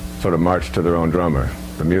sort of marched to their own drummer,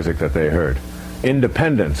 the music that they heard.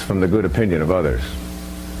 Independence from the good opinion of others.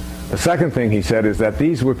 The second thing he said is that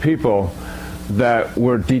these were people that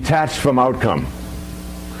were detached from outcome.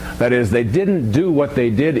 That is, they didn't do what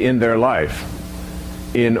they did in their life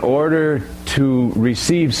in order to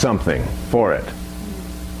receive something for it.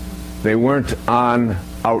 They weren't on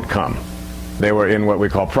outcome. They were in what we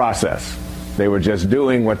call process. They were just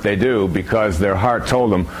doing what they do because their heart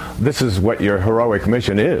told them, this is what your heroic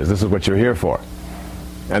mission is. This is what you're here for.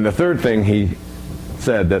 And the third thing he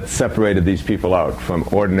said that separated these people out from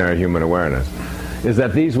ordinary human awareness is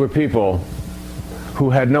that these were people who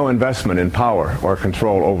had no investment in power or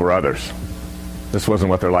control over others. This wasn't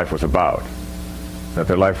what their life was about. That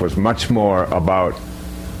their life was much more about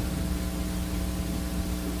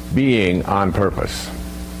being on purpose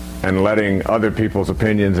and letting other people's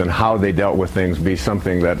opinions and how they dealt with things be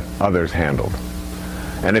something that others handled.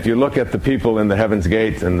 And if you look at the people in the Heaven's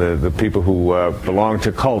Gate and the people who belong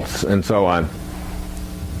to cults and so on,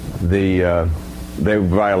 they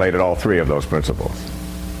violated all three of those principles.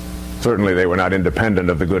 Certainly they were not independent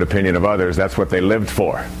of the good opinion of others. That's what they lived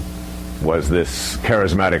for, was this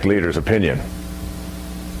charismatic leader's opinion.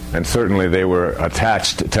 And certainly they were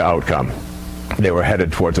attached to outcome. They were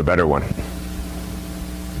headed towards a better one.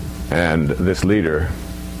 And this leader,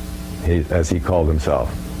 as he called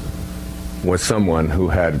himself, was someone who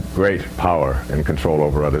had great power and control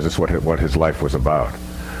over others. That's what his life was about.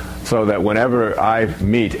 So that whenever I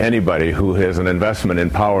meet anybody who has an investment in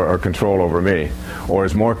power or control over me, or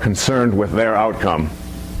is more concerned with their outcome,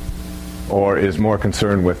 or is more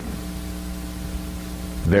concerned with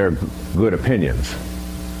their good opinions,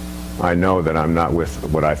 I know that I'm not with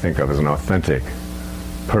what I think of as an authentic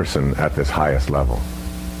person at this highest level.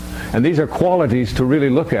 And these are qualities to really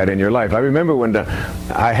look at in your life. I remember when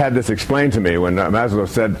I had this explained to me when Maslow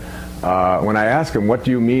said, when I asked him, what do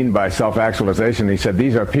you mean by self-actualization? He said,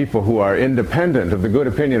 these are people who are independent of the good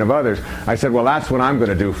opinion of others. I said, well, that's what I'm going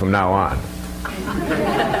to do from now on.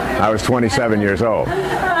 I was 27 years old.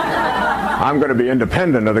 I'm going to be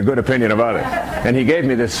independent of the good opinion of others. And he gave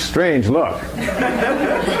me this strange look.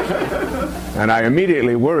 And I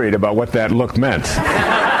immediately worried about what that look meant.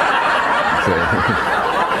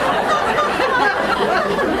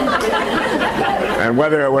 And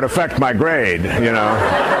whether it would affect my grade, you know.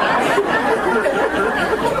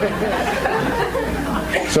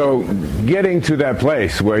 So getting to that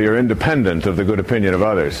place where you're independent of the good opinion of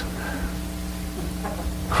others.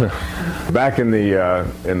 Back in the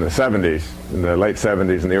 70s, in the late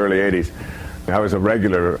 70s and the early 80s, I was a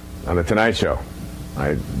regular on the Tonight Show.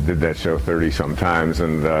 I did that show 30-some times,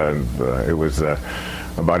 and it was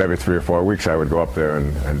about every 3 or 4 weeks I would go up there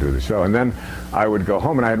and do the show. And then I would go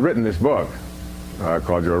home, and I had written this book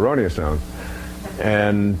called Your Erroneous Sound,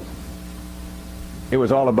 and it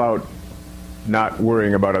was all about not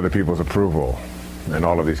worrying about other people's approval and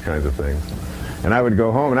all of these kinds of things. And I would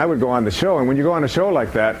go home, and I would go on the show, and when you go on a show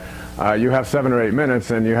like that, you have 7 or 8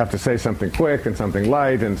 minutes, and you have to say something quick and something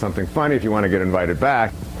light and something funny if you want to get invited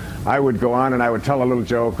back. I would go on, and I would tell a little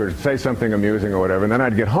joke or say something amusing or whatever, and then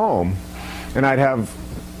I'd get home, and I'd have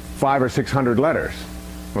 500 or 600 letters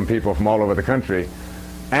from people from all over the country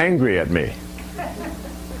angry at me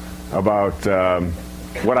about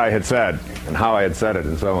what I had said and how I had said it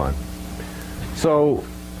and so on. So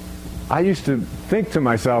I used to think to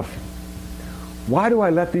myself, why do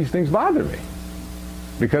I let these things bother me?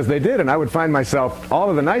 Because they did, and I would find myself, all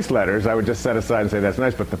of the nice letters I would just set aside and say, that's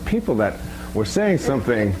nice, but the people that were saying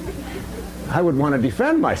something, I would want to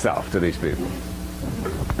defend myself to these people.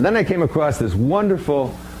 And then I came across this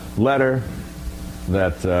wonderful letter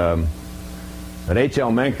that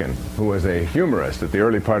H.L. Mencken, who was a humorist at the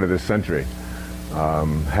early part of this century,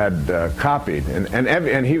 had copied,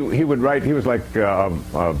 and he would write. He was like a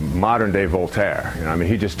modern-day Voltaire. You know, I mean,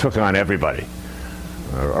 he just took on everybody.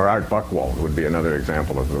 Or Art Buchwald would be another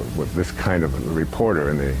example of this kind of a reporter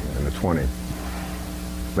in the 20s.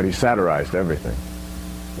 But he satirized everything,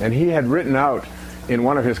 and he had written out in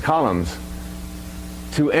one of his columns,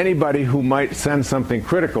 to anybody who might send something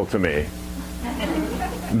critical to me,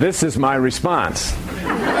 this is my response.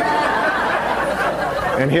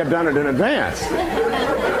 And he had done it in advance.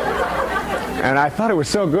 And I thought it was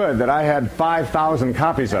so good that I had 5,000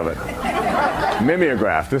 copies of it.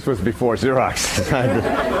 Mimeographed. This was before Xerox.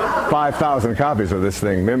 5,000 copies of this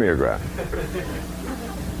thing, mimeographed.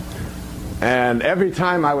 And every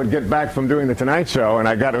time I would get back from doing the Tonight Show and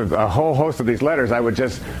I got a whole host of these letters, I would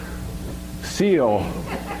just seal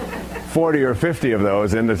 40 or 50 of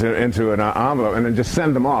those into an envelope and then just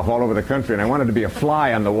send them off all over the country. And I wanted to be a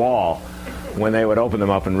fly on the wall when they would open them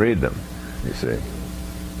up and read them, you see.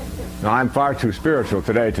 Now, I'm far too spiritual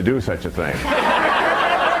today to do such a thing.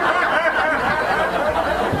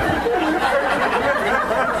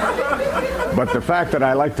 But the fact that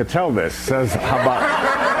I like to tell this says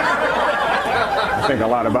I think a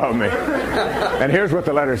lot about me. And here's what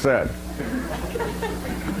the letter said.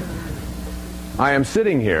 I am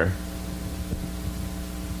sitting here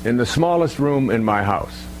in the smallest room in my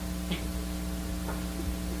house.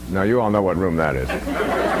 Now, you all know what room that is.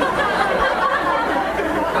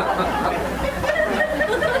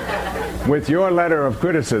 With your letter of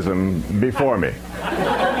criticism before me.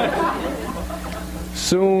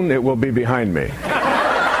 Soon it will be behind me.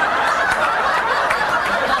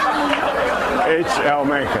 H.L.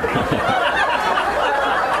 Mencken.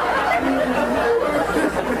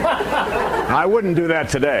 I wouldn't do that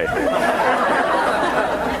today.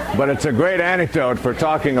 But it's a great anecdote for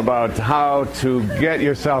talking about how to get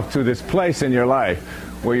yourself to this place in your life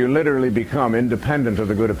where you literally become independent of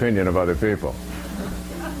the good opinion of other people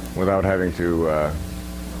without having to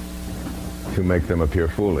make them appear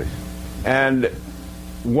foolish. And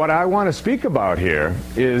what I want to speak about here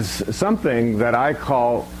is something that I've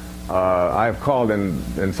called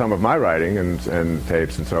in some of my writing and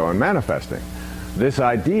tapes and so on, manifesting. This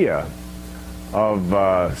idea of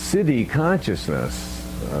siddhi consciousness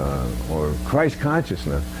or Christ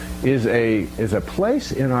consciousness is a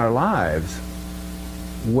place in our lives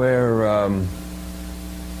where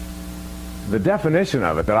the definition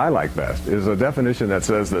of it that I like best is a definition that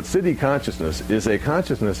says that siddhi consciousness is a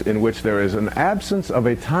consciousness in which there is an absence of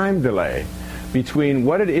a time delay between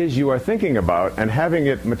what it is you are thinking about and having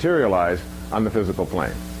it materialize on the physical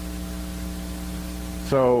plane.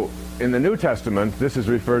 So in the New Testament, this is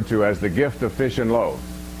referred to as the gift of fish and loaves.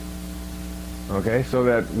 Okay, so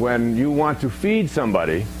that when you want to feed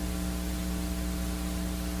somebody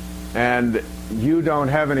and you don't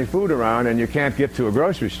have any food around and you can't get to a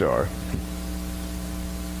grocery store,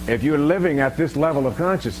 if you're living at this level of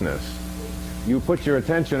consciousness, you put your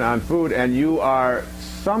attention on food and you are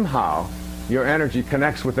somehow, your energy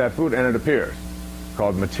connects with that food and it appears,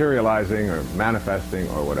 called materializing or manifesting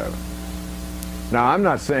or whatever. Now, I'm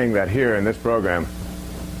not saying that here in this program,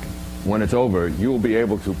 when it's over, you'll be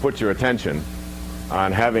able to put your attention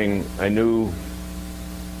on having a new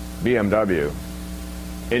BMW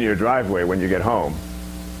in your driveway when you get home,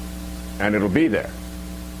 and it'll be there.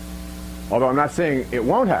 Although I'm not saying it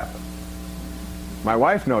won't happen. My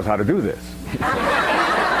wife knows how to do this.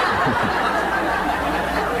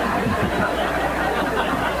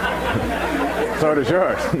 So does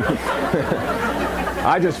yours.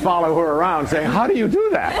 I just follow her around saying, how do you do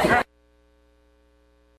that?